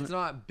 Yeah, and it's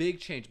not big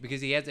change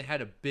because he hasn't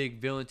had a big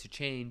villain to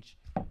change.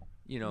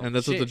 You know, And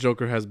that's what the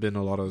Joker has been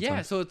a lot of the time.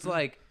 Yeah, so it's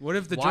like, What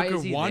if the why Joker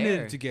is he wanted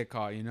there? to get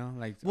caught? You know,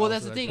 like. Well,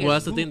 that's also the thing. Well,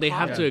 that's the Who thing. They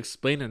have caught to him?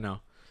 explain it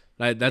now.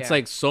 Like that's Yeah.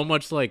 like so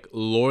much like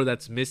lore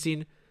that's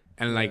missing,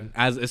 and like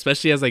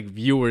especially as like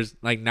viewers,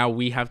 like now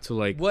we have to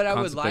like. What I would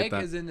contemplate like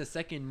that. is in the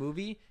second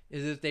movie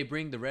is if they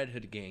bring the Red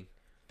Hood gang.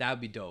 That would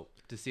be dope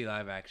to see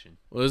live action,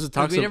 Well, there's a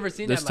talks. we never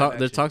seen that live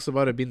There's action. talks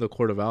about it being the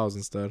Court of Owls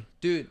instead.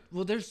 dude.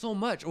 Well, there's so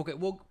much. Okay,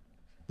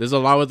 There's a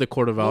lot with the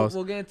Court of Owls.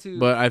 we'll get into.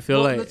 but I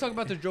feel like let's talk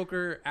about the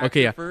Joker actor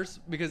Okay, yeah. first,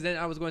 because then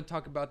I was going to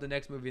talk about the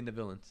next movie and the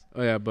villains.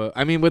 Oh yeah, but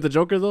I mean with the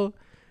Joker though,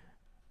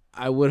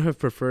 I would have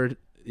preferred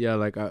you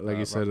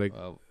said like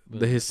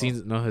his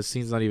scenes. No, his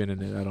scenes not even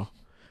in it at all.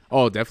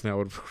 Oh, definitely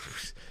I would.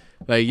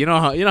 Like you know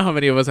how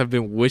many of us have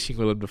been wishing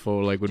Willem Dafoe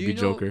like would Do be you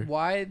know Joker.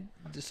 why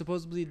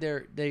supposedly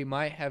they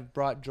might have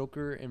brought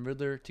Joker and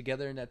Riddler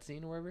together in that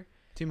scene or wherever?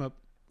 Team up.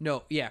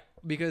 No, yeah,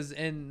 because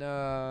in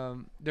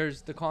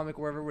there's the comic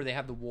where they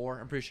have the war.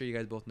 I'm pretty sure you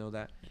guys both know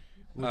that.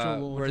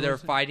 Where they're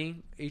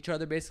fighting each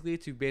other basically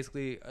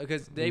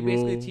because they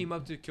basically team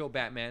up to kill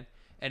Batman,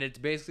 and it's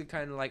basically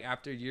kind of like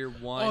after year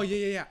one. Oh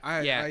yeah.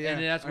 And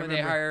then that's when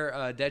they hire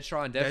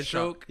Deadshot and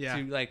Deathstroke yeah.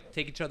 to like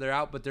take each other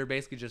out, but they're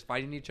basically just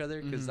fighting each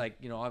other because like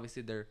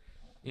obviously they're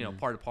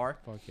part apart.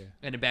 Fuck yeah.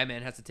 And then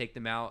Batman has to take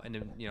them out, and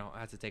then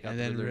has to take out And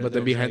the then Riddler. But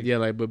then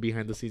Riddler's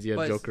behind the scenes, you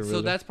have Joker. So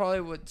Riddler. that's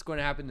probably what's going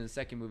to happen in the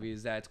second movie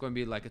is that it's going to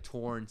be like a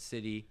torn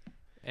city,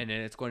 and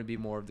then it's going to be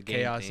more of the game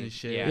Chaos thing. and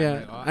shit. yeah.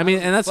 Like, I mean,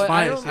 and that's But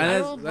fine. I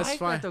don't, That's like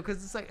fine. that though,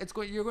 because it's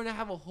like you're going to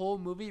have a whole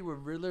movie where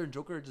Riddler and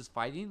Joker are just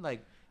fighting.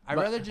 Like I'd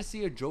But- rather just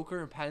see a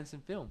Joker and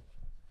Pattinson film.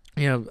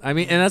 Yeah, I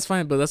mean, and that's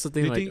fine. But that's the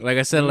thing. Like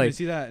I said, you like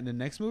see that in the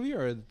next movie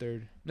or the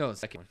third? No, the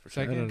second one for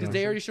sure. Second? I don't Because know.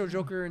 they already showed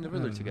Joker and the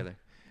Riddler don't know. together.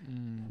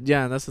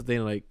 yeah, and that's the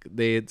thing. Like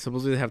they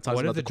supposedly have talks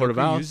What about if the the Court of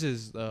Joker Owls.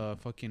 uses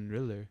fucking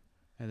Riddler,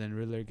 and then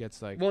Riddler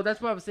gets like. Well, that's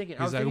what I was thinking.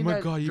 I was He's like, thinking "Oh my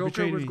that God, you Joker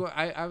betrayed was me." going.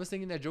 I was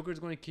thinking that Joker's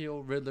going to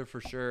kill Riddler for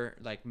sure,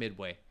 like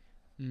midway.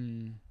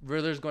 Mm.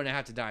 Riddler's going to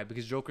have to die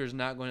because Joker's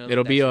not going to.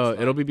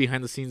 It'll be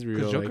behind the scenes real.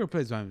 Because Joker Like,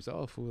 plays by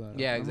himself. Fool, that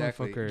Yeah, that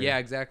exactly. motherfucker, Yeah,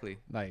 exactly.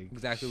 Like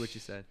Exactly what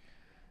you said.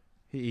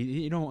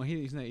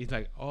 he's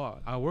like, oh,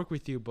 I'll work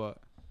with you, but.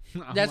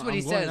 That's what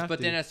he I'm going says. But after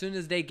then you. as soon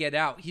as they get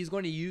out, he's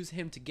going to use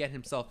him to get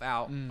himself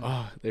out.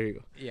 oh, there you go.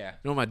 Yeah. You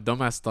know what my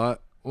dumbass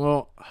thought?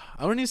 Well,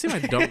 I wouldn't even say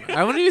my dumb.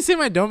 I wouldn't even say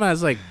my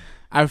dumbass. Like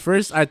at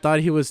first, I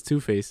thought he was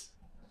Two-Face.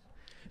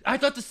 I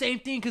thought the same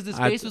thing because his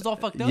I face was all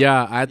fucked up.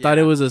 Yeah, I thought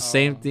it Yeah. was the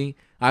same thing.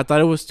 I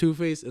thought it was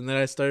Two-Face, and then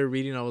I started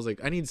reading. I was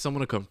like, I need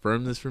someone to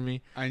confirm this for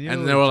me. I knew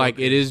And it they was were like,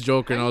 Joker. it is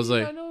Joker, and I How was did you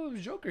like, not know it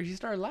was Joker. He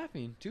started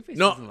laughing. Two-Face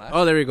no. doesn't laugh.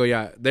 Oh, there we go.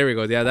 Yeah, there we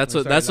go. Yeah, that's We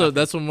what that's started what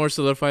that's what more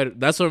solidified.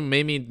 That's what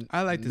made me.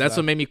 I like. That's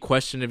what made me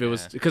question if it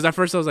was Yeah. because at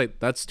first I was like,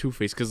 that's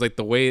Two-Face because like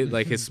the way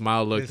like his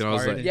smile looked, His and I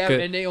was heart like, Yeah, cause,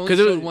 and they only 'cause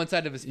it showed was- one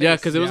side of his face. yeah,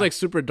 because it was Yeah. like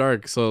super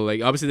dark. So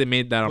like obviously they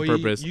made that on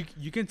purpose.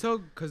 You can tell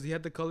because he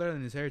had the color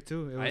in his hair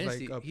too. It I was didn't like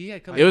see. up. He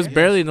had It was color.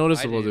 barely I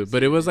noticeable, didn't dude. But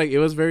see it was like it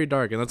was very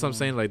dark, and that's what I'm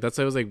saying. Like that's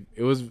why it was like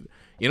it was,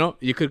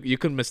 you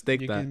could mistake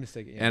You that, can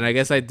mistake it. and I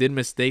guess I did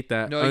mistake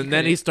that. No, you and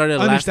then he couldn't. started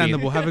laughing,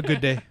 Understandable. Have a good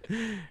day.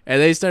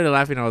 and then he started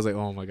laughing. I was like,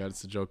 oh my god,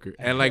 it's a Joker.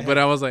 And like, but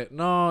I was like,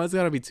 no, it's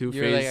gotta be Two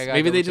You were like, I Face. gotta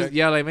Maybe they double just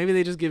check. like maybe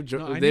they just give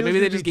No, I they knew maybe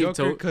it they was just gonna give be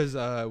Joker to.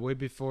 because way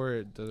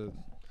before the.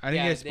 I didn't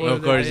Yeah, get they- spoiled.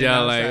 Of course, yeah,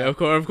 like of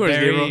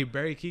course,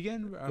 Barry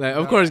Keegan. Like,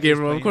 of course,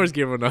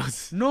 Gabriel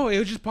knows. No,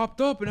 it just popped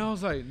up, and I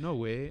was like, no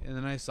way. And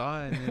then I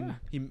saw it, and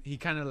then he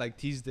kind of like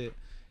teased it.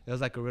 It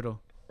was like a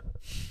riddle.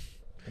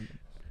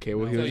 Okay,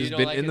 well, he So was you just don't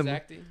been like in his the.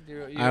 acting?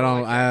 You I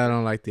don't. like I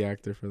don't like the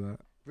actor for that.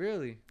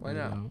 Really? Why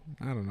not?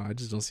 I don't know. I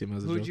just don't see him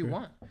as a Who'd Joker. you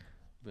want?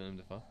 Willem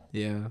Dafoe.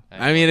 Yeah.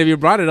 I I mean, if you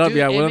brought it up, Dude,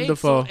 yeah, it Willem made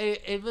Dafoe.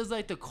 it was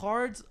like the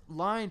cards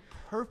lined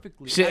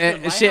perfectly. Shit,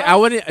 After shit.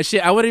 Lighthouse-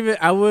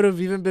 I would have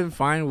even been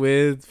fine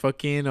with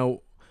fucking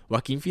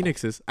Joaquin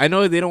Phoenix's. I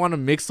know they don't want to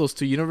mix those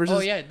two universes. Oh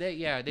yeah, they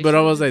But I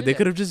should've was just like, did they that.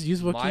 could have just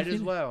used Joaquin Might Phoenix.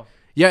 as well.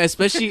 Yeah,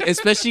 especially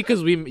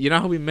because you know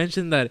how we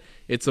mentioned that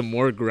it's a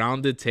more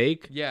grounded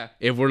take. Yeah.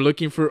 If we're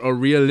looking for a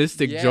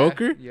realistic Yeah,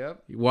 Joker,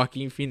 Yep.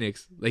 Joaquin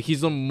Phoenix, like he's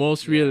the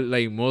most real,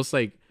 most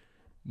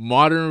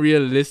modern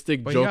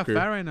realistic But he got Joker.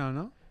 fat right now,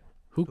 no?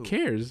 Who Who?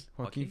 cares?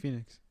 Joaquin Joaquin?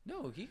 Phoenix.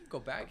 No, he can go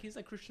back. He's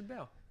like Christian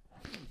Bale.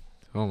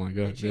 Oh my He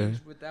god, yeah.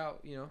 changed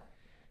without,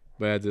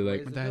 But I did Where's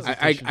like, the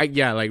That's I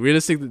yeah, like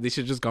realistic. They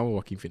should just go with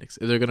Joaquin Phoenix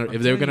if they're gonna I'm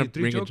if they were telling gonna you,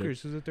 bring three in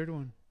Jokers. Who's the third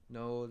one?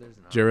 No, there's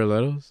not. Jared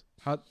Leto's.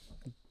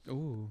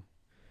 Ooh,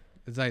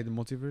 it's like the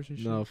multiverse and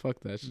shit. No, fuck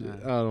that shit. Nah.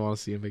 I don't want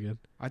to see him again.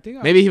 I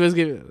think Maybe he was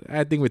given.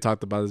 I think we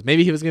talked about this.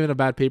 Maybe he was given a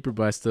bad paper,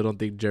 but I still don't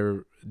think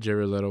Jared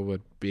Leto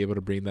would be able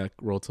to bring that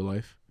role to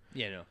life.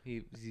 Yeah, no.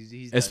 He's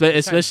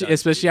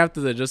Especially after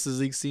the Justice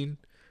League scene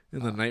in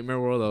the Nightmare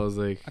World. I was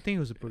like, I think it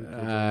was a pretty good.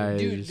 I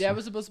Dude, just- that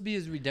was supposed to be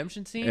his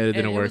redemption scene. It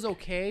didn't and work. It was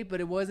okay, but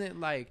it wasn't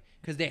like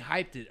because they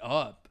hyped it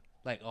up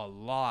like a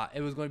lot.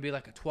 It was going to be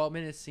like a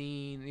 12-minute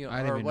scene, I didn't or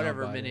even know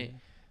whatever about minute. it.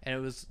 and it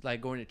was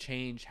like going to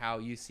change how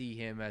you see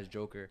him as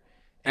Joker.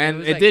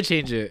 And it did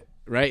change it,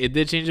 right? It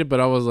did change it, but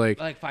I was like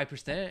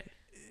 5%.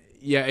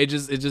 Yeah, it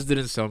just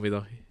didn't sell me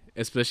though,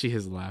 especially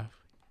his laugh.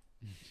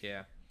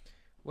 Yeah.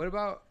 What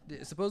about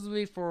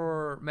supposedly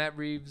for Matt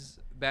Reeves'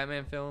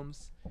 Batman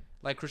films,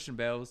 like Christian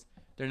Bale's,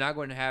 they're not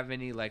going to have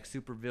any like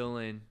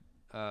supervillain,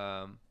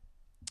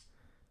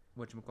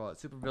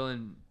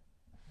 supervillain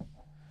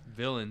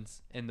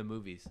villains in the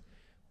movies.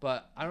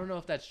 But I don't know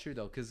if that's true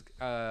though, because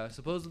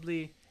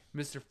supposedly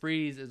Mr.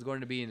 Freeze is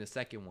going to be in the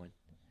second one,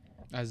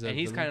 and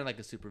he's kind of like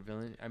a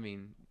supervillain. I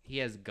mean, he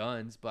has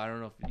guns, but I don't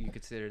know if you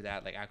consider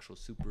that like actual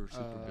super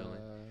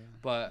villain.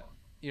 But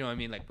you know what I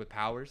mean, like with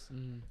powers.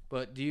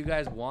 But do you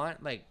guys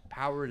want like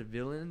powered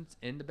villains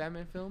in the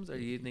Batman films, or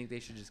do you think they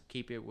should just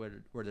keep it where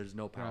there's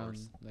no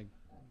powers, like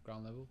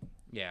ground level?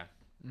 Yeah.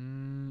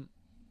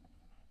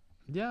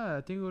 Yeah,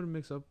 I think it would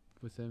mix up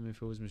with him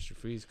if it was Mr.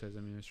 Freeze, because I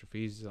mean Mr.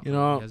 Freeze, he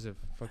has a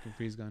fucking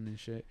freeze gun and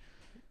shit.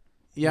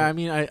 Yeah, I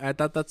mean, I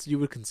thought that's you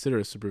would consider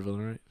a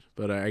supervillain, right?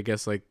 But I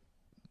guess like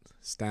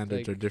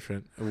standards are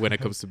different when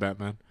it comes to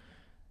Batman.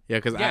 Yeah,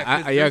 because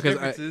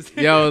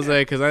I was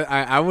like, because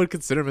I would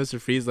consider Mr.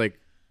 Freeze like,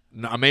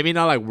 maybe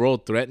not like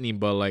world threatening,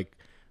 but like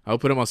I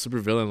would put him on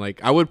supervillain. Like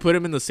I would put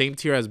him in the same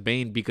tier as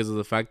Bane because of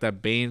the fact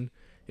that Bane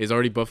is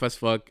already buff as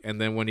fuck, and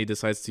then when he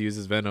decides to use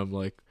his Venom,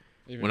 like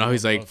now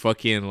he's like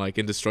fucking like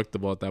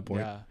indestructible at that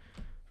point. Yeah.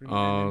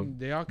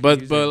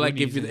 But like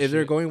if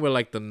they're going with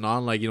like the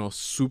non like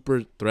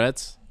super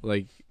threats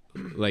like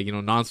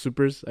non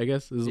supers, I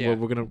guess is what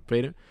we're gonna play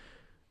it.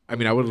 I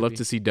mean, I would love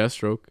to see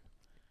Deathstroke.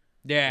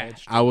 Yeah,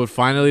 I would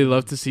finally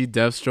love to see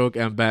Deathstroke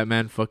and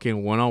Batman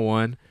fucking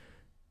 1-on-1.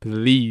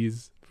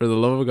 Please, for the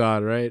love of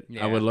God, right?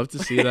 Yeah. I would love to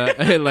see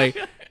that.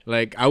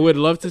 like I would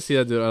love to see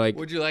that. Dude. Like,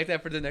 would you like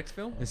that for the next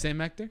film? The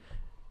same actor?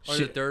 Or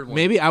the third one?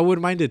 Maybe I would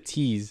mind a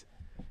tease.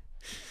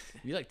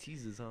 You like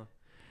teases, huh?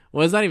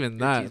 Well, it's not even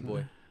that. Tease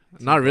boy.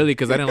 Not really,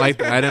 because I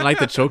didn't like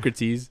the choker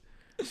tease.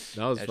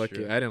 That was fucking.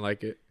 True. I didn't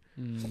like it.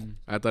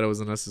 I thought it was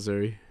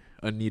unnecessary,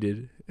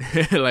 unneeded.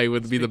 Like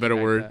would be the better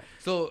word. That.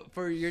 So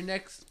for the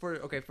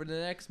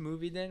next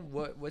movie, then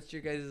what's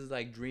your guys'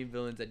 like dream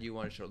villains that you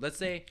want to show? Let's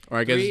say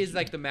 3 is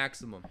like the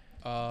maximum.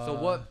 So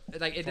what?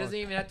 Like it doesn't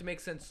even have to make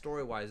sense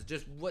story wise.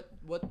 Just what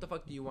the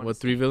fuck do you want? What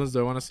 3 villains do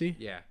I want to see?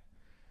 Yeah.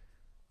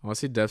 I want to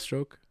see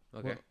Deathstroke.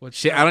 Okay.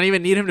 Shit, I don't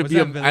even need him to be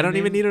I don't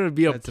even need him to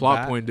be a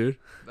plot point, dude.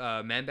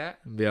 Man-Bat?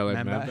 Yeah, like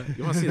Man-Bat.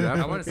 You want to see that?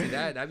 I want to see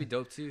that. That'd be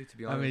dope too, to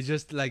be honest. I mean,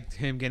 just like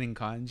him getting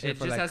caught and shit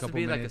for like a couple minutes. It just has to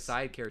be like a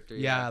side character.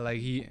 Yeah, like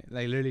he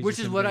like literally. Which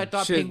is what I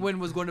thought Penguin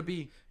was going to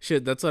be.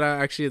 Shit, that's what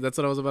I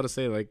was about to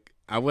say. Like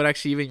I would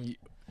actually even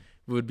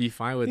would be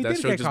fine with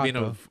Deathstroke just being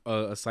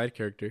a side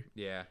character.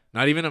 Yeah.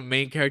 Not even a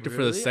main character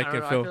for the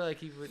second film. I feel like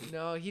he would.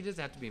 No, he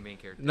doesn't have to be a main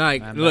character. No,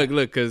 like,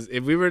 look, because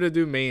if we were to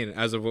do main,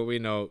 as of what we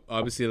know,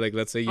 obviously, like,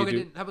 let's say you do.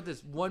 Then how about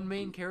this? 1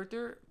 main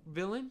character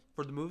villain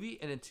for the movie,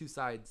 and then 2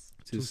 sides.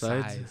 Two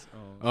sides?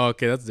 Oh,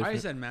 okay, that's different. I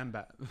said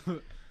Man-Bat.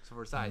 So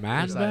for sides.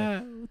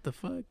 Man-Bat? What the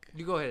fuck?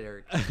 You go ahead,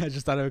 Eric. I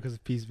just thought of it because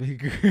of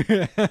Peacemaker.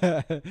 They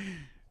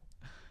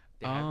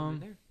have him in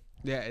there?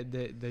 Yeah,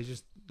 they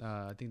just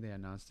I think they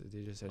announced it.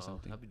 They just said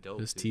something. That'd be dope.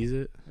 Just tease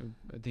it.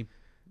 I think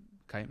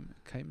Kite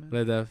Man.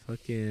 Like that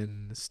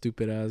fucking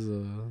stupid ass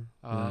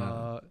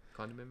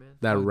Condiment Man.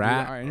 That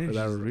rat.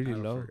 That really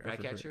low.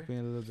 Ratcatcher.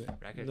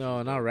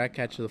 No, not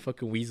Ratcatcher. The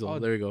fucking weasel. Oh,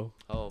 there you go.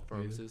 Oh,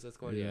 from Suicide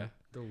Squad. Yeah.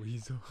 The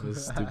weasel.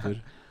 That's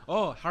stupid.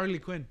 Oh, Harley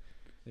Quinn.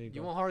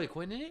 You want Harley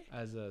Quinn in it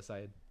as a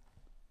side?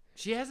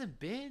 She hasn't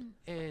been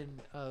in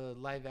a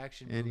live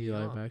action movie. Any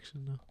live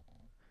action? No.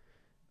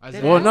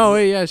 Well, no,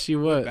 wait, yeah, she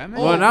would.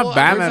 Well, not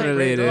Batman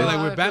related.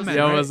 Like with Batman.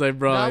 Yeah, I was like,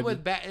 bro. Not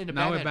in the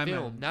Batman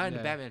film. Not in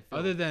the Batman film.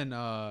 Other than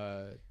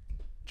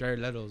Jared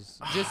Leto's.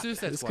 Just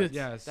Suicide Squad.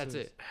 Yes, that's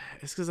it.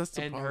 It's because that's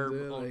the problem.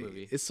 Her own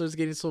movie. It starts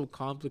getting so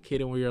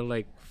complicated where you're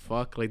like,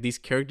 fuck, like these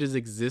characters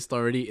exist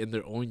already in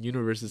their own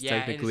universes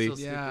technically. And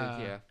it's so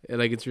stupid, yeah.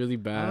 Like it's really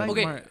bad.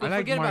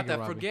 Forget about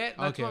that. Forget.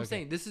 That's what I'm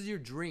saying. This is your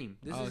dream.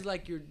 This is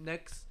like your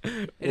next.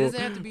 It doesn't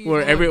have to be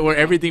where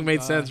everything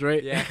made sense,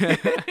 right? Yeah.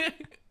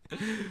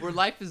 Where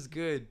life is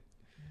good.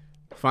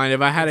 Fine, if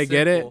I had to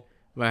get it,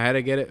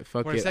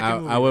 fuck it.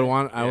 I would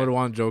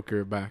want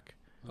Joker back.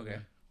 Okay.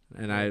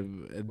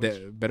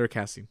 And better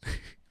casting.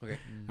 Okay.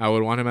 I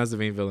would want him as the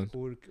main villain.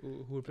 Who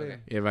would play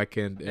him? If I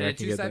can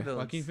get that.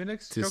 Joaquin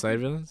Phoenix? 2 side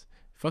villains?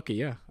 Fuck it,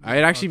 yeah.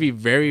 I'd actually be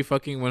very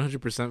fucking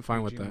 100%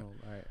 fine with that.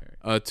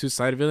 Right. 2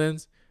 side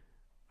villains,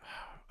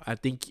 I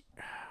think.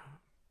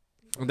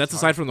 That's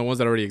aside from the ones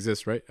that already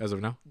exist, right? As of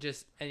now.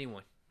 Just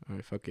anyone. All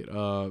right, fuck it.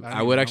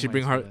 I would actually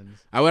bring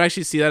I would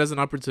actually see that as an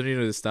opportunity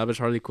to establish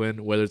Harley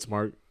Quinn. Whether it's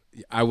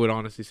I would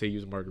honestly say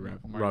use Margot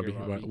Robbie.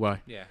 Why?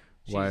 Yeah.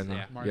 Why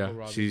not?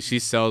 Yeah. She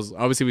sells.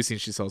 Obviously, we've seen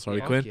she sells Harley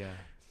Quinn. Yeah.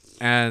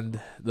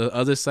 And the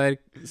other side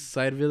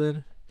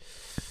villain.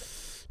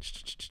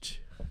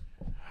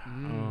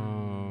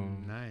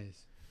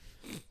 Nice.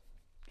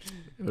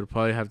 It would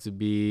probably have to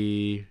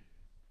be.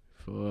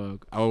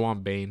 Fuck. I would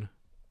want Bane.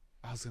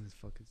 I was gonna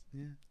focus.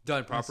 Yeah.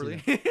 Done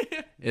properly.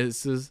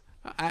 It's just.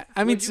 I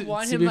mean, would you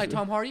want him like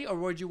Tom Hardy, or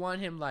would you want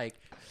him like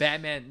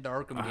Batman the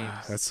Arkham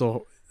games.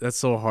 That's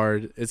so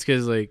hard. It's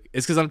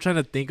because I'm trying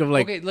to think of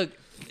like. Okay, look.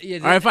 Yeah,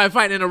 All right,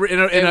 fine. In a word.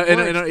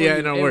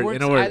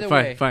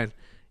 Fine.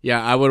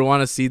 Yeah, I would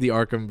want to see the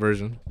Arkham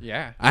version.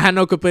 Yeah. I had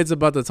no complaints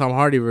about the Tom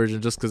Hardy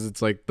version just because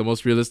it's like the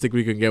most realistic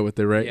we can get with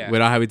it, right? Yeah.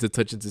 Without having to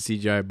touch into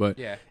CGI. But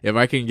Yeah. if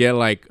I can get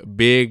like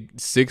big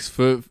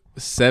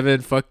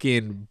 6'7"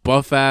 fucking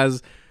buff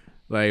ass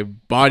like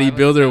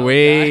bodybuilder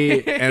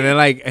weight, and then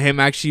like him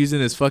actually using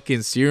his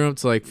fucking serum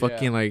to like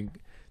fucking like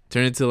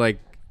turn into like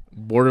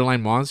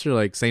borderline monster,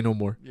 like say no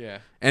more. Yeah.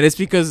 And it's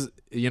because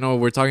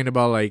we're talking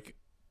about like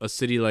a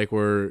city like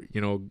where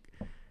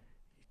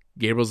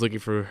Gabriel's looking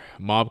for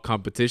mob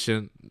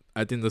competition.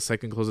 I think the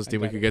second closest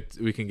thing we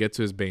can get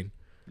to is Bane.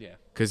 Yeah.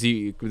 Because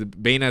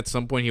Bane at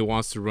some point he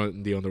wants to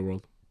run the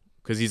underworld.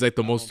 Because he's like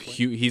the most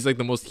he's like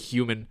the most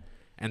human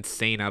and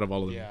sane out of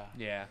all of them. Yeah.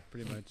 Yeah.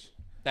 Pretty much.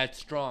 That's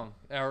strong,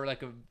 or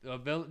like a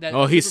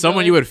villain. He's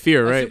someone you would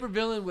fear, right? A super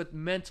villain with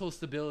mental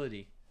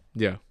stability.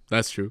 Yeah,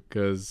 that's true.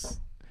 Because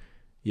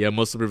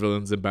most super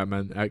villains in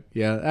Batman.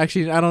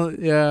 Actually, I don't.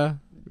 Yeah,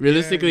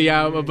 realistically,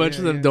 a bunch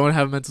of them don't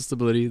have mental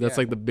stability. That's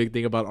like the big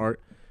thing about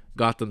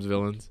Gotham's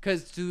villains.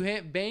 Because to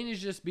him, Bane is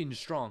just being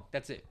strong.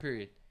 That's it.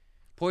 Period.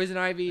 Poison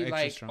Ivy, Extra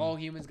like strong. all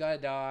humans gotta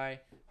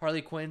die.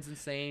 Harley Quinn's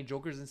insane.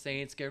 Joker's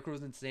insane.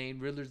 Scarecrow's insane.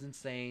 Riddler's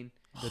insane.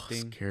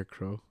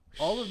 Scarecrow.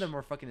 All of them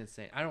are fucking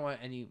insane. I don't want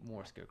any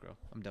more Scarecrow.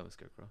 I'm done with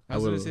Scarecrow. I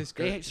was gonna say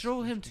Scarecrow. They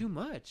show him too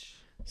much.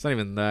 It's not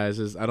even that. It's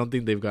just I don't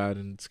think they've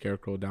gotten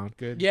Scarecrow down.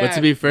 Good. Yeah, but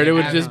to be fair, it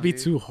would haven't, just be dude.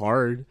 too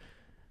hard.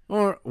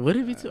 Or would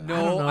it be too?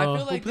 No, I I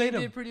feel like they played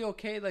him? did pretty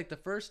okay like the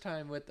first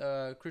time with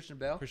Christian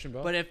Bale. Christian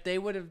Bale. But if they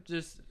would have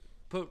just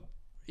put,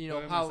 Put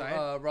him how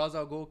aside? Ra's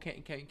al Ghul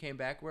came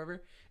back,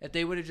 wherever. If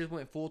they would have just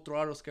went full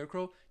throttle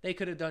Scarecrow, they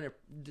could have done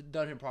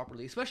him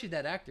properly. Especially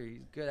that actor.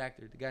 He's a good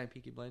actor. The guy in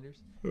Peaky Blinders.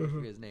 I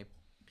forget his name.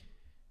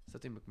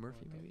 Something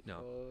McMurphy, maybe?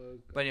 No.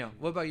 But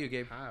what about you,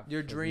 Gabe?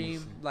 Your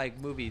dream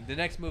movie. The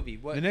next movie.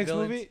 What the next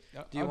villains movie?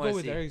 do you I'll want go to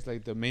with see? Eric's.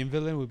 Like the main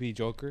villain would be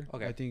Joker.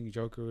 Okay. I think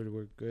Joker would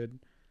work good.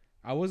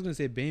 I was gonna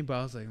say Bane, but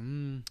I was like,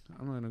 I'm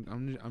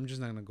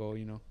just not gonna go.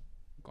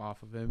 Go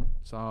off of him.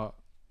 So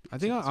I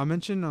think I'll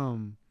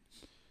mention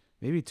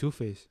maybe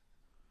Two-Face.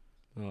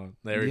 Oh,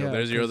 there we go.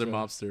 There's your other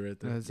mobster right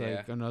there. It's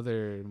like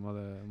another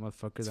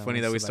motherfucker. It's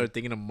funny that we start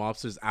thinking of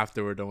mobsters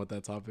after we're done with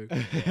that topic.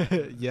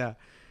 Yeah.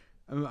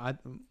 I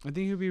think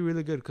he'd be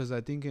really good because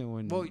I think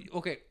when. Well,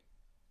 okay.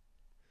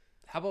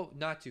 How about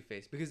not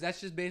Two-Face? Because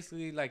that's just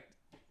basically like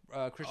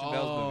Christian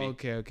Bale's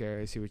movie.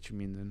 Okay. I see what you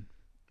mean then.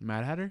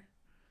 Mad Hatter?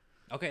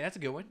 Okay, that's a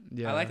good one.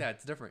 Yeah. I like that.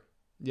 It's different.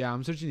 Yeah,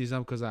 I'm searching these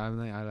up because I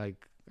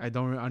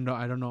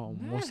don't know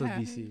most of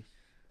DC. That'd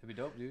be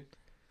dope, dude.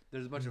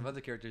 There's a bunch of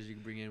other characters you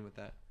can bring in with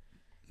that.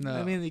 No,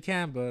 I mean, you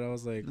can, but I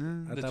was like,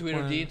 The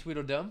Tweedledee and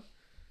Tweedledum.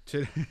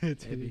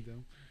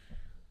 Tweedledum.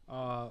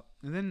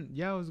 And then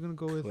I was gonna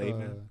go with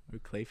Clayman or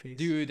Clayface.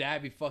 Dude,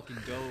 that'd be fucking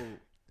dope.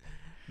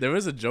 There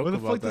was a joke what the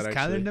about fuck that does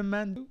actually. Calendar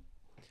Man do?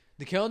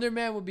 The Calendar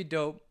Man would be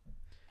dope.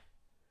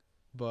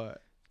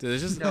 But Dude,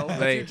 it's just No, like,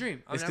 that's your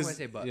dream. I'm it's not gonna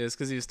say but. Yeah, it's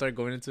because you start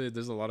going into it.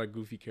 There's a lot of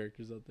goofy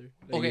characters out there.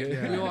 Okay,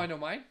 Yeah. you want to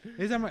know mine?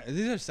 these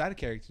are side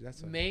characters.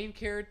 That's why. Main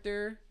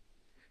character.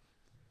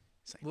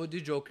 We'll do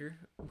Joker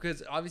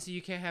because obviously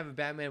you can't have a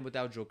Batman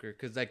without Joker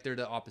because like they're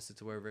the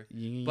opposites or whatever.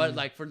 Yeah. But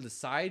like for the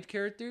side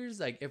characters,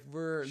 like if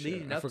we're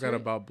leading I up forgot to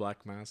about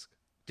Black Mask.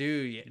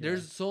 dude,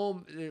 there's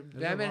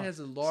Batman lot. has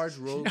a large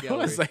rogue I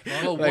gallery. was like, But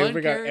I one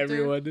forgot character,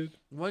 everyone did.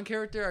 one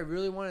character I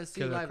really want to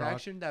see Killer live Croc.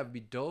 action that would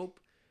be dope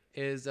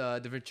is the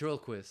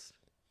ventriloquist.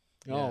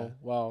 Yeah. Oh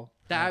wow,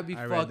 That would be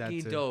I read that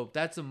fucking too. dope.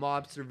 That's a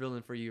mobster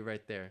villain for you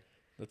right there.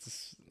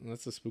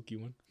 that's a spooky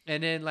one.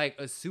 And then like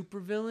a super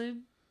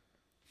villain.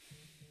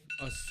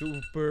 A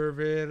super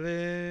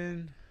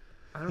villain.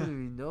 I don't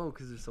even know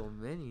because there's so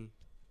many.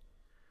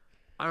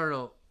 I don't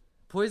know.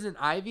 Poison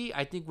Ivy,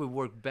 I think would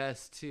work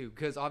best too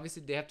because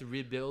obviously they have to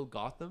rebuild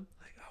Gotham.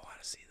 Like I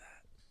want to see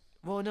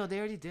that. Well, no, they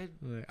already did.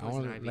 Like, I Poison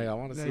want Ivy.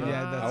 to see Yeah,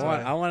 that. that's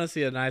I want to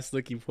see a nice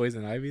looking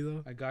Poison Ivy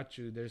though. I got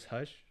you. There's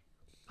Hush.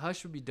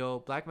 Hush would be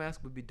dope. Black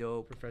Mask would be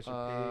dope.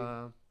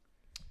 Professor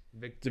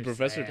Victor The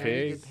Professor Stag.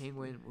 Pig. Good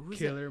Penguin. Who's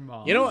Killer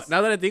Moms. You know what?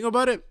 Now that I think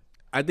about it,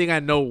 I think I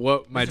know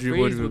what my dream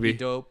would be.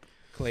 dope.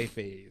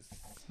 Clayface.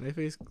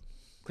 Clayface.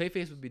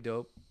 Clayface would be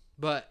dope.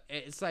 But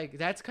it's like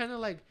that's kind of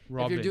like if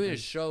Robin. you're doing a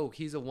show,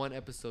 he's a one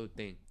episode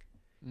thing.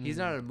 He's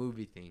not a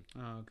movie thing.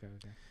 Oh, okay.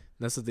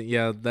 That's the thing.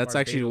 Yeah, that's Or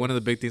actually Bagels. one of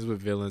the big things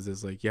with villains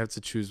is like you have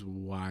to choose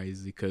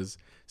wisely because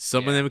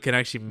some of them can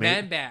actually make.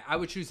 Man Bat, I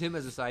would choose him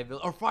as a side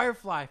villain. Or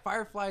Firefly.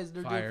 Firefly is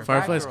they're doing for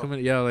Firefly's Batgirl.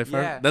 coming. Yeah, like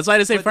Yeah. That's why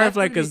I say But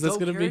Firefly gonna because a that's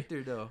dope gonna be.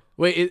 character, though.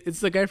 Wait,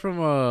 it's the guy from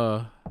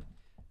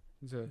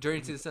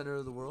Journey to the Center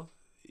of the World.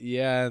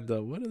 Yeah,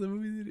 what are the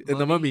movies? In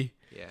the Mummy.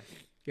 Yeah.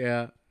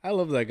 Yeah, I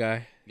love that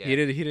guy. Yeah. He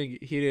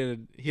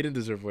didn't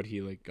deserve what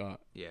he like got.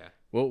 Yeah.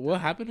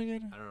 What happened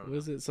again? I don't know.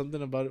 Was it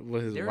something about it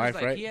with his There wife,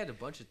 was, like, right? he had a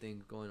bunch of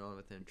things going on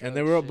with him. And drug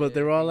they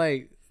were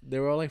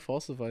all shit.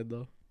 falsified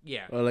though.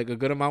 Yeah. Or like a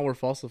good amount were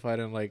falsified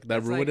and like that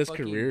That's ruined like his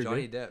fucking career.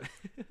 Johnny Dude. Depp.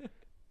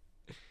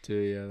 too.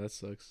 Yeah, that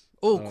sucks.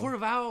 Oh, Court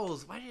of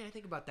Owls. Why didn't I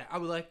think about that? I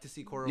would like to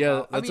see Court of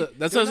Yeah, Owls.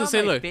 that's what I was gonna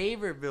say. My Look,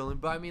 favorite villain,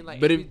 but I mean, like,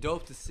 but it'd be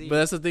dope to see. But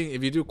that's the thing.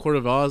 If you do Court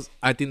of Owls,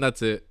 I think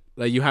that's it.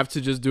 Like, you have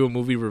to just do a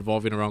movie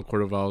revolving around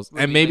Court of Owls,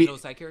 and maybe no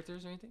side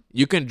characters or anything.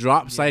 You can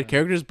drop side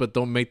characters, but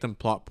don't make them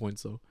plot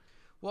points though.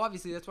 Well,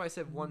 obviously, that's why I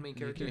said one main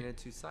character and then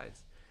two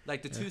sides.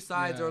 Like the two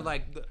sides are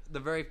like the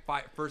very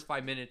first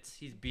 5 minutes,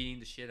 he's beating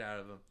the shit out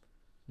of him.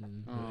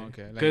 Oh,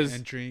 okay. Like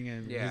entering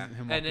and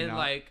him and then out.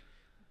 like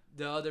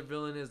the other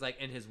villain is like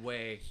in his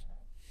way.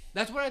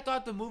 That's what I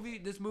thought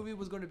this movie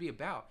was going to be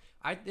about.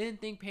 I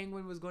didn't think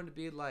Penguin was going to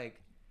be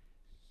like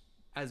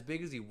as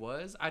big as he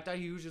was. I thought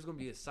he was just going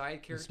to be a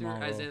side character,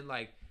 as in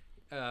like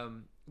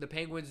the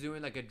Penguin's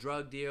doing like a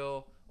drug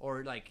deal,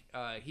 or like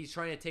he's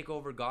trying to take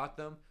over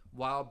Gotham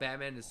while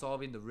Batman is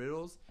solving the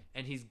riddles,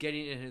 and he's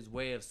getting in his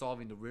way of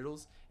solving the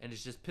riddles, and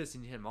it's just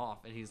pissing him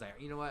off. And he's like,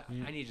 you know what?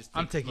 I need to just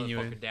take this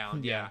motherfucker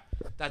down. Yeah,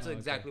 that's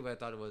exactly what I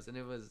thought it was, and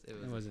it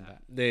wasn't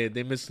that.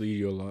 They mislead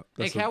you a lot.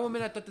 And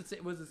Catwoman, I thought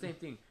it was the same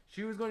thing.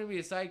 She was going to be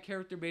a side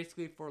character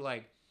basically for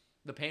like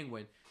the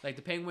Penguin. Like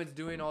the Penguin's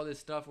doing all this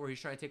stuff where he's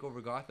trying to take over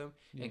Gotham,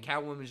 and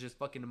Catwoman's just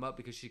fucking him up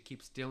because she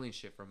keeps stealing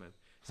shit from him.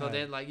 So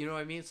then, like, you know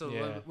what I mean? So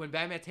when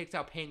Batman takes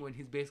out Penguin,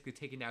 he's basically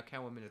taking out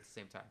Catwoman at the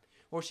same time.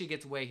 Or she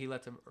gets away, he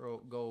lets him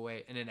go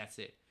away, and then that's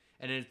it.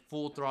 And then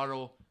full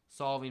throttle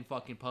solving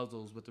fucking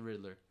puzzles with the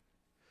Riddler.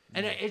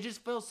 And it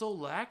just felt so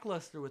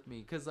lackluster with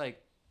me because,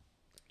 like,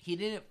 he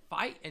didn't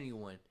fight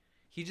anyone.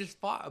 He just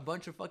fought a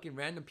bunch of fucking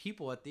random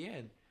people at the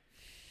end.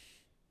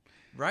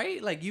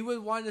 Right? Like, you would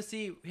want to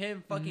see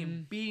him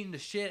fucking beating the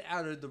shit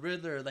out of the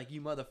Riddler, like,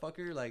 you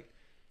motherfucker. Like,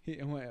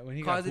 when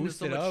he causing him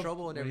so much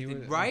trouble and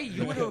everything. Right?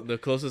 You would have. The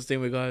closest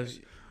thing we got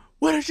is,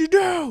 what did you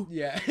do?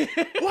 Yeah.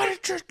 What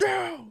did you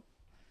do?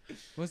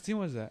 What scene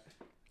was that?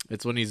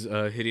 It's when he's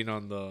hitting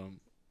on the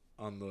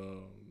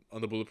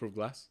bulletproof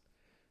glass.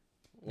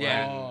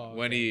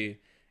 When he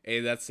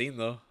that scene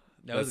though.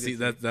 That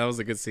was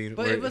a good scene.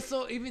 But it was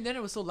so, even then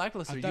it was so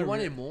lackluster. You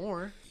wanted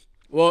more.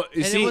 Well,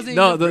 you see,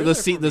 no, the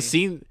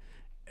scene.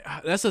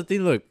 That's the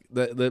thing. Look,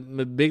 the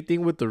big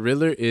thing with the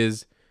Riddler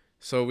is,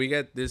 so we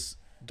get this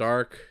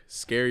dark,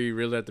 scary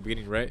Riddler at the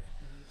beginning, right?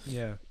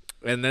 Yeah.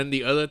 And then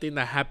the other thing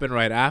that happened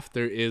right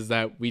after is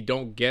that we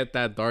don't get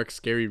that dark,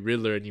 scary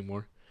Riddler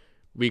anymore.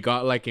 We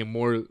got like a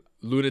more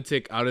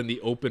lunatic, out in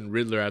the open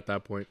Riddler at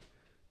that point.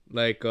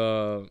 Like,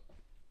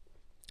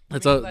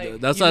 that's what I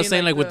was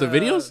saying. Like with the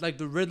videos, like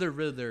the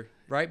Riddler,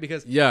 right?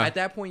 Because at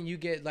that point you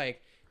get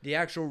like the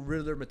actual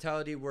Riddler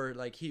mentality, where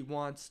like he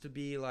wants to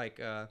be like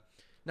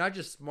not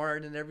just smarter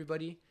than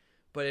everybody,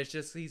 but it's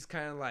just he's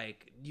kind of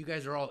like, you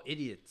guys are all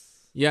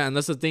idiots. Yeah, and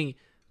that's the thing.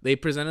 They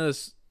presented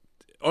us,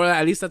 or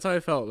at least that's how I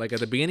felt. Like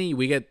at the beginning,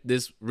 we get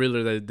this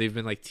Riddler that they've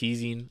been like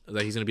teasing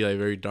that he's gonna be like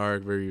very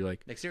dark, very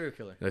like serial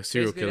killer,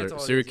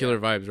 serial killer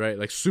vibes, right?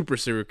 Like super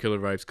serial killer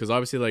vibes. Because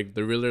obviously, like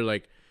the Riddler,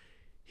 like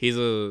he's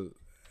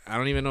I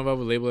don't even know if I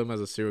would label him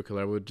as a serial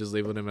killer. I would just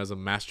label him as a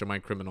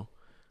mastermind criminal.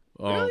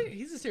 Really,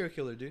 he's a serial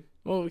killer, dude.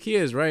 Well, he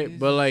is, right?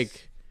 But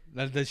like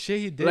the shit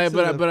he did. Like,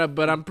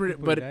 but I'm pretty.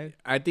 But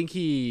I think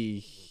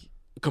he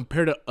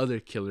compared to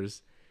other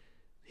killers,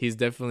 he's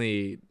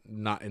definitely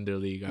not in their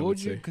league. What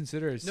would you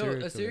consider a serial killer?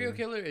 No, a serial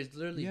killer is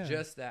literally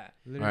just that.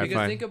 Right,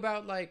 because think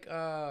about like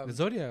the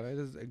Zodiac.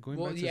 Right? Going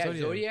back to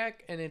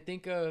Zodiac, and then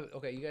think of,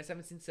 okay, you guys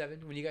haven't seen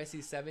Seven. When you guys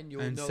see Seven,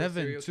 you'll know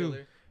serial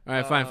killer. All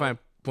right, fine.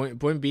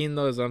 Point being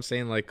though is I'm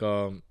saying like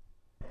how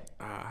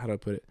do I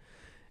put it?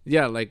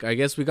 Yeah, like I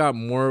guess we got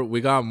more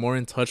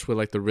in touch with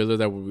like the Riddler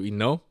that we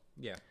know.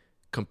 Yeah.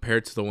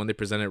 Compared to the one they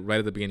presented right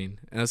at the beginning,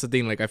 and that's the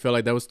thing. Like I feel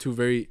like that was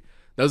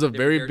a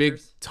very big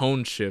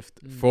tone shift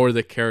for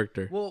the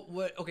character. Well,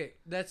 okay,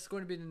 that's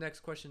going to be the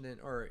next question then,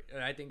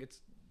 and I think it's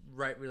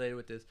right related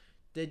with this.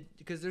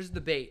 Because there's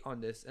debate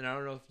on this, and I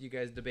don't know if you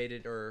guys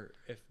debated or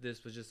if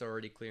this was just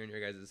already clear in your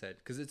guys' head,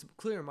 because it's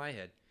clear in my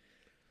head.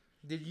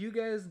 Did you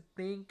guys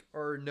think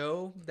or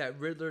know that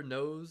Riddler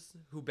knows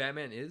who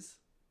Batman is?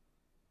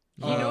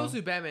 He knows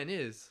who Batman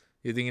is.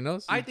 You think he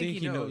knows? I think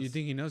he knows. You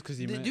think he knows because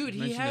he dude,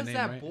 he has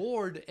that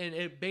board, and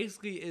it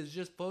basically is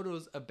just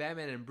photos of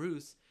Batman and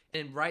Bruce,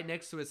 and right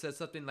next to it says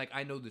something like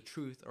 "I know the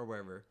truth" or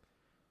whatever.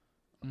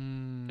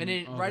 And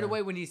then right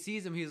away when he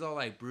sees him, he's all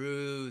like,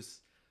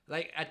 "Bruce."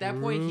 Like at that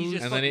point, he's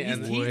just and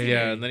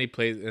then he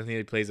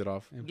plays it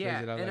off. And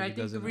I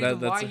think the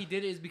reason why he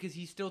did it is because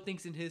he still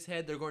thinks in his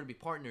head they're going to be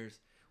partners,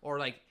 or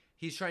like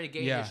he's trying to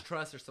gain his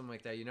trust or something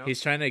like that. You know,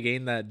 he's trying to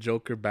gain that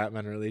Joker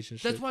Batman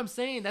relationship. That's what I'm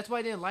saying. That's why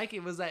I didn't like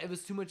it. Was that it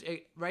was too much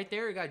right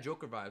there? It got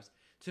Joker vibes.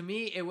 To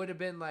me, it would have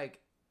been like,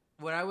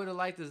 what I would have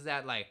liked is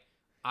that like,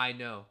 I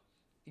know,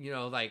 you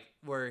know, like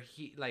where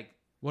he like.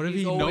 What if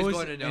he knows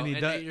and he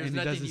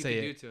doesn't say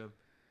it? Do to him.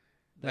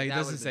 Like he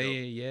doesn't say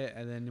it yet,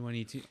 and then when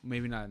he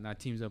maybe not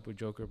teams up with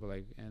Joker, but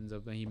like ends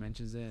up and he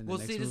mentions it. In the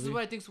next this movie. is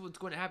what I think is what's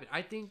going to happen.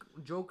 I think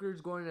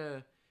Joker's going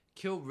to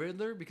kill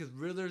Riddler because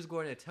Riddler's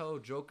going to tell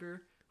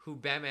Joker who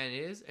Batman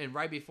is, and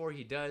right before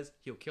he does,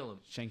 he'll kill him.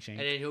 Shank. And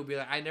then he'll be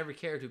like, "I never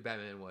cared who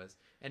Batman was,"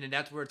 and then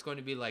that's where it's going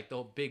to be like the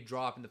whole big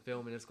drop in the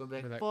film, and it's going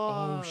to be like,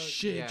 oh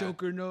shit,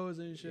 Joker knows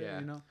and shit,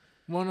 you know.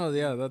 Well, no,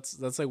 yeah,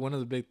 that's like one of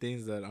the big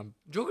things that I'm.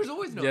 Joker's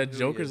always known. Yeah,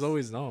 Joker's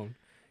always known.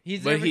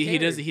 But he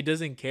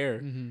doesn't care.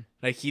 Mm-hmm.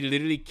 Like he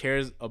literally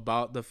cares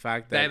about the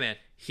fact that Batman.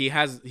 he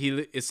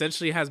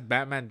essentially has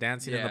Batman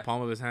dancing in the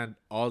palm of his hand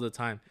all the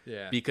time.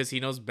 Yeah. Because he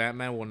knows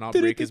Batman will not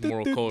break his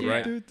moral code,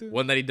 right?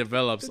 One that he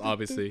develops,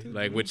 obviously.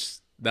 Like which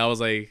that was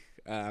like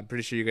I'm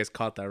pretty sure you guys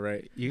caught that,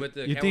 right? With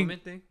the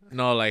Catwoman thing?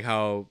 No, like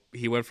how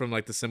he went from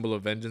like the symbol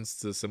of vengeance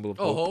to the symbol of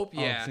hope. Oh, hope,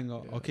 yeah.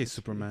 Okay,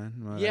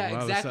 Superman. Yeah,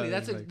 Wow, exactly. so,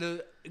 That's like,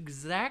 the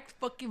exact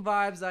fucking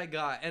vibes I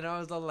got, and I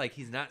was all like,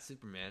 he's not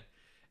Superman.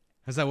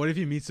 I was like, what if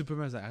you meet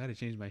Superman? I was like, I gotta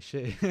change my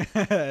shit.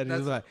 And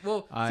he's like,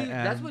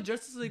 that's what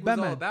Justice League was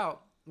all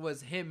about.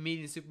 Was him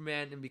meeting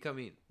Superman and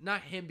becoming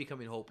not him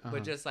becoming Hope,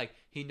 but just like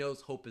he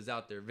knows Hope is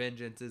out there.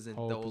 Vengeance isn't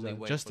the only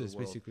way. Justice, for the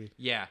world. basically.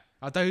 Yeah.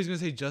 I thought he was gonna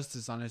say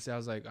justice. Honestly, I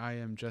was like, I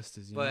am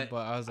justice. You know? But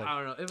I was like, I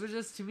don't know. It was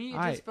just to me,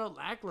 it just felt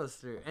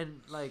lackluster, and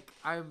like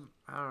I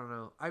don't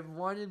know. I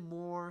wanted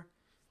more.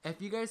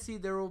 If you guys see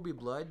There Will Be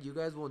Blood, you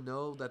guys will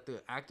know that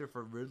the actor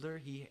for Riddler,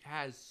 he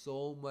has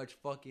so much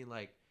fucking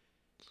like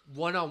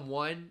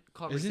one-on-one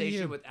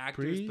conversation with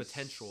actors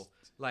potential.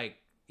 Like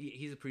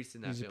he's a priest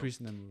in that film. He's a priest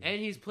in that movie. And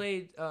he's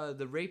played I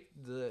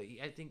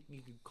think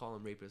you could call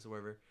him rapist or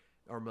whatever,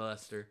 or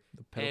molester.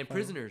 And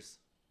Prisoners.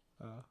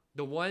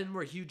 The one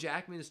where Hugh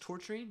Jackman is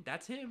torturing,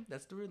 that's him.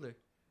 That's the Riddler.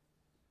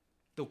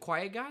 The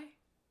quiet guy?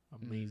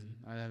 Amazing.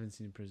 I haven't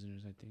seen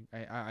Prisoners, I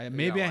think. I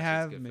maybe I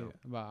have,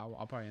 but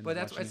I'll probably end up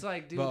that's watching it's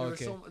like, dude, there was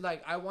so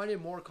like I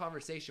wanted more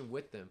conversation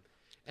with them.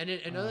 And then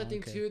another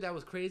thing too that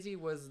was crazy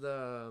was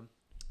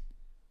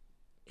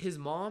his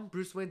mom,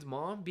 Bruce Wayne's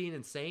mom, being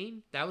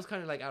insane. That was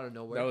kind of like out of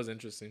nowhere. That was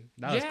interesting.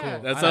 That was cool.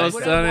 That's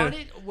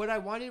what I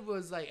wanted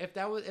was like if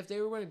they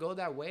were going to go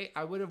that way,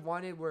 I would have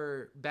wanted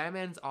where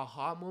Batman's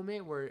aha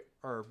moment,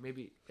 or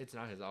maybe it's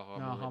not his aha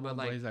moment, but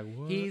like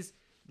he's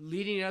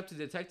leading up to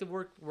detective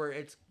work where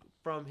it's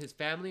from his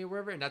family or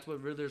wherever, and that's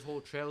what Riddler's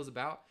whole trail is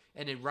about.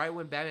 And then right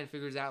when Batman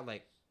figures out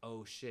like,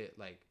 oh shit,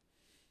 like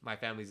my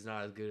family's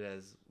not as good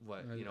as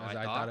what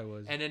I thought it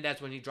was, and then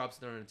that's when he drops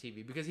it on the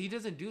TV, because he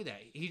doesn't do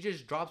that. He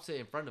just drops it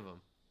in front of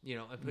him,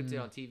 and puts it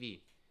on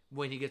TV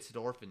when he gets to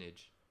the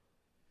orphanage.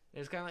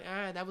 And it's kind of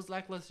like that was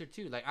lackluster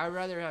too. Like I'd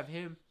rather have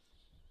him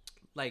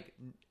like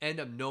end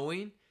up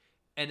knowing,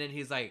 and then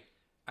he's like,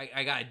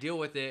 I gotta deal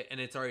with it, and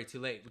it's already too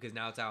late because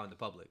now it's out in the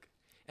public.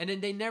 And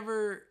then they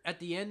never at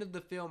the end of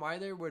the film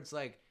either, where it's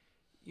like,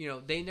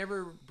 they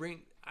never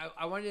bring.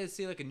 I wanted to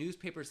see like a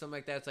newspaper or something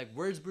like that. It's like,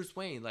 where's Bruce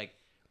Wayne? Like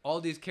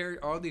all these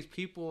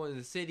people in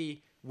the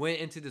city went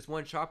into this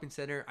one shopping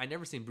center. I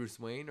never seen Bruce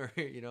Wayne, or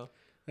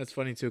That's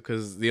funny too,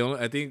 because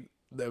I think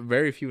there are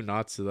very few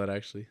nods to that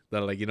actually.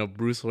 That like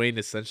Bruce Wayne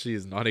essentially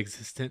is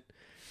non-existent.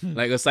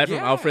 Like aside from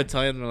Alfred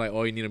telling them like,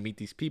 oh, you need to meet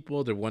these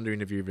people. They're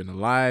wondering if you're even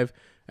alive.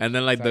 And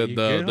then like he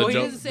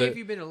doesn't say if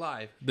you've been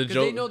alive, because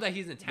they know that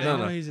he's in town.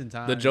 No, he's in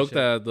town. The joke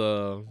that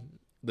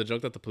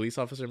the police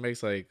officer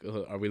makes, like,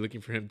 are we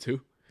looking for him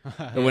too?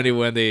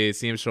 when they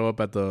see him show up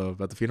at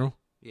the funeral.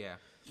 Yeah.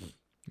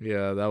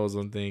 Yeah, that was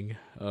one thing.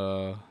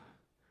 I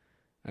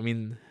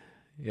mean,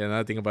 now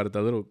I think about it,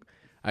 the little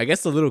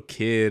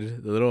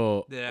kid, the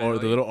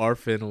little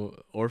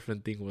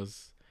orphan thing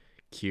was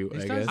cute.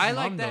 I guess I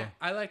like that.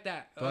 I like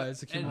that. But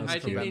it's a cute and I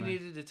think they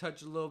needed to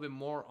touch a little bit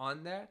more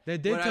on that. They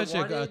did touch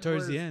it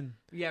towards the end.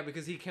 Yeah,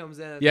 because he comes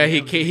in. Yeah,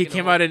 he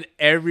came out in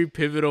every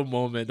pivotal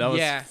moment. That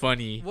was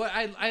funny. Well,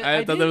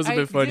 I thought that was a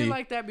bit funny. I did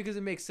like that because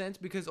it makes sense.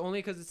 Because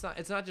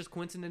it's not just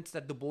coincidence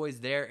that the boy's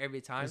there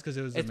every time. It's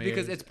because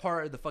because it's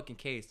part of the fucking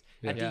case.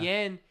 Yeah. At the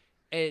end,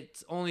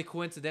 it's only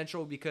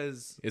coincidental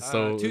because it's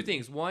two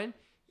things. One,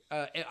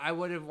 I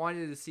would have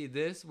wanted to see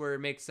this where it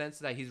makes sense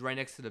that he's right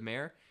next to the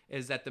mayor.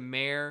 Is that the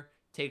mayor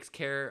takes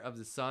care of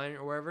the son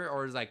or whatever,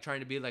 or is like trying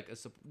to be like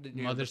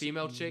the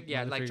female chick,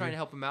 like trying to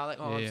help him out, like,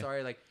 I'm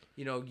sorry, like,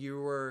 you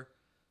were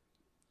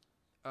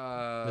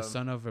the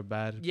son of a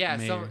bad mayor.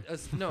 you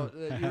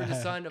were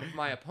the son of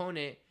my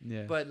opponent,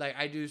 but like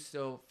I do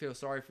still feel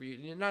sorry for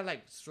you, not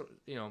like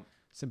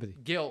sympathy,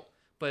 guilt,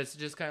 but it's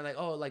just kind of like,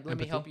 oh, like let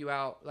me help you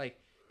out, like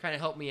kind of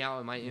help me out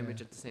in my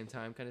image at the same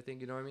time, kind of thing,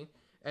 you know what I mean?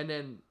 And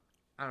then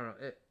I don't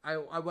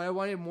know, what I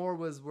wanted more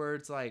was where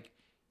it's like,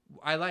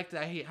 I liked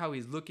how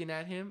he's looking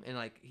at him, and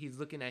like he's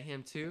looking at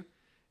him too.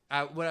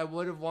 What I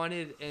would have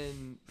wanted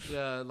in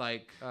the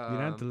like, you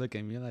don't have to look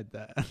at me like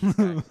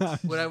that.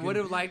 What I would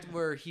have liked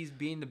where he's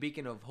being the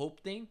beacon of hope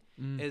thing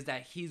is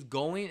that he's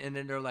going, and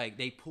then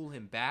they pull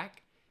him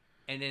back,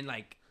 and then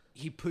like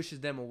he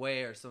pushes them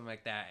away or something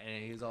like that,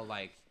 and he's all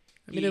like,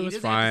 it was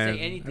fine.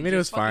 It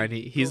was fine.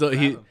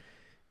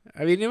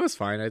 It was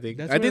fine. I think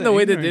the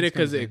way they did it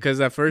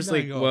because at first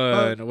like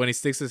when he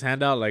sticks his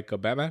hand out like a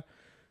Batman.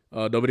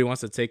 Nobody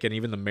wants to take it, and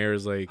even the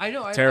mayor's like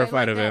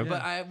terrified of him.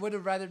 But I would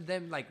have rather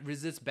them like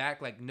resist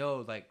back, like,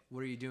 no, like, what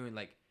are you doing?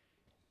 Like,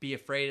 be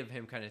afraid of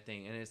him, kind of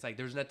thing. And it's like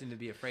there's nothing to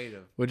be afraid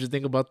of. What'd you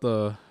think about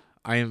the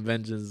 "I am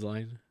vengeance"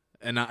 line?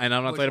 And I'm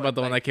not talking about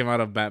the one that came out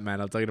of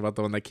Batman. I'm talking about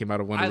the one that came out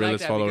of one of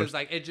Riddler's followers. Because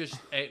like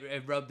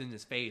it rubbed in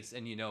his face,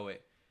 and you know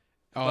it.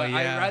 Oh, but yeah.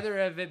 I'd rather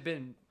have it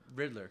been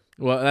Riddler.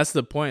 Well, that's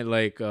the point.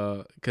 Like,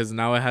 because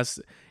now it has.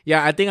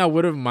 Yeah, I think I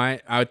would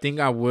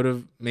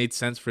have made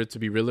sense for it to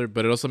be Riddler,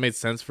 but it also made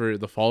sense for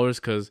the followers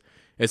because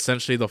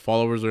essentially the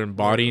followers are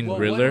embodying What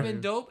would Riddler. have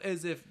been dope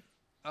is if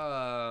they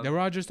were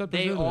all dressed up.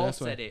 They as Riddler, all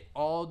that's why. said it.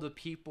 All the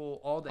people,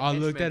 all the all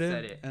henchmen looked at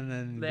said it, it. and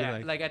then be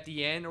Yeah, like at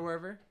the end or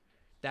wherever.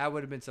 That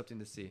would have been something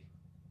to see.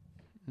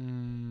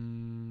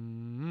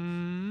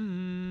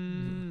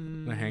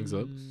 That hangs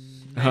up.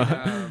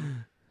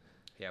 And,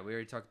 yeah, we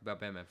already talked about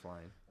Batman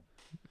flying.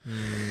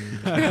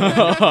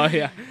 Oh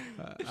yeah.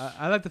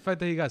 I like the fact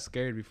that he got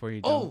scared before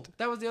he jumped. Oh,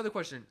 that was the other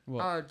question.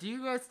 What? Do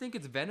you guys think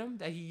it's Venom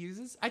that he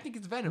uses? I think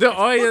it's Venom. No, It's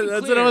oh yeah, fucking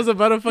that's clear. what I was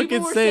about to People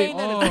fucking were say. saying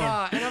that it's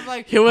not, and I'm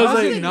like, He was how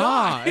like, is it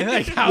not?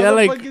 Like, how Yeah, the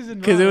like, fuck is it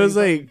because it not? was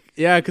like,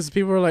 yeah, because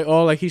people were like,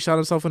 oh, like he shot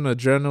himself in an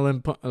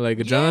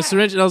adrenaline Yeah.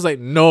 syringe, and I was like,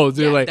 no,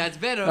 dude, Yeah, like, that's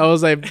Venom. I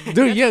was like, dude,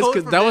 That's yes, code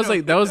because for that was Venom.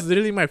 like, that was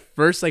literally my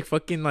first like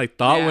fucking like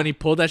thought Yeah. when he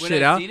pulled that When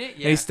shit I out, seen it, and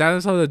yeah. he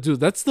stands himself like, dude,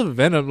 that's the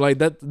Venom, like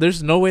that.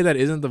 There's no way that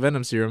isn't the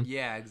Venom serum.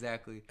 Yeah,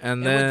 exactly.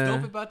 And what's then-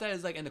 dope about that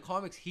is like in the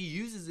comics, he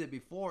uses it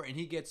before and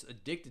he gets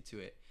addicted to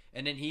it,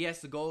 and then he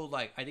has to go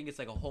like I think it's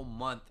like a whole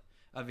month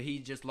of he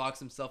just locks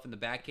himself in the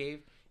Batcave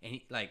and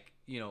he like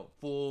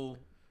full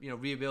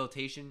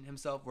rehabilitation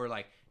himself where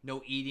like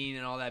no eating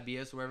and all that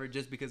BS or whatever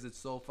just because it's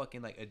so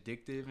fucking like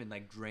addictive and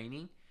like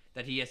draining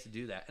that he has to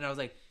do that. And I was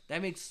like,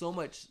 that makes so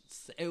much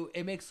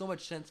it makes so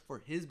much sense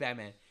for his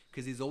Batman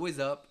because he's always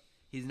up.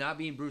 He's not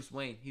being Bruce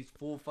Wayne. He's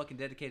full fucking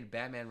dedicated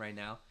Batman right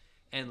now.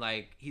 And,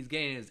 like, he's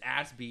getting his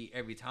ass beat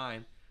every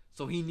time.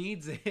 So he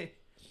needs it.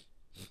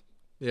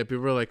 Yeah, people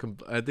were like,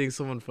 I think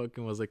someone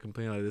fucking was like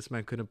complaining like this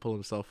man couldn't pull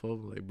himself up.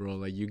 Like, bro,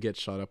 like you get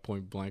shot at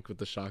point blank with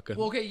the shotgun.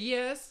 Well, okay,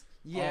 yes.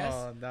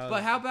 Oh,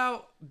 But how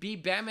about be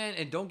Batman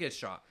and don't get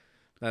shot?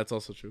 That's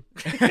also true.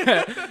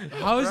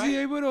 How is he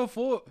Right? able to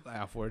afford?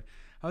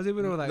 How is he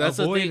able to like That's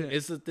the avoid thing. it?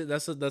 It's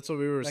that's what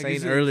we were Like, saying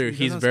is it- earlier. he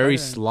He's doesn't very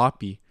Spider-Man.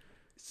 sloppy.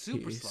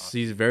 Super sloppy.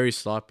 He's very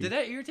sloppy. Did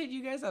that irritate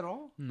you guys at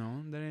all?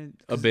 No, that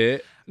ain't A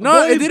bit. I'm No,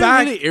 going it didn't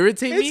back- really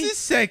irritate It's me. his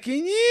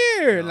second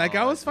year. No, Like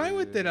I was fine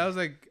with it. dude. I was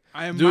like,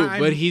 Dude,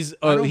 but he's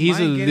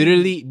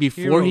literally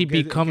before he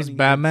becomes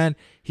Batman,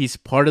 he's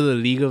part of the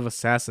League of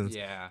Assassins.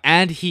 Yeah.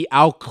 And he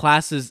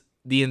outclasses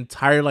the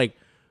entire like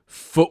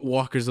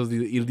footwalkers of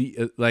the elite,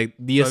 like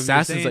the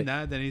assassins. Like,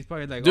 that, then he's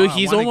probably like, dude, oh,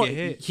 he's I wanna almost get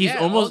hit. he's Yeah,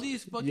 all almost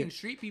these fucking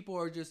street people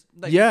are just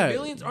like Yeah.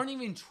 civilians aren't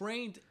even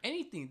trained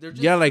anything. They're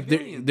just yeah, like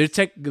civilians. they're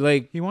tech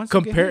like He wants to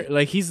get compare hit.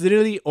 like he's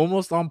literally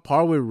almost on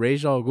par with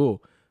Ra's al Ghul,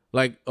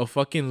 like a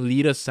fucking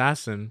lead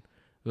assassin,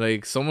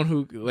 like someone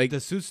who like The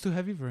suit's too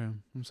heavy for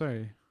him. I'm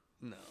sorry.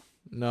 no.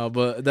 no,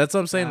 but that's what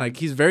I'm saying. Like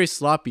he's very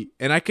sloppy,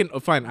 and I can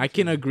fine, I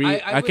can agree.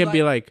 I would can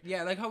be like,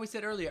 yeah, like how we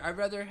said earlier. I'd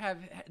rather have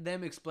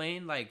them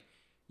explain like,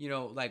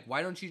 like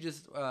why don't you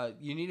just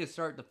you need to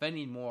start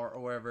defending more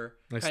or whatever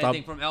Like, kind stop- of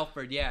thing from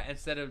Alfred, yeah,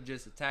 instead of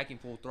just attacking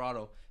full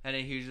throttle. And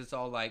then he's just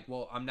all like,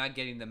 well, I'm not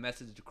getting the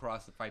message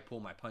across if I pull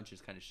my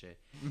punches, kind of shit.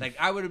 Like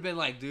I would have been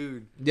like,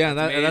 dude, yeah,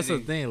 that's the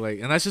amazing. thing. Like,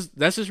 and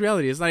that's just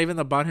reality. It's not even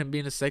about him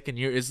being a second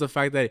year. It's the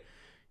fact that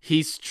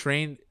he's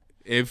trained.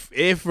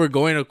 If we're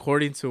going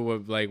according to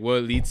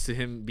what leads to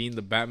him being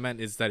the Batman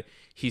is that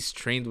he's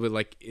trained with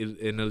like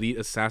an elite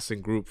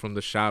assassin group from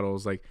the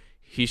shadows. Like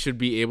he should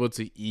be able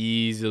to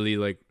easily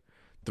like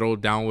throw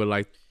down with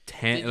like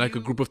 10, Did like a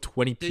you- group of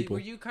 20 people. Were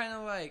you kind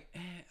of like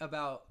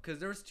about because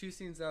there was two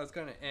scenes that I was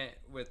kind of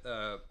with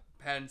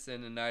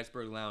Pattinson and the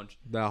Iceberg Lounge.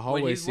 The When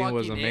hallway he's scene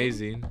was walking in,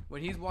 amazing.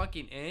 When he's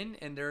walking in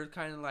and they're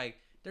kind of like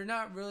they're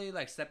not really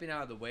like stepping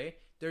out of the way.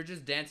 They're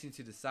just dancing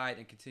to the side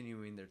and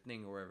continuing their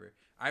thing or whatever.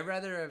 I'd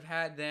rather have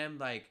had them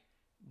like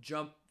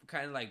jump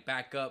kind of like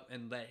back up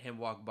and let him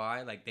walk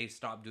by, like they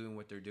stop doing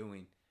what they're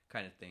doing,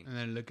 kind of thing. And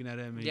then looking at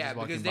him, and Yeah, he's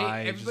just because walking by,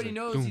 it's just everybody like,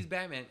 knows doom. he's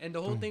Batman, and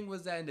the whole thing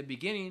was that in the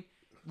beginning,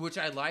 which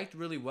I liked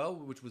really well,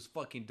 which was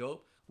fucking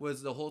dope,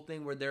 was the whole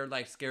thing where they're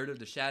like scared of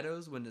the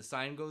shadows when the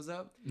sign goes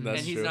up, That's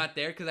and he's true. not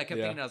there because I kept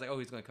Yeah. thinking I was like, oh,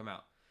 he's gonna come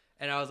out,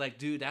 and I was like,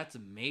 dude, that's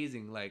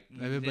amazing. Like you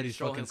didn't Everybody's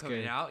show fucking him coming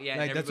scared. out, yeah.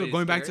 Like that's what everybody's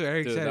going back to scared.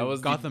 Eric Dude, said. that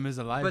was the- Gotham is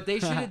alive. But they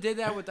should have did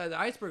that with the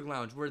Iceberg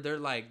Lounge, where they're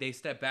like they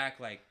step back,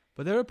 like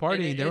But they were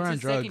partying. and They were it's on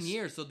his drugs. second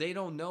year, so they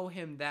don't know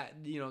him that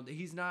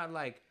he's not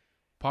like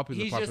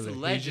Popular. he's just a He's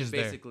legend just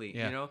there. basically,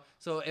 Yeah.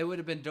 So it would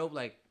have been dope,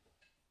 like,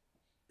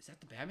 is that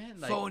the Batman?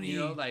 Like, Phony.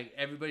 like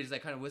everybody's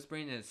like kind of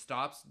whispering and it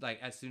stops like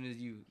as soon as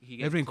he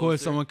gets It'd been cool if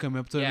closer. someone come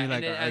up to yeah, me like,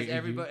 and then as "Alright,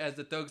 everybody as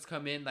the thugs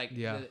come in, like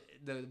Yeah.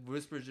 the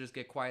whispers just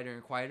get quieter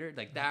and quieter.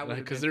 Like that would Like,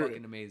 have 'cause been they're-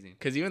 fucking amazing.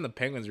 Because even the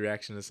Penguin's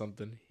reaction is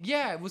something.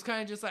 Yeah, it was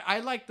kind of just like I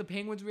like the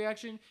Penguin's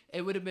reaction.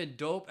 It would have been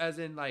dope, as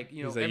in like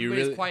He's like, "You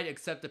everybody's really-" quiet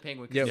except the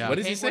Penguin. 'Cause Yeah, the what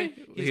does he Penguin,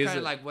 say? He's He's kind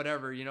a- of like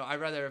whatever. I'd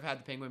rather have had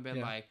the Penguin been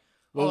Yeah. like,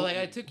 Well- like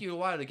it took you a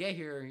while to get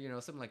here,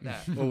 something like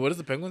that. Well, what does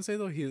the Penguin say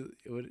though? He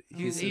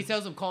He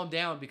tells him calm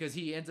down because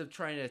he ends up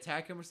trying to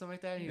attack him or something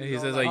like that. And And he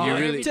all says, like, "You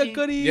really-" everything- Take it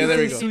Yeah, there we easy, go. everything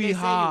they say you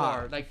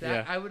sweetheart. are. Like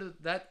that. Yeah. I would have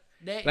that.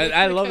 They I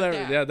could've love kept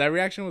that. Yeah, that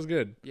reaction was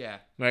good. Yeah,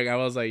 Like I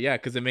was like, yeah,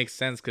 because it makes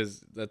sense.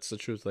 Because that's the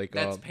truth. Like,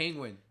 that's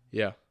Penguin.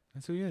 yeah,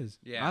 That's who he is.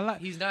 Yeah, I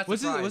like. he's not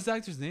What's surprised. the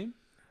actor's name?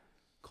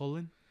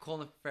 Colin.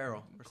 Colin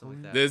Farrell or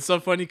something like that. It's so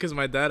funny because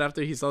my dad,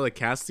 after he saw the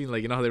casting,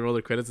 like, you know how they roll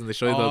the credits and they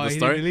show you the he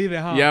start? didn't believe it,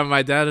 huh? Yeah,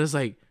 my dad is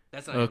like,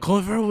 That's not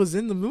Colin Farrell was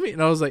in the movie.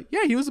 And I was like,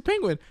 yeah, he was a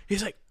penguin.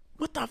 He's like,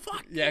 what the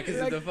fuck? Yeah, because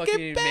Like, of the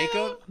fucking get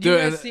makeup. Dude, You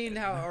guys and- seen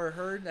how or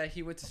heard that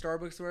he went to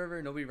Starbucks or whatever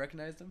and nobody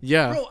recognized him?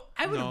 Yeah. Bro,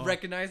 I would have No.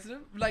 recognized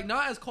him. Like,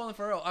 not as Colin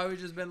Farrell. I would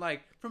just been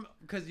like,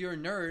 because you're a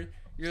nerd,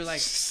 you're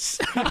like,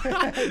 So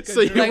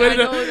you're you like, would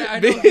I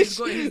know he's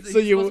supposed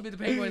to be the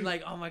penguin.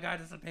 Like, oh my god,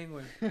 it's a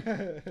penguin.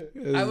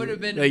 I would have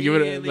been like, you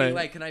immediately would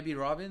like, can I be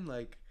Robin?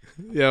 Like,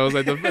 yeah, it was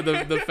like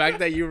the fact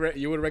that you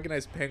would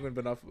recognize Penguin,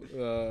 but not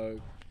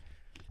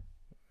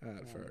I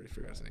already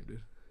forgot his name,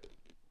 dude.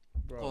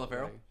 Bro, Colin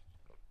Farrell? like,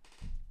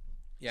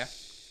 yeah.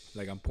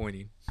 Like, I'm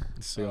pointing,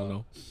 so y'all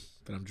know,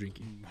 but I'm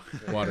drinking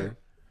water.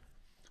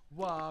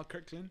 wow,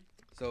 Kirkland.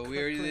 So we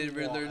already did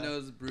Riddler Water.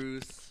 knows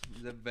Bruce,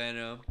 the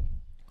Venom.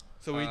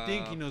 So we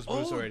think he knows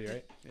Bruce already,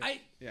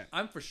 right?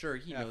 I'm for sure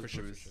he knows for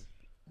sure, Bruce. for sure.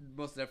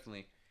 Most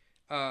definitely.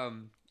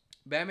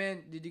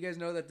 Batman, did you guys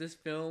know that this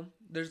film,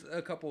 there's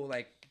a couple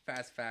like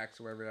fast facts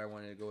or whatever I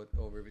wanted to go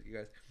over with you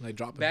guys. Like,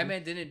 drop it.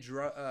 Batman didn't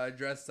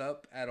dress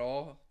up at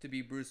all to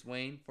be Bruce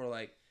Wayne for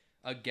like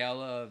a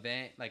gala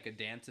event, like a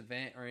dance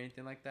event or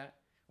anything like that,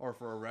 or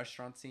for a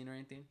restaurant scene or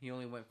anything. He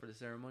only went for the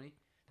ceremony.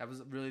 That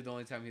was really the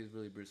only time he was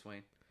really Bruce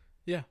Wayne.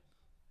 Yeah.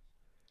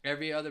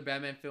 Every other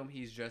Batman film,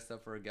 he's dressed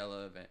up for a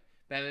gala event.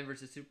 Batman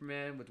vs.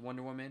 Superman with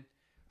Wonder Woman.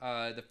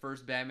 The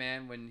first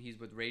Batman when he's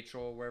with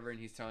Rachel or wherever and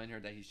he's telling her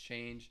that he's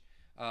changed.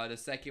 The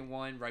second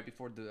one right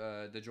before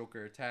the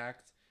Joker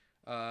attacked.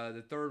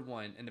 The third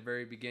one in the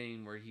very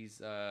beginning where he's,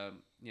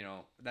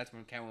 that's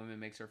when Catwoman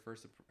makes her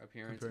first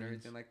appearance and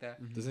everything like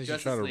that. Doesn't she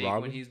Justice try to League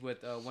rob when him? he's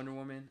with Wonder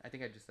Woman. I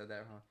think I just said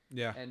that, huh?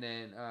 Yeah. And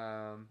then,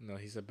 No,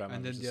 he said Batman.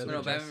 And then versus the other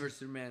Superman. Batman Justice- vs.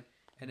 Superman.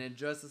 And then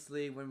Justice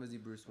League, when was he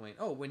Bruce Wayne?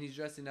 Oh, when he's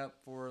dressing up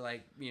for,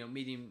 like,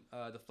 meeting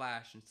the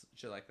Flash and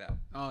shit like that.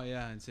 Oh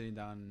yeah, and sitting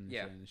down and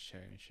Yeah. in the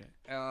chair and shit.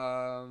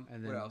 And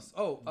And what then- else?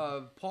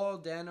 Oh, Paul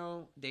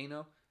Dano,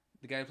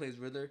 the guy who plays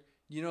Riddler.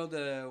 You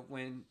know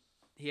when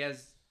he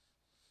has,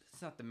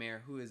 it's not the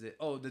mayor. Who is it?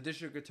 Oh, the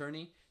district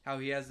attorney. How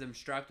he has them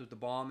strapped with the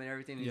bomb and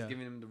everything. And Yeah. he's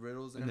giving them the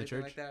riddles and In the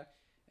everything church? like that.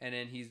 And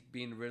then he's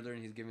being the Riddler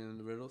and he's giving them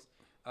the riddles.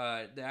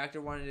 The actor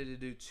wanted to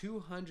do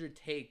 200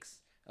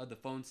 takes of the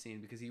phone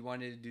scene because he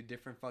wanted to do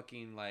different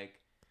fucking like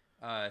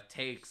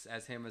takes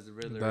as him as the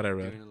Riddler That I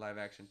read. doing the live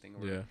action thing. Or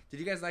whatever. Yeah. Did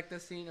you guys like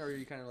that scene or are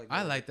you kind of like?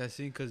 I like that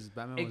scene because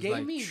Batman It was gave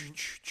like, me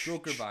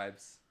Joker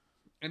vibes,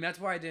 and that's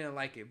why I didn't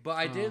like it. But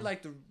I did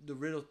like the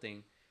riddle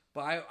thing.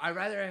 But I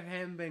rather have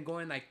him been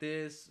going like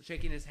this,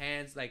 shaking his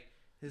hands like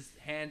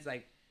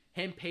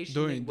him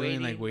patiently Doing,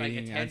 waiting,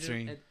 waiting, like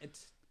answering.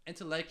 it's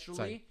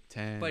intellectually. It's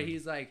like 10. But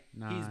he's like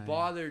he's 9.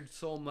 bothered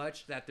so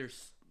much that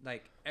there's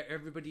like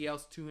everybody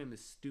else to him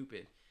is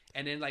stupid.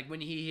 And then like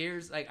when he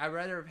hears like I'd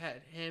rather have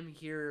had him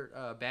hear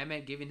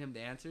Batman giving him the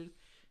answers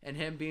and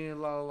him being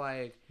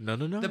like No.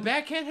 the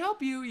bat can't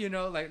help you,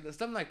 like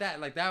something like that.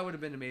 Like that would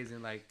have been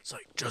amazing. Like It's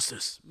like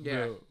justice.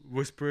 yeah, Bro,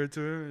 whisper it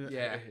to him.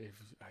 Yeah.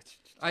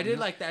 I did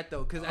like that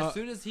though, because as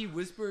soon as he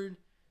whispered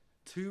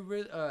to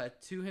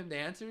him the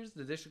answers,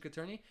 the district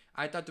attorney,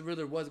 I thought the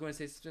Riddler was going to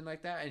say something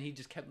like that, and he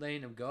just kept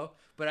letting him go.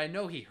 But I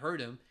know he heard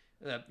him.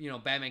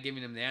 Batman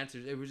giving him the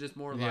answers. It was just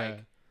more like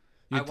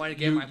I want to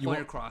get my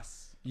point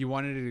across. You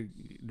wanted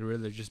the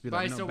Riddler just be But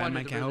I like, no, still Batman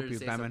wanted the can't help Riddler you.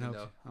 to say Batman something,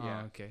 helps. though. Oh,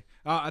 Yeah. okay.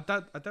 I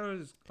thought it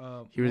was.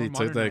 He really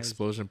more took that modernized.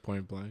 explosion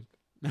point blank.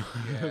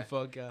 Yeah.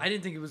 Fuck yeah. I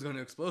didn't think it was going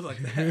to explode like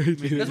that.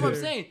 That's what I'm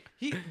saying.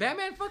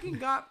 Batman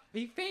fucking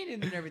he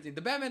fainted and everything.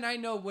 The Batman I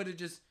know would have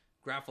just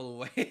grappled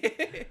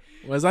away.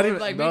 Was that Or, even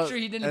like, no, make sure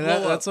he didn't and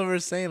blow That's up. what we're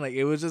saying. Like,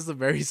 it was just a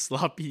very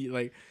sloppy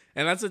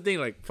and that's the thing.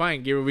 Like,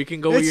 fine, Gabriel, we can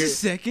go with It's your the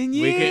second we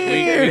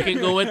year. can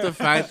go with the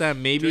fact that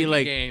maybe Drinking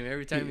like game.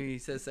 Every time he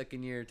says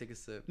second year, take a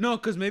sip. No,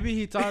 because maybe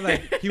he thought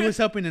like he was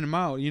helping him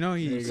out. There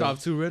He you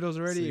solved 2 riddles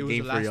already. It's a It was the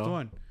game for last y'all.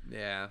 one.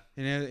 Yeah.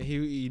 And then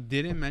he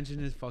didn't mention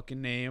his fucking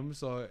name,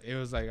 so it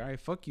was like, all right,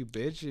 fuck you,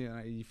 bitch.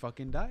 You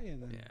fucking die,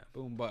 and then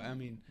boom. But I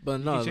mean, But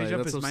he no, can change like,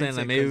 up that's his what I'm saying.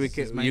 Like, mindset maybe we 'cause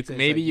can, his you, mindset's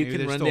maybe like, you maybe can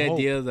there's run still the hope.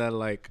 idea that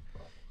like,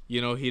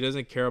 he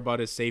doesn't care about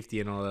his safety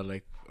and all that.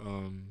 Like,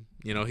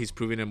 he's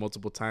proven it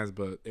multiple times,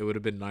 but it would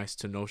have been nice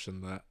to notion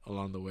that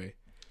along the way.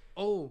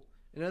 Oh,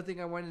 another thing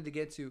I wanted to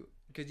get to,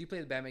 because you play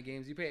the Batman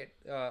games, you played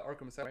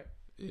Arkham Asylum, right?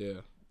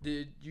 Yeah.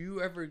 Did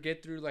you ever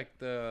get through like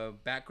the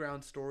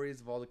background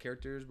stories of all the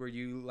characters where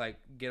you like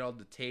get all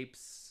the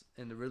tapes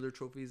and the Riddler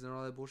trophies and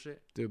all that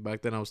bullshit? Dude,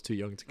 back then I was too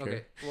young to care.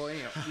 Okay. Well,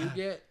 anyhow, you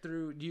get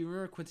through. Do you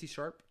remember Quincy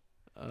Sharp,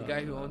 the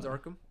guy who owns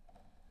Arkham?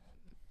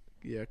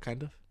 Yeah,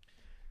 kind of.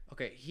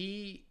 Okay,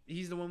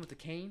 he's the one with the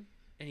cane,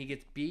 and he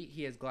gets beat.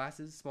 He has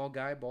glasses, small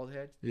guy, bald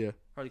head. Yeah.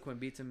 Harley Quinn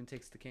beats him and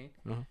takes the cane.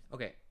 Uh-huh.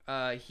 Okay.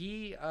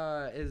 He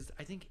is.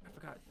 I think I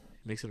forgot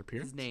Makes an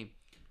appearance. his name.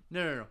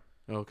 No.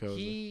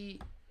 Okay.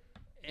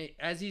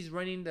 As he's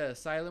running the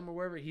asylum or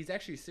wherever, he's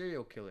actually a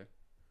serial killer,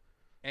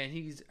 and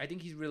I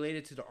think he's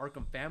related to the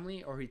Arkham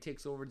family, or he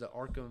takes over the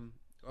Arkham,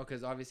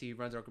 because obviously he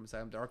runs Arkham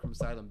Asylum, the Arkham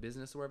Asylum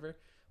business or whatever.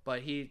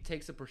 But he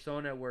takes a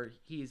persona where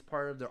he's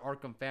part of the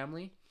Arkham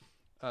family,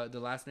 the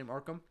last name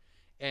Arkham,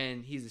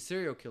 and he's a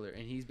serial killer,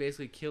 and he's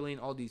basically killing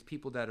all these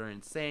people that are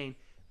insane,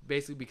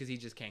 basically because he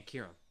just can't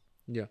cure them.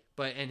 Yeah.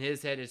 But in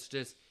his head, it's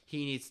just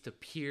he needs to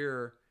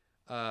cure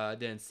the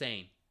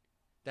insane.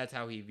 That's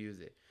how he views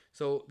it.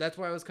 So that's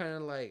why I was kind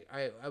of like,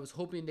 I was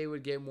hoping they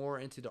would get more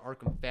into the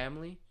Arkham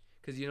family,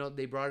 because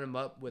they brought him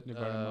up with,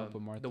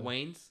 Martha. the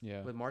Waynes,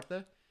 Yeah. with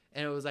Martha,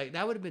 and it was like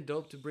that would have been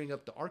dope to bring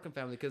up the Arkham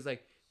family, because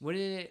like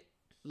wouldn't it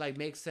like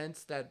make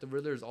sense that the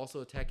Riddler is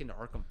also attacking the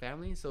Arkham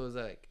family? So it's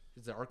like,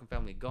 is the Arkham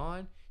family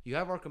gone? You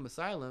have Arkham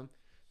Asylum,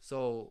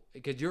 so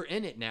because you're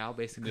in it now,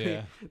 basically.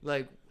 Yeah.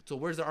 Like, so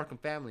where's the Arkham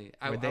family?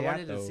 I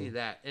wanted to see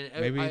that, and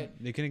Maybe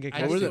they couldn't get.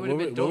 I What just were think it would've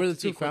been dope the to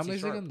see two Quincy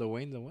families Sharp. again? The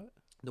Waynes and what?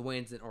 The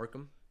Waynes and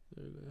Arkham.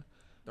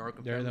 The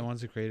Arkham They're family. the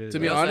ones who created. To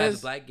We be also had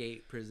honest- the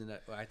Blackgate prison.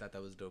 I thought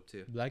that was dope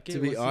too. Blackgate. To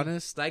be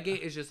honest, Blackgate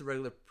is just a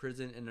regular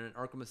prison, and an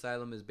Arkham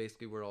Asylum is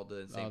basically where all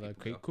the insane the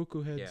people go.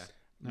 cuckoo heads. Yeah.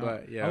 No,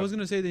 But, yeah. I was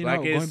gonna say that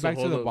Blackgate going is back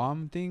the to the whole-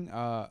 bomb thing.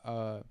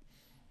 I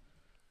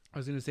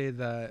was gonna say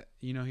that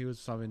he was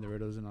solving the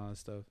riddles and all that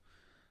stuff.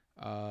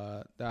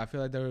 That I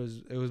feel like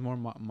it was more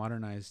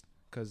modernized,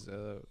 because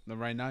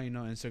right now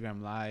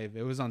Instagram Live.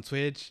 It was on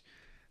Twitch.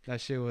 That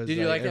shit was. Did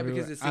you like that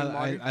everywhere. because it seemed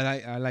modern?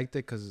 I liked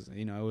it because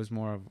it was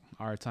more of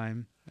our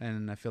time,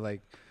 and I feel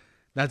like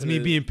that's But me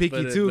it- being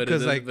picky too.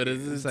 Because but it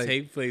it's doesn't like,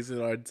 take place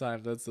in our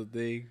time. That's the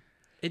thing.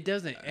 It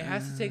doesn't. It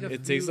has to take a.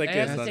 It takes, like, it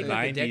has in to the take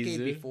like a 90s, decade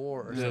dude.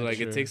 before or Yeah, something. Like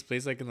sure. it takes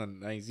place like in the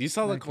 90s. You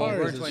saw the Like, Or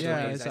cars. 2020s. Yeah,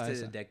 I it's-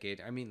 said a decade.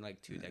 I mean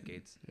like 2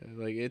 decades. Yeah,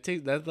 like it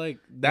takes that like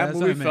that That's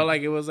what I movie meant. felt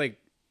like it was like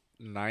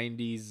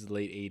 90s,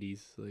 late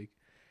 80s. Like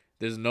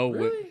there's no way.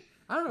 Really?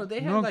 I don't know.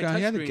 They had No, like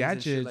he had the touchscreens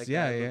and shit gadgets. like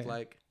Yeah, that. yeah. Look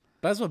like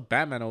That's what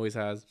Batman always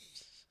has.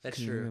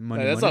 that's true.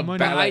 Money, That's money, a money.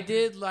 bad- But like- I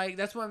did like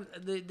that's why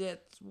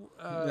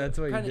That's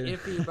what you kind of did.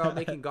 iffy about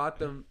making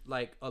Gotham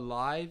like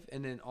alive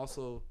and then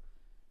also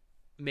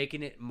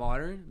making it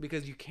modern,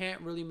 because you can't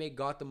really make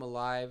Gotham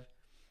alive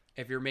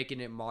if you're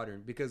making it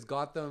modern, because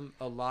Gotham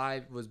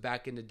Alive was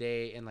back in the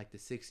day in like the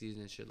 60s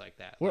and shit like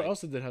that. Where Like, else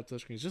did they have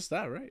touchscreens? Just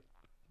that, right?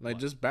 Like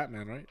just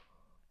Batman, right?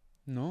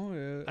 No,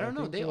 I don't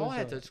know. think They it all was,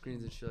 had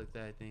touchscreen and shit like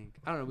that. I think.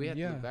 I don't know. We had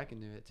to Yeah. look back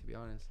into it, to be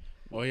honest.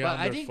 Oh yeah, But on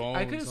I their think phones,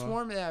 I could have huh?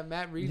 sworn that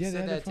Matt Reeves Yeah, they said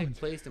had that their it took phones.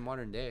 place in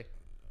modern day.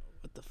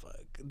 What the fuck?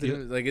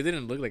 Like it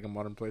didn't look like a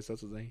modern place.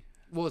 That's the thing.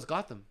 Well, it's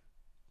Gotham.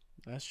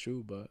 That's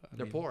true, but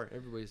They're poor.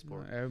 Everybody's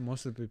poor.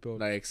 Most of the people,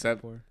 Like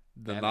except poor.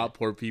 the Batman. not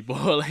poor people,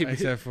 like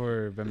except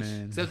for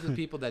Batman. Except for the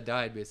people that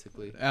died,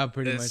 basically.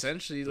 Pretty much.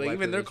 essentially, The like white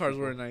even their village cars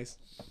people. were nice.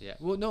 Yeah.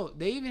 Well, no,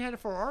 they even had a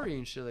Ferrari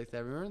and shit like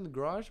that. Remember in the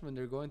garage when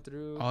they're going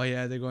through? Oh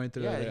yeah, they're going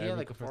through. yeah, the he had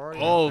like a Ferrari.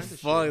 and Oh all kinds of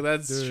fuck, shit.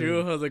 that's Dude.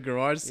 true. The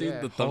garage scene,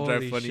 Yeah. the thumb drive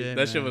Holy funny. shit,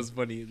 That shit man. was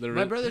funny.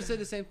 My brother said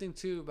the same thing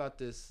too about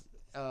this.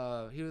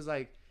 He was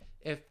like,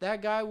 if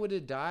that guy would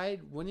have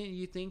died, wouldn't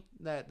you think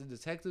that the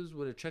detectives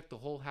would have checked the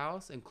whole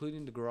house,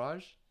 including the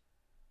garage?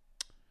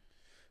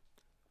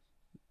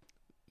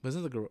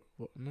 wasn't the garage?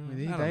 No, Did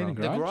he I don't die in know.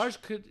 the The Garage?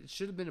 garage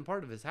should have been a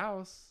part of his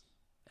house,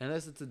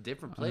 unless it's a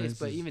different place. Unless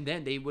But it's- even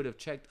then, they would have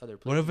checked other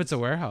places. What if it's a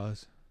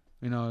warehouse?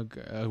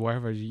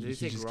 Wherever They he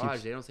say just garage.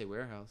 keeps. They don't say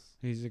warehouse.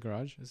 He's a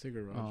garage. It's a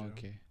garage. Oh, yeah.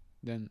 okay.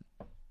 Then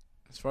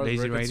As far as Lazy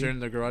we're writing?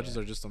 concerned, the garages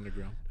are just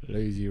underground.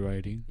 lazy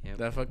writing. Yeah,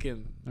 That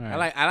fucking.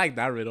 Alright. I like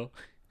that riddle.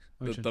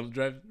 Which The one? thumb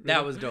drive. that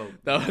riddle. was dope.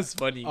 That was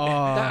funny. Oh,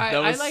 I that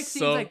was like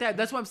scenes so- like that.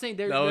 That's what I'm saying.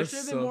 There that was should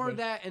have been so more funny. of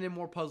that and then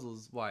more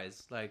puzzles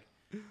wise. Like,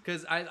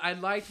 because I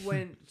liked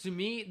when, to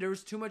me, there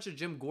was too much of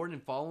Jim Gordon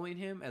following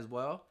him as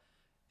well.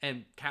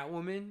 And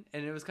Catwoman.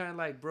 And it was kind of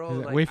like, bro, He's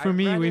like, like, "Wait for I'd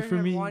me, rather wait for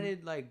have me."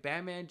 wanted, like,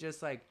 Batman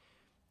just, like,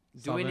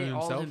 Solving doing it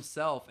all himself?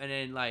 himself. And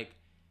then, like,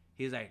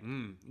 he's like,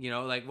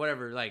 like,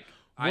 whatever. Like,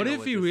 I what know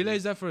if he this realized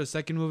is. that for a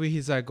second movie?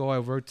 He's like, "Oh, I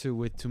worked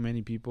with too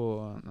many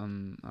people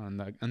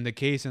on the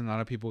case, and a lot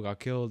of people got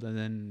killed, and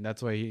then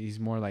that's why he's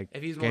more like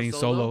If he's getting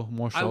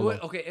more I solo." would,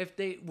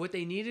 okay, what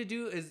they need to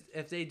do is,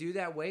 if they do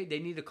that way, they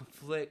need to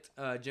conflict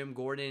Jim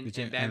Gordon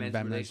Jim- and Batman's, and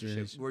Batman's relationship,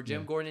 relationship, where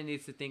Jim yeah. Gordon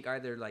needs to think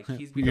either like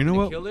he's You becoming know a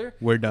what? killer,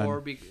 We're done. or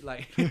be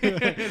like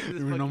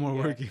We're no more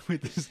working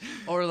with this.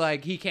 or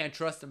like he can't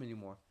trust him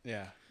anymore.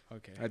 Yeah.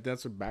 Okay. I think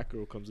that's where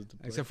Batgirl comes into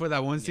play. Except for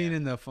that one scene Yeah.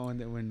 in the phone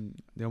that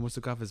when they almost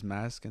took off his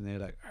mask and they're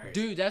like, "All right."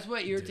 Dude, that's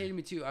what irritated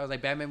me too. I was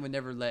like, Batman would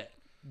never let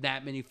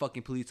that many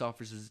fucking police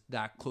officers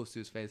that close to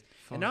his face.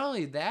 And not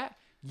only that,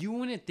 you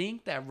wouldn't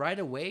think that right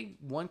away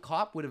one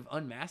cop would have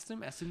unmasked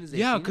him as soon as they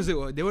Yeah, seen because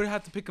him? they would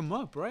have to pick him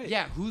up, right?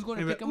 Yeah, who's going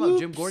to They'd pick be him like, up?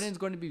 Jim "Oops." Gordon's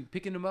going to be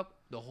picking him up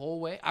the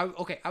whole way. I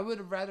would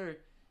have rather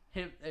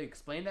him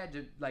explain that.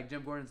 Like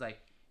Jim Gordon's like,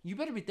 you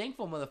better be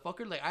thankful,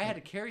 motherfucker. Like I had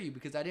to carry you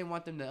because I didn't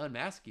want them to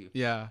unmask you.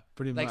 Yeah,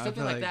 pretty Like much. I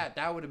something feel like that.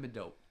 That would have been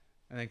dope.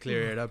 And then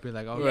clear it up. You're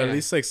like, "Oh, Or at Yeah.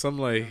 least like some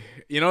like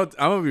I'm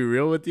gonna be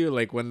real with you.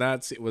 Like when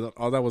when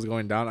all that was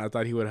going down, I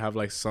thought he would have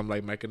like some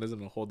like mechanism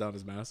to hold down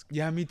his mask.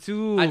 yeah, me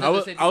too." I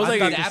was like, thought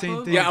the zap same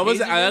him, thing. Yeah, I was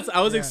tasing him? I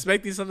was Yeah.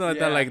 expecting something like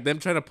that, Yeah. like them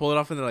trying to pull it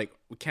off, and they're like,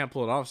 we can't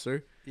pull it off,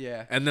 sir.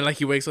 Yeah. And then like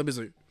he wakes up, he's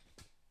like,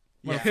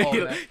 Yeah.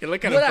 you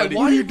look kind What of I funny.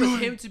 wanted was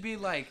him to be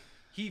like,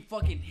 he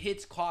fucking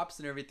hits cops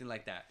and everything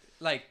like that.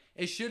 like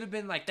it should have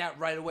been like that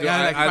right away.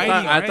 Yeah, like fighting,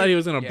 I thought he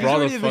was gonna Yeah. brawl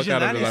the He's already fuck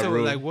out of vigilante, that so,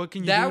 room. like, what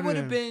can you do That to would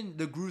have him? been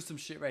the gruesome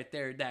shit right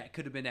there. That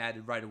could have been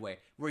added right away,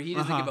 where he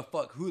doesn't give a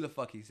fuck who the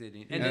fuck he's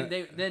hitting, and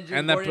then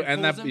Jim Gordon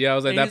pulls him, I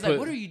was like, and he's that like, put.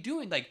 "What are you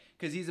doing?" Like,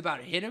 because he's about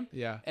to hit him,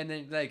 Yeah. and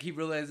then like he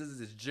realizes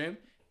it's Jim,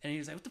 and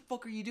he's like, "What the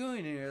fuck are you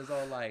doing?" And he was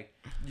all like,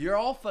 "You're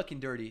all fucking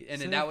dirty," and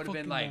then So that would have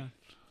been fucking like. bad.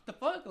 The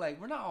fuck, like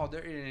we're not all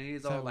dirty, and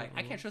he's all like,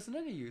 I can't trust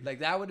none of you. Like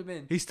that would have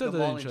been. He still the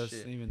doesn't balling trust,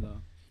 shit. even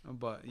though.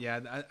 But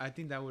yeah, I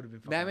think that would have been.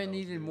 Batman dope,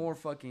 needed dude. more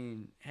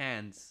fucking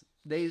hands.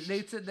 They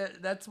said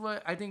that's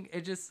what I think.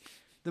 It just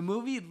the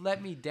movie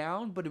let me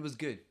down, but it was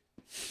good.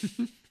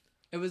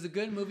 It was a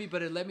good movie,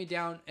 but it let me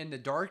down in the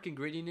dark and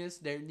grittiness.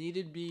 There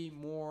needed to be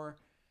more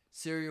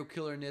serial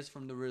killerness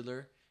from the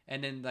Riddler,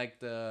 and then like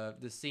the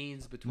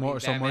scenes between more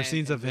Batman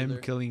scenes and of him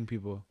Riddler. killing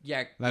people.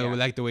 Yeah,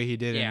 Like the way he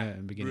did yeah, in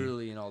the beginning.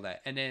 brutally and all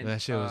that. And then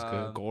That shit was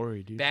good,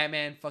 gory, dude.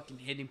 Batman fucking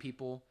hitting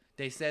people.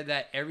 They said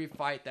that every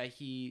fight that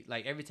he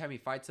like every time he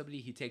fights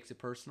somebody, he takes it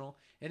personal.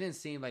 It didn't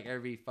seem like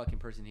every fucking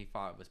person he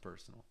fought was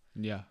personal.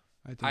 Yeah,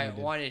 I think I he did.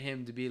 wanted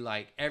him to be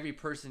like every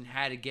person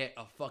had to get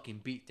a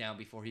fucking beat down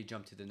before he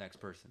jumped to the next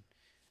person.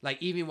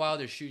 Like even while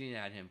they're shooting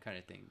at him, kind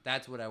of thing.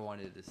 That's what I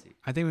wanted to see.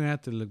 I think we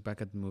have to look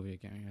back at the movie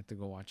again. We have to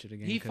go watch it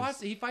again. He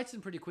 'cause fights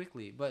him pretty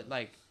quickly, but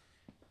like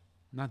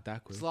not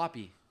that quick.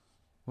 sloppy.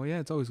 Well, yeah,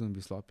 it's always gonna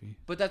be sloppy.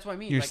 But that's what I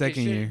mean. Your Like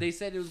second year. they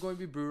said it was going to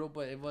be brutal,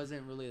 but it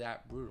wasn't really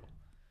that brutal.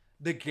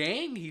 The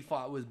gang he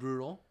fought was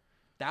brutal.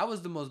 That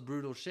was the most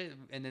brutal shit,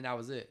 and then that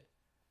was it.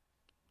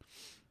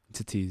 It's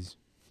a tease.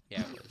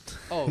 Yeah. It was.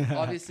 Oh,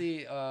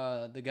 obviously,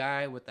 the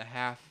guy with the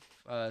half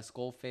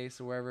skull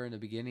face or whatever in the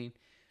beginning,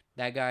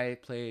 that guy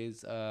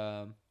plays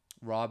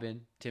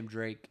Robin, Tim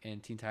Drake,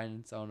 and Teen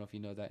Titans. I don't know if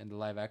you know that in the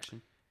live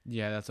action.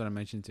 Yeah, that's what I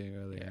mentioned to you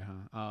earlier, Yeah. huh?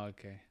 Oh,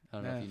 okay. I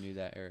don't know if you knew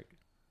that, Eric.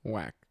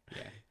 Whack.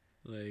 Yeah.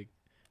 Like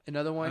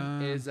Another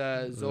one is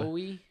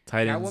Zoe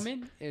Titans.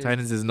 Catwoman.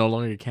 Titans is no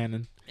longer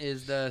canon.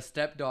 Is the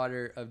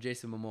stepdaughter of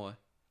Jason Momoa.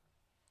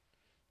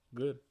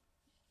 Good.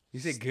 You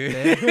say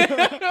good?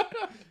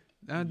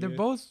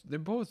 They're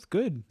both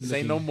good.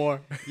 Say no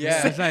more.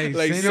 Yeah. It's like,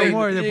 Like, say say- no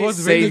more. They're both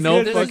say really no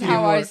good. This is fucking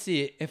how I more.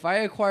 see it. If I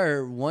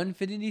acquire one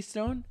Infinity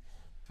Stone,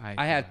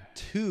 I have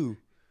two.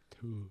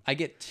 I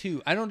get two.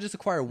 I don't just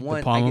acquire one.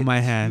 The palm I of get my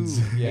two. hands.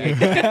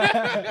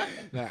 Yeah.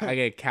 Nah, I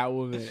get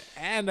Catwoman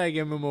and I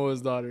get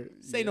Momoa's daughter.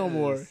 Say no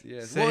more.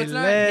 Yes. Say Well, it's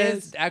not less.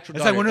 his actual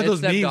It's daughter. like one of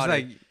those memes, stepdaughter.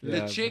 like the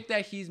Yeah. chick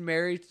that he's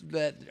married.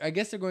 That I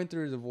guess they're going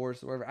through a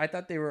divorce or whatever. I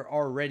thought they were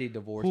already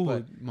divorced, who?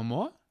 but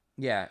Momoa?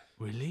 yeah.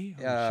 Really?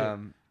 Oh,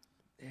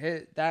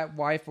 That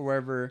wife or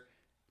whatever,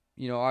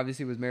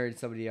 obviously was married to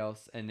somebody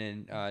else, and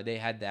then they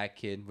had that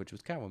kid, which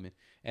was Catwoman,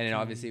 and then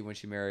obviously when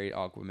she married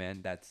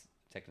Aquaman, that's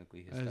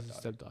technically his shit. stepdaughter.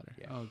 Stepdaughter.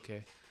 Yeah.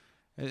 Okay.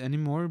 Any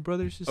more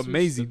brothers, sisters?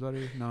 Amazing.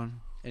 Stepdaughter? No.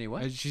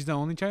 Anyway, She's the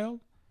only child?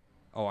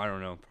 oh, I don't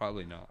know,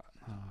 probably not.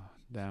 Oh,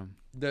 damn.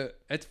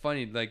 It's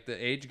funny, like the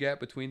age gap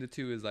between the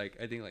two is like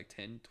I think like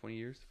 10, 20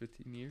 years,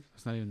 15 years.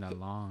 It's not even that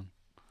long.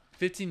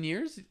 15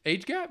 years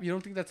age gap? You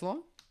don't think that's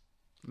long?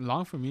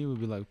 Long for me would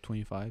be like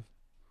 25.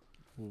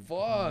 Fuck,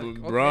 okay,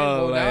 Bro,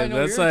 well, now I like,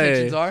 know what that's your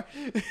intentions like-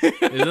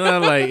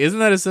 are. isn't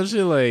that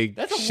essentially like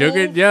That's a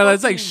sugar? whole Yeah,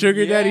 that's like fucking-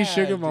 sugar daddy, yeah,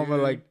 sugar mama,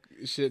 dude. like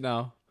shit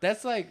now.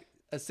 That's like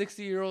a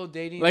 60-year-old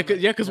dating. Like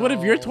yeah, because what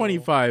if you're No.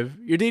 25?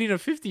 You're dating a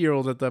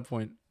 50-year-old at that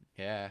point.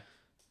 Yeah.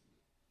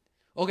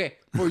 Okay,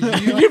 for you,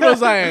 You know what I'm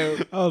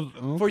saying?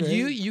 Oh, for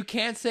you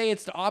can't say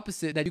it's the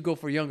opposite that you go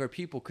for younger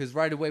people because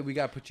right away we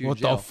gotta put you What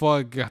in jail. the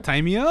fuck?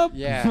 Tie me up?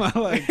 Yeah.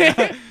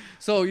 Like,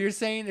 So you're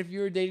saying if you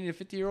were dating a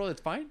 50-year-old,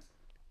 it's fine?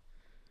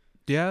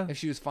 yeah. If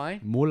she was fine?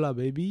 Mula,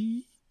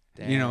 baby.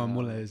 You know what Damn.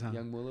 Mula is, huh?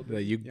 Young Mula.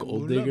 Like you Yeah,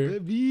 gold Mula, digger.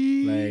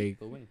 baby.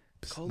 Like, Lil Wayne.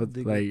 but,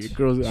 digger. like your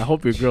girl. I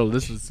hope your girl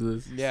listens to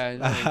this. Yeah,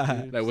 I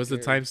know. dude. Like, what's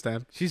the Scary.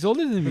 timestamp? She's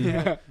older than me.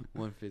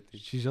 150.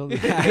 She's older.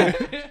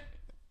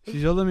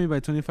 She's older than me by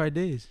 25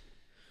 days.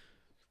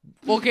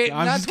 Okay,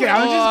 I'm not just kidding,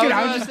 I'm just kidding,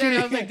 I'm I was just saying,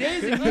 I kidding. was like,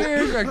 days and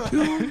years are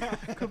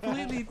two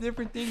completely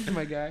different things,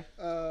 my guy.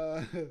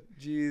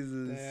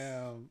 Jesus.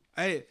 Damn.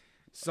 Hey,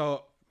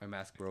 so My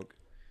mask broke.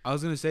 I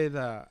was gonna say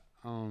that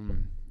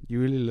you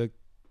really look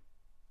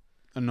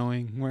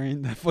annoying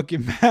wearing that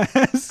fucking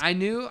mask. I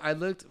knew I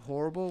looked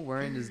horrible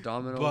wearing this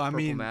domino But, I purple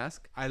mean,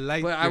 mask, I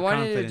like. but your I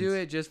wanted confidence. to do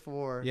it just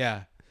for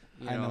Yeah,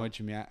 you I know what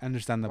you mean. I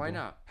understand that. Why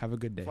not? Have a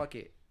good day. Fuck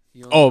it.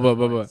 You Oh, only but-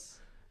 live once.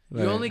 You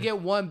Like, only get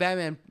one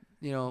Batman,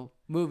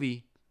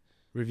 movie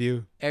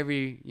Review.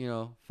 every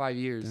 5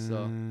 years. So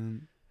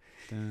Dun,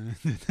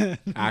 dun.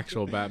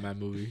 actual Batman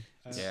movie.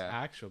 Yeah.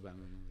 Actual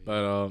Batman movie.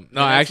 But no, And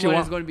I that's actually what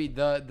want it's going to be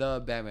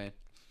the Batman.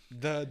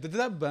 The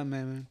Batman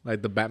man.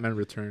 like the Batman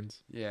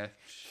Returns. Yeah,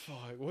 Fuck,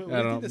 what,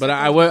 I don't know, but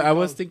I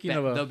was thinking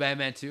of the a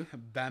Batman 2,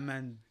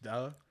 Batman.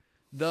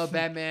 the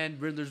Batman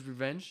Riddler's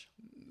Revenge.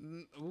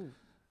 Ooh.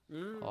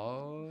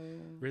 Oh,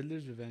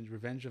 Riddler's Revenge.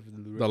 Revenge of the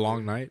Riddler. The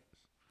Long Night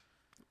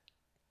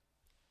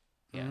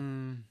yeah.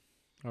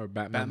 or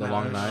Batman the Batman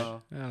Long Hush.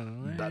 Night. I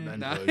don't know. Batman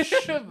Nah. Hush.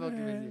 Fucking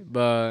with you.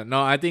 But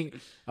no, I think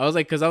I was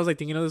like, cause I was like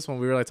thinking of this when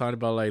we were like talking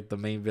about like the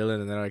main villain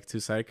and then like two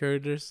side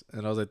characters,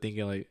 and I was like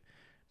thinking like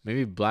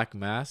maybe Black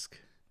Mask.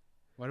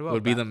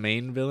 would be the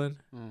main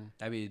villain.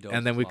 That'd be dope.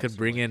 And then we could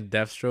bring in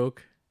Deathstroke,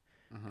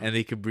 and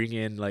they could bring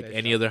in like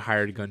any other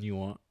hired gun you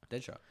want.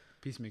 Deadshot.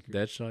 Peacemaker.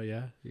 Deadshot,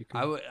 yeah.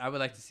 I would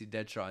like to see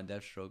Deadshot and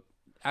Deathstroke.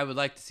 I would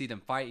like to see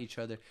them fight each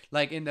other,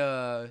 like in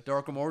the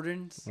Arkham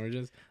Origins.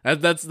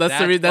 That's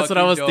what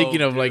I was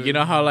thinking of. Dude. Like, you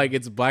know how like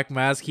it's Black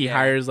Mask. He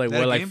hires like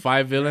like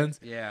 5 villains.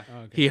 Yeah.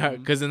 Oh, okay.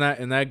 Because in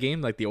that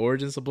game, like the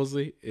Origins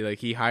supposedly, like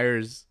he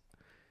hires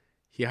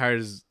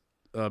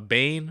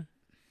Bane,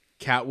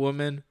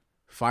 Catwoman,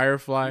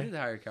 Firefly. He did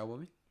hire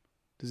Catwoman.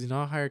 Does he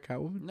not hire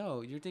Catwoman? No,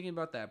 you're thinking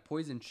about that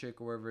poison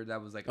chick or whatever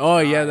that was like.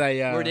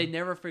 Yeah. Where they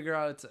never figure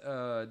out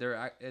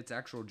its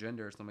actual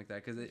gender or something like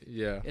that because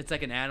it's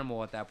like an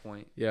animal at that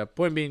point. Yeah.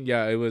 Point being,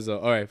 it was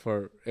all right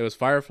it was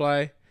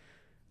Firefly,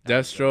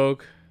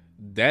 Deathstroke,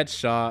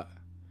 Deadshot,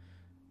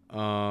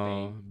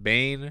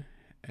 Bane,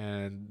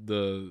 and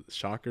the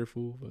Shocker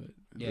fool. But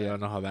we don't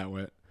know how that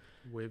went.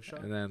 Wave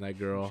shot. And then that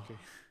girl,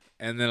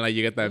 and then like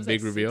you get that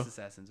big reveal. 6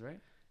 assassins,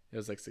 right? It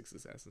was like 6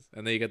 assassins,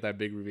 and then you get that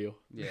big reveal.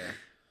 Yeah.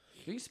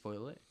 We can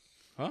spoil it.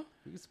 Huh?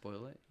 We can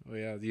spoil it. Oh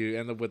yeah, you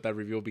end up with that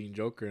reveal being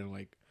Joker, and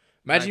like,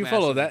 imagine you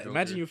follow that.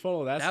 Imagine you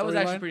follow that. That was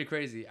actually pretty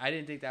crazy. I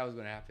didn't think that was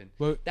gonna happen.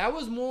 But that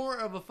was more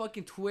of a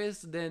fucking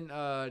twist than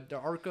the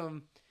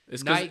Arkham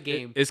Knight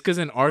game. It's because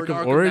in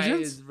Arkham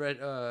Origins,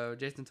 is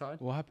Jason Todd.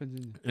 What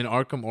happens in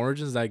Arkham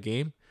Origins, that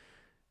game,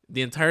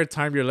 the entire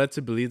time you're led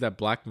to believe that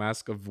Black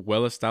Mask, a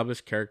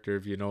well-established character,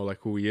 if you know like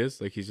who he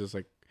is, like he's just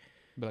like.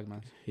 Black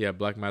Mask. Yeah,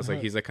 Black Mask.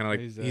 Like he's like kind of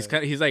like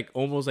he's like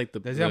almost like the.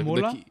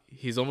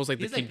 He's almost like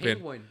he's the like Kingpin,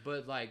 Penguin,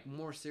 but like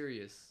more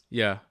serious.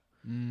 Yeah.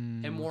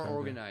 And more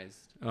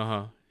organized.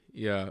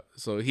 Yeah.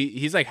 So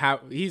he's like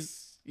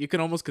you can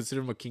almost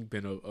consider him a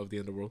Kingpin of the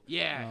underworld.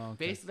 Yeah. Oh,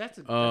 okay. Basically, that's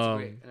a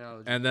great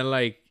analogy. And then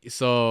like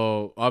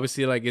so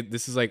obviously like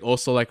this is like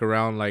also like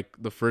around like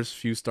the first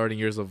few starting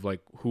years of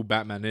like who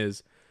Batman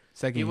is.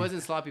 He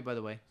wasn't sloppy, by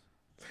the way.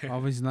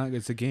 Obviously not.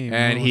 It's a game.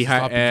 And he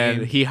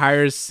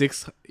hires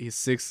six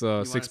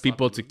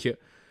people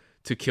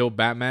to kill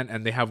Batman,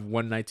 and they have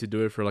one night to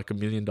do it for like $1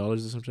 million or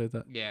something like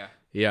that.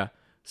 Yeah.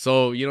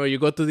 So you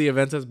go through the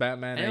events as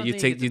Batman, and you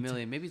take $1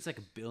 million. Maybe it's like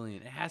 $1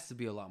 billion. It has to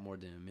be a lot more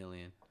than $1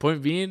 million.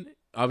 Point being,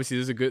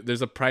 obviously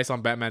there's a price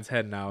on Batman's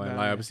head now, and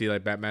like obviously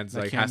like Batman's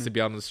like has to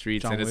be out on the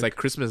streets, and it's like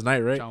Christmas night,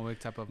 right? John Wick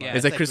type of.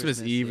 It's like Christmas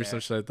Eve or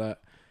something like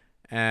that.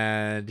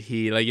 And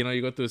he like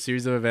you go through a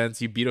series of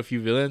events, you beat a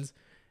few villains.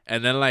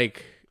 And then,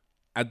 like,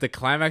 at the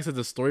climax of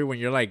the story, when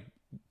you're, like,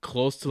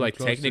 close to, like,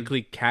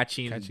 technically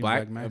catching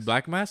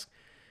Black Mask,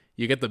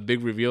 you get the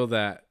big reveal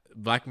that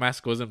Black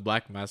Mask wasn't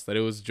Black Mask, that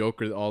it was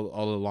Joker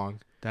all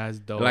along. That's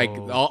dope. Like,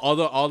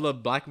 all the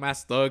Black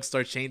Mask thugs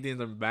start changing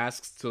their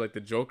masks to, like, the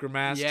Joker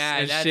masks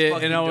and that's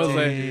shit. And I was dope.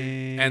 like...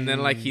 And then,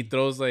 like, he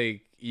throws,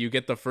 like... You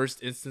get the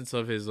first instance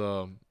of his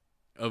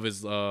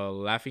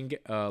laughing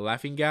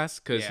gas,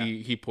 because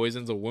he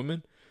poisons a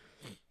woman.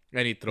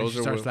 And he throws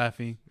her. She starts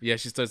laughing. Yeah,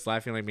 she starts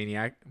laughing like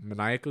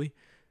maniacally,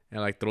 and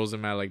like throws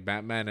him at like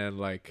Batman, and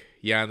like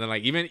and then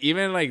like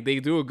even like they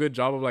do a good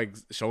job of like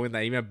showing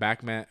that even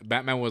Batman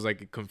was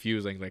like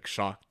confused, like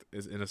shocked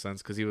in a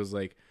sense, because he was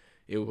like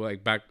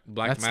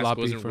Black Mask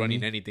wasn't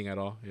running anything at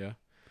all. Yeah,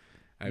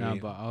 I mean,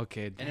 but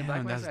okay, damn, and in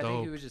Black Mask, that's I dope.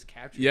 think he was just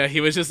captured. Yeah, he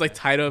was just like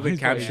tied up and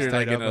captured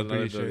like in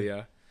another.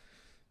 Yeah,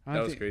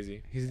 that was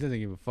crazy. He doesn't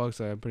give a fuck,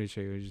 so I'm pretty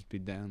sure he would just be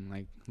down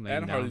like.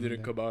 And Harley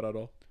didn't come out at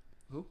all.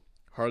 Who?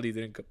 Harley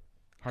didn't come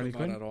out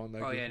at all.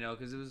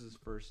 Because it was his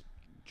first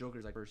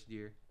Joker's like first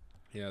year.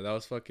 Yeah, that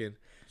was fucking.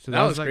 So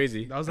that was like,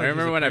 crazy. That was I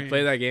remember when I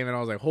played that game and I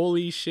was like,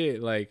 "Holy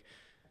shit!" Like,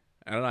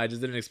 I don't know. I just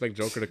didn't expect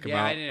Joker to come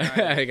out. I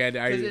didn't.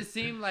 Because it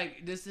seemed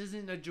like this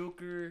isn't a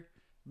Joker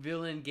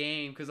villain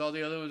game, because all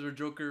the other ones were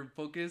Joker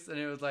focused, and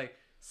it was like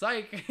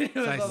psych. It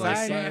was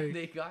like, damn,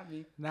 they got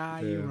me. Nah,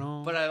 you're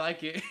wrong. But I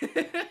like it.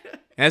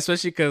 And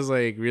especially because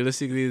like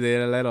realistically,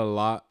 they let a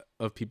lot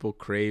of people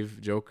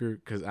crave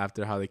Joker, because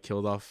after how they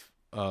killed off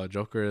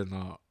Joker in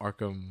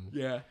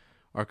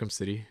Arkham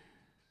City.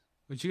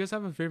 Would you guys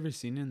have a favorite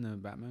scene in the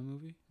Batman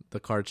movie? The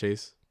car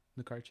chase.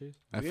 The car chase?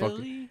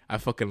 I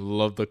fucking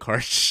love the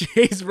car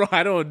chase, bro.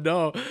 I don't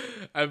know.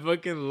 I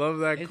fucking love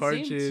that car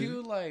chase. It seemed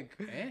too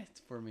like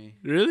for me.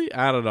 Really?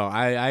 I don't know.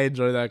 I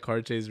enjoy that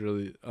car chase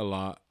really a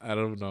lot. I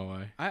don't know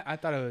why. I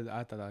thought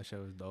that shit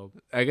was dope.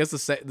 I guess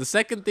the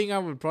second thing I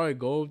would probably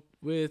go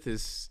with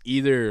is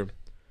either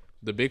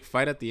the big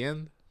fight at the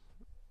end.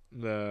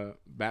 The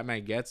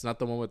Batman gets, not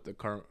the one with the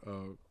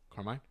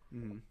Carmine,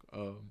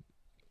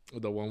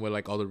 the one with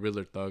like all the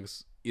Riddler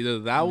thugs. Either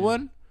that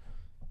one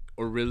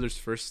or Riddler's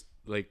first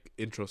like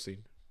intro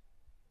scene.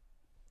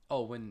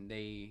 Oh, when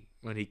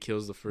he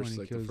kills the first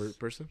the first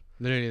person.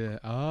 Literally,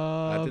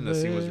 I think that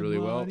scene was really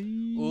well.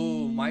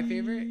 Oh, my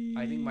favorite.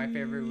 I think my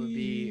favorite would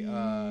be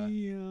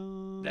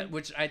that,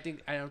 which I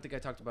don't think I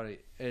talked about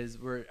it, is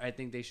where I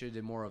think they should have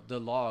did more of the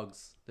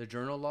logs, the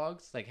journal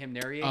logs, like him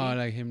narrating. Oh,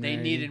 like him. They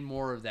needed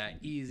more of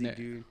that.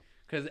 Dude.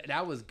 Because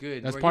that was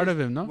good. That's part of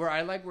him, no? Where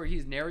I like where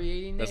he's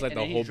narrating. That's like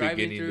the whole he's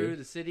driving beginning, through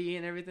the city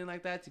and everything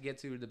like that to get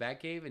to the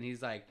Batcave, and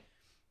he's like,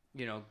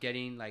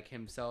 getting like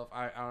himself.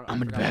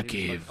 I'm in the back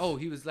cave.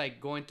 He was like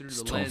going through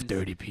It's the lens,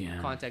 12:30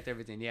 p.m. contact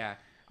everything. Yeah,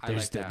 I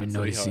There's like that. been That's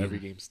noticing. how every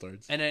game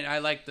starts. And then I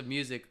like the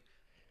music.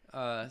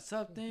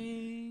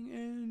 Something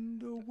in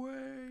the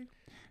way.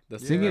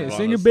 That's Sing the it, Nirvana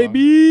sing it, song.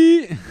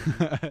 baby.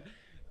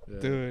 Yeah,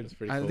 Dude, that's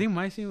pretty I cool. think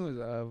my scene was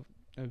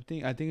I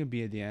think it'd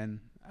be at the end.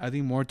 I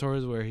think more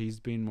towards where he's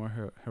being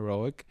more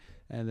heroic,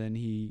 and then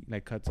he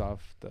like cuts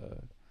off the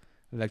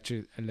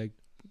electric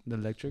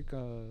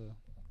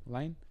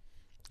line,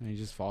 and he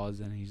just falls,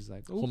 and he's just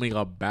like, oh. Homie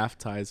got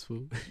baptized,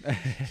 fool.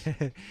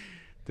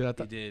 Dude,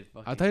 He did.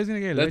 I thought he was gonna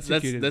get That's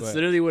electrocuted. that's but-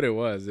 literally what it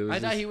was. It was I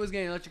thought just- he was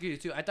getting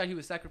electrocuted too. I thought he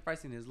was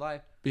sacrificing his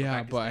life. yeah,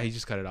 practice but he thing.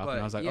 just cut it off, But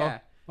and I was like, yeah,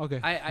 oh, okay,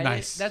 I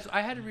nice.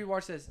 I had to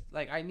rewatch this.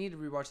 Like I need to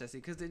rewatch that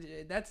scene because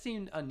that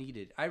seemed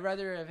unneeded. I'd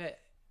rather have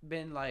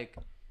been like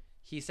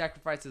he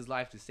sacrificed his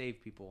life to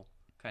save people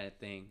kind of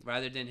thing,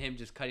 rather than him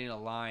just cutting a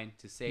line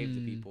to save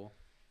the people.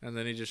 and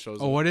then he just shows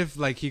Oh, up. what if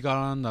like he got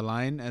on the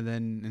line, and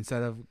then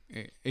instead of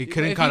it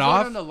couldn't If cut he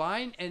off? got on the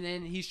line and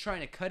then he's trying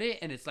to cut it,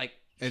 and it's like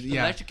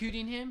Yeah.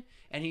 electrocuting him,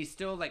 and he's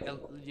still like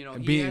he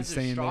Being has a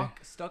staying there. shock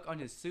stuck on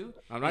his suit.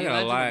 I'm not and he gonna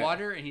lands in lie. the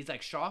water, and he's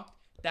like shocked.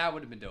 That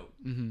would have been dope.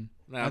 Mm-hmm.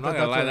 Nah, I I'm thought not gonna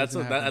that's lie. what That's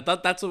was what gonna I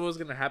thought that's what was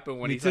gonna happen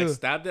when Me he like too.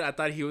 stabbed it. I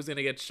thought he was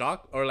gonna get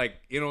shocked, or like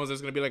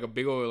there's gonna be like a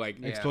big old like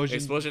Yeah.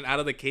 Explosion. out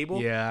of the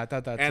cable. Yeah, I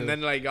thought that And too.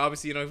 then like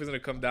obviously he was gonna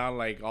come down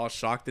like all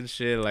shocked and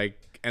shit like,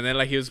 and then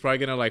like he was probably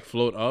gonna like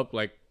float up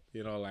like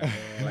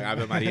like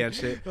Ave Maria and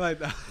shit. like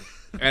that.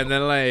 And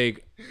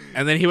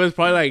then he would have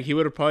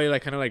probably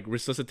like kind of like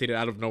resuscitated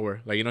out of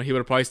nowhere. Like, he would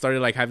have probably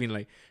started like having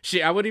like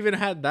shit. I would even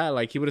had that.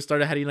 Like he would have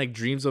started having like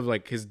dreams of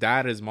like his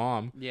dad, his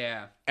mom.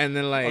 Yeah, And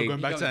then like, going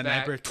back He to that comes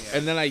nightmare. back,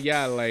 and then like,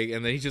 yeah, like,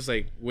 and then he just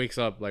like wakes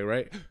up like,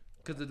 right.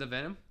 because of the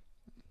venom.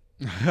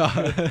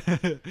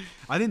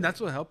 I think that's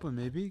what helped him,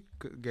 maybe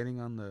getting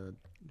on the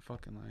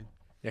fucking line.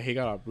 Yeah, he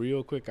got up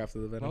real quick after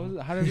the What venom. was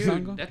it? How did the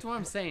song go? Dude, that's what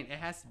I'm saying. It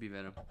has to be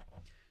venom.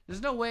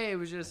 There's no way it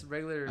was just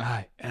regular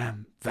I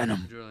am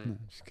Venom. drilling. No,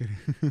 just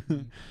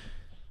kidding.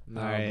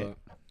 No, Alright.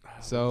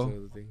 but- So- what was the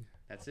other thing?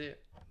 That's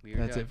it. We are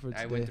That's done. it for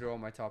I today. went through all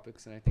my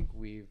topics, and I think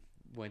we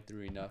went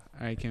through enough.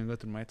 All right, can we go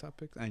through my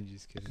topics? I'm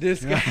just kidding.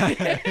 This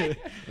guy.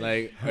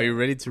 Like, are you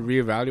ready to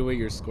reevaluate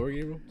your score,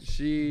 Gabriel?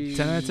 She.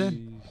 10 out of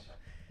 10.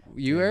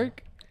 You,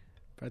 Eric?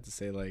 I had to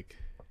say like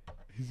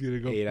He's gonna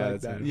go 8 out back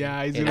of down. 10.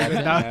 Yeah, he's 8 gonna out of go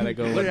 10. down. Gotta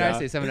go What with did I that.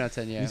 say? 7 out of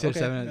 10. Yeah. You said Okay.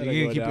 7. Gotta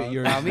You go can keep down. it.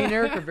 Your Me and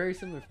Eric are very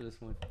similar for this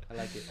one. I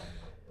like it.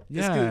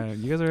 yeah.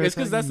 You guys are. It's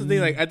because that's the thing.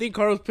 Like, I think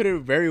Carlos put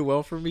it very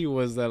well for me.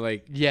 Was that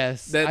like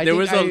Yes. that there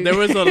was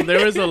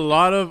a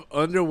lot of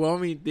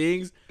underwhelming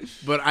things,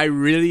 but I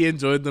really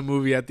enjoyed the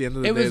movie at the end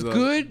of the It day. was though.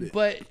 good,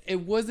 but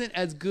it wasn't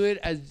as good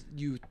as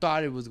you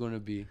thought it was going to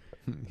be.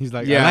 He's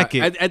like, Yeah, I like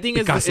it. I think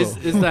is Picasso.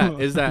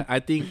 that I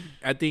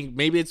think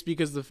maybe it's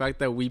because of the fact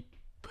that we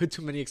put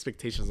too many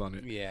expectations on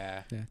it.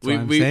 Yeah. That's We,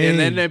 what I'm and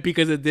saying. then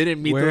because it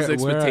didn't meet We're-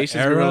 those we're an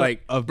expectations, we were era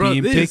like, of bro,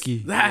 being this, picky.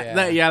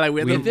 that, yeah, like we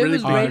had We- to If it really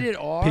was are rated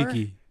R,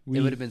 picky.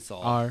 it would have been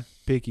solid. Are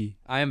picky.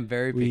 I am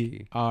very We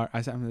picky. are.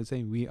 I'm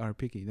saying we are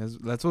picky.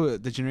 That's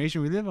what the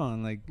generation we live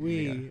on. Like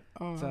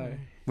are. Sorry.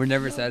 We're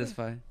never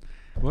satisfied.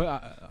 What?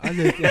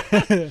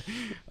 I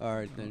All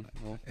right, then.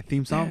 Well,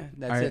 theme song.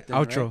 That's All right, it then,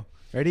 outro.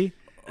 Ready?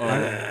 Oh,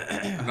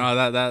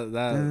 no,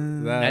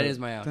 that is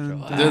my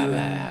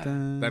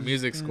outro. that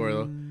music score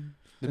though.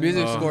 The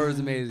music Oh. score was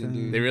amazing,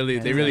 dude. They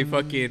really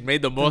fucking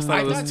made the most I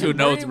out of thought those Tim two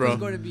notes, Burton was bro.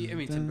 going to be. I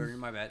mean, Tim Burton.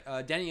 My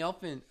bad. Danny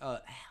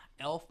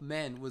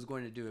Elfman was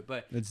going to do it,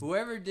 but It's-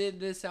 whoever did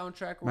this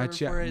soundtrack or whatever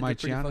Machi- for it, they're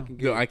pretty Machiano. fucking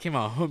good. Yo, I came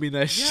out humming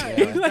that shit.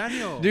 Yeah, it was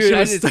Daniel. Dude, Shit I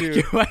was did stuck too.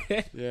 in my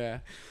head. Yeah.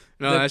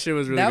 No, that shit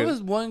was really that good.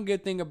 was one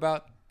good thing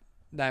about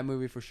that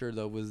movie for sure,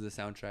 though, was the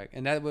soundtrack,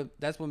 and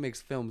that's what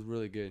makes films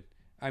really good.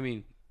 I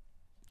mean,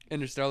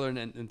 Interstellar and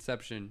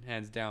Inception,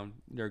 hands down,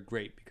 they're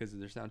great because of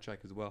their soundtrack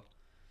as well.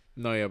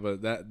 No, yeah,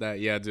 but that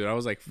yeah, dude, I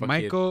was like, fucking.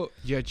 Michael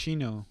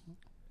Giacchino.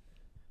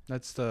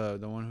 That's the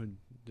one who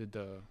did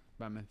the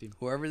Batman theme.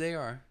 Whoever they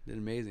are, did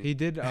amazing. He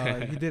did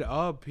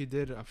Up. He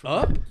did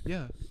Up?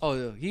 Yeah.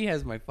 Oh, he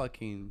has my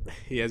fucking.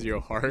 He has your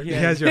heart. He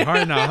has your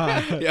heart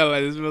now, huh? Yeah,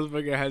 like this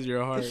motherfucker has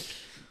your heart.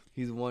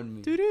 He's won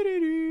me.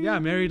 Yeah,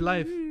 Married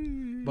Life.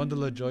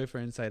 Bundle of Joy for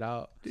Inside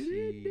Out.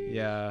 Jeez.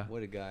 Yeah.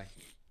 What a guy.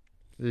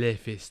 Le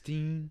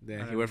Festin.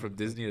 Damn, he went from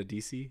Disney to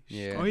DC.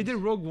 Yeah. Oh, he did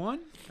Rogue One,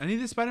 and he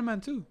did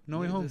Spider-Man too. No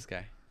Way Look at Home. This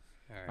guy.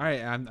 All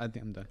right, I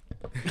think I'm done.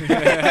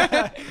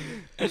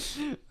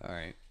 All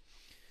right.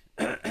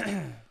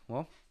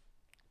 Well,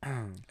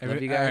 Every-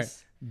 love you all right.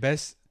 guys.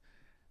 Best.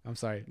 I'm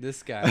sorry.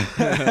 This guy.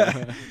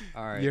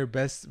 All right. Your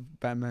best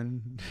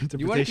Batman interpretation.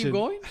 You want to keep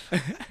going?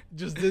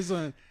 Just this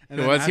one. And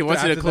He then wants you to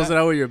after close that- it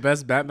out with your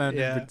best Batman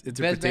Yeah.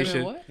 interpretation. Best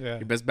Batman what? Yeah.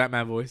 Your best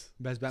Batman voice.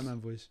 Best Batman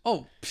voice.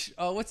 Oh,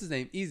 what's his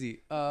name?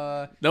 Easy.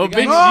 No, the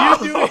guy-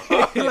 bitch, you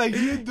do it. Like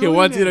you He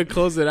wants you to it.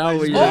 close it out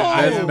with your Oh,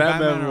 best I am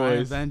Batman or I am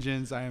voice.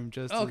 vengeance. I am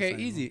justice. Okay, I am-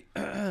 easy.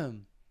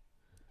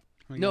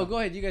 Oh my No, God. go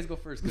ahead. You guys go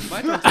first. 'Cause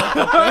my turn.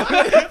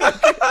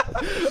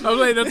 I'm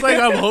like, that's like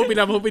I'm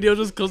hoping he'll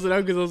just close it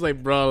out because I was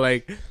like, bro,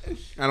 like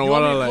I don't You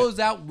want want to me to like. close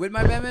out with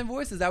my Batman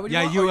voice? Is that what you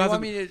Yeah, want? you Or you have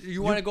want to- me to?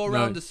 You want to go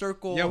around the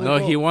circle? Yeah, No,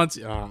 go. he wants.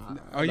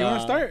 Oh, you want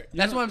to start?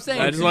 That's what I'm saying.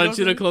 I just want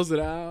you to close it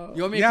out.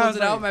 You want me to Yeah, close I it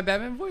was out like- with my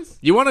Batman voice?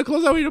 You want to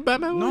close out with your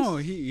Batman voice? No,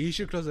 he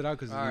should close it out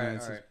because All right,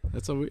 all right.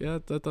 That's what we. Yeah, I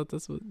thought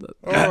that's what. That,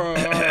 All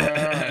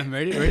right.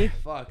 Ready?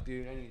 Fuck,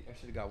 dude. I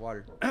should have got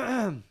water.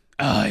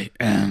 I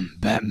am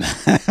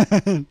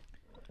Batman.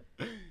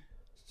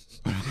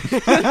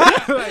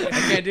 I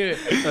can't do it.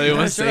 Oh, you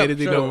want to Shut say up,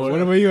 anything shut no up. more?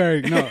 What about you,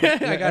 Eric? No, I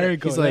got Eric.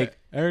 it. Go. He's like,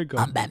 Eric, go.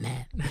 I'm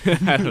Batman.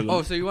 I don't know.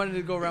 Oh, so you wanted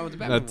to go around with the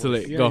Batman Not too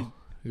voice? late. Yeah.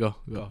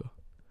 Go.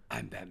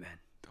 I'm Batman.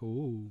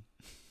 Ooh,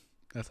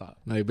 that's hot.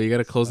 Like, but you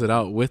gotta close it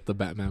out with the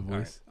Batman All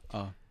voice.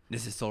 Oh,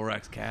 This is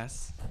Solrax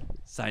Cast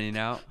signing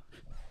out.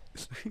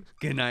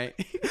 Good night.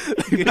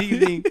 Good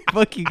evening.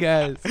 Fuck you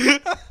guys.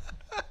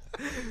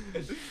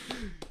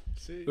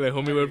 Like,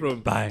 homie went from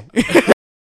Bye.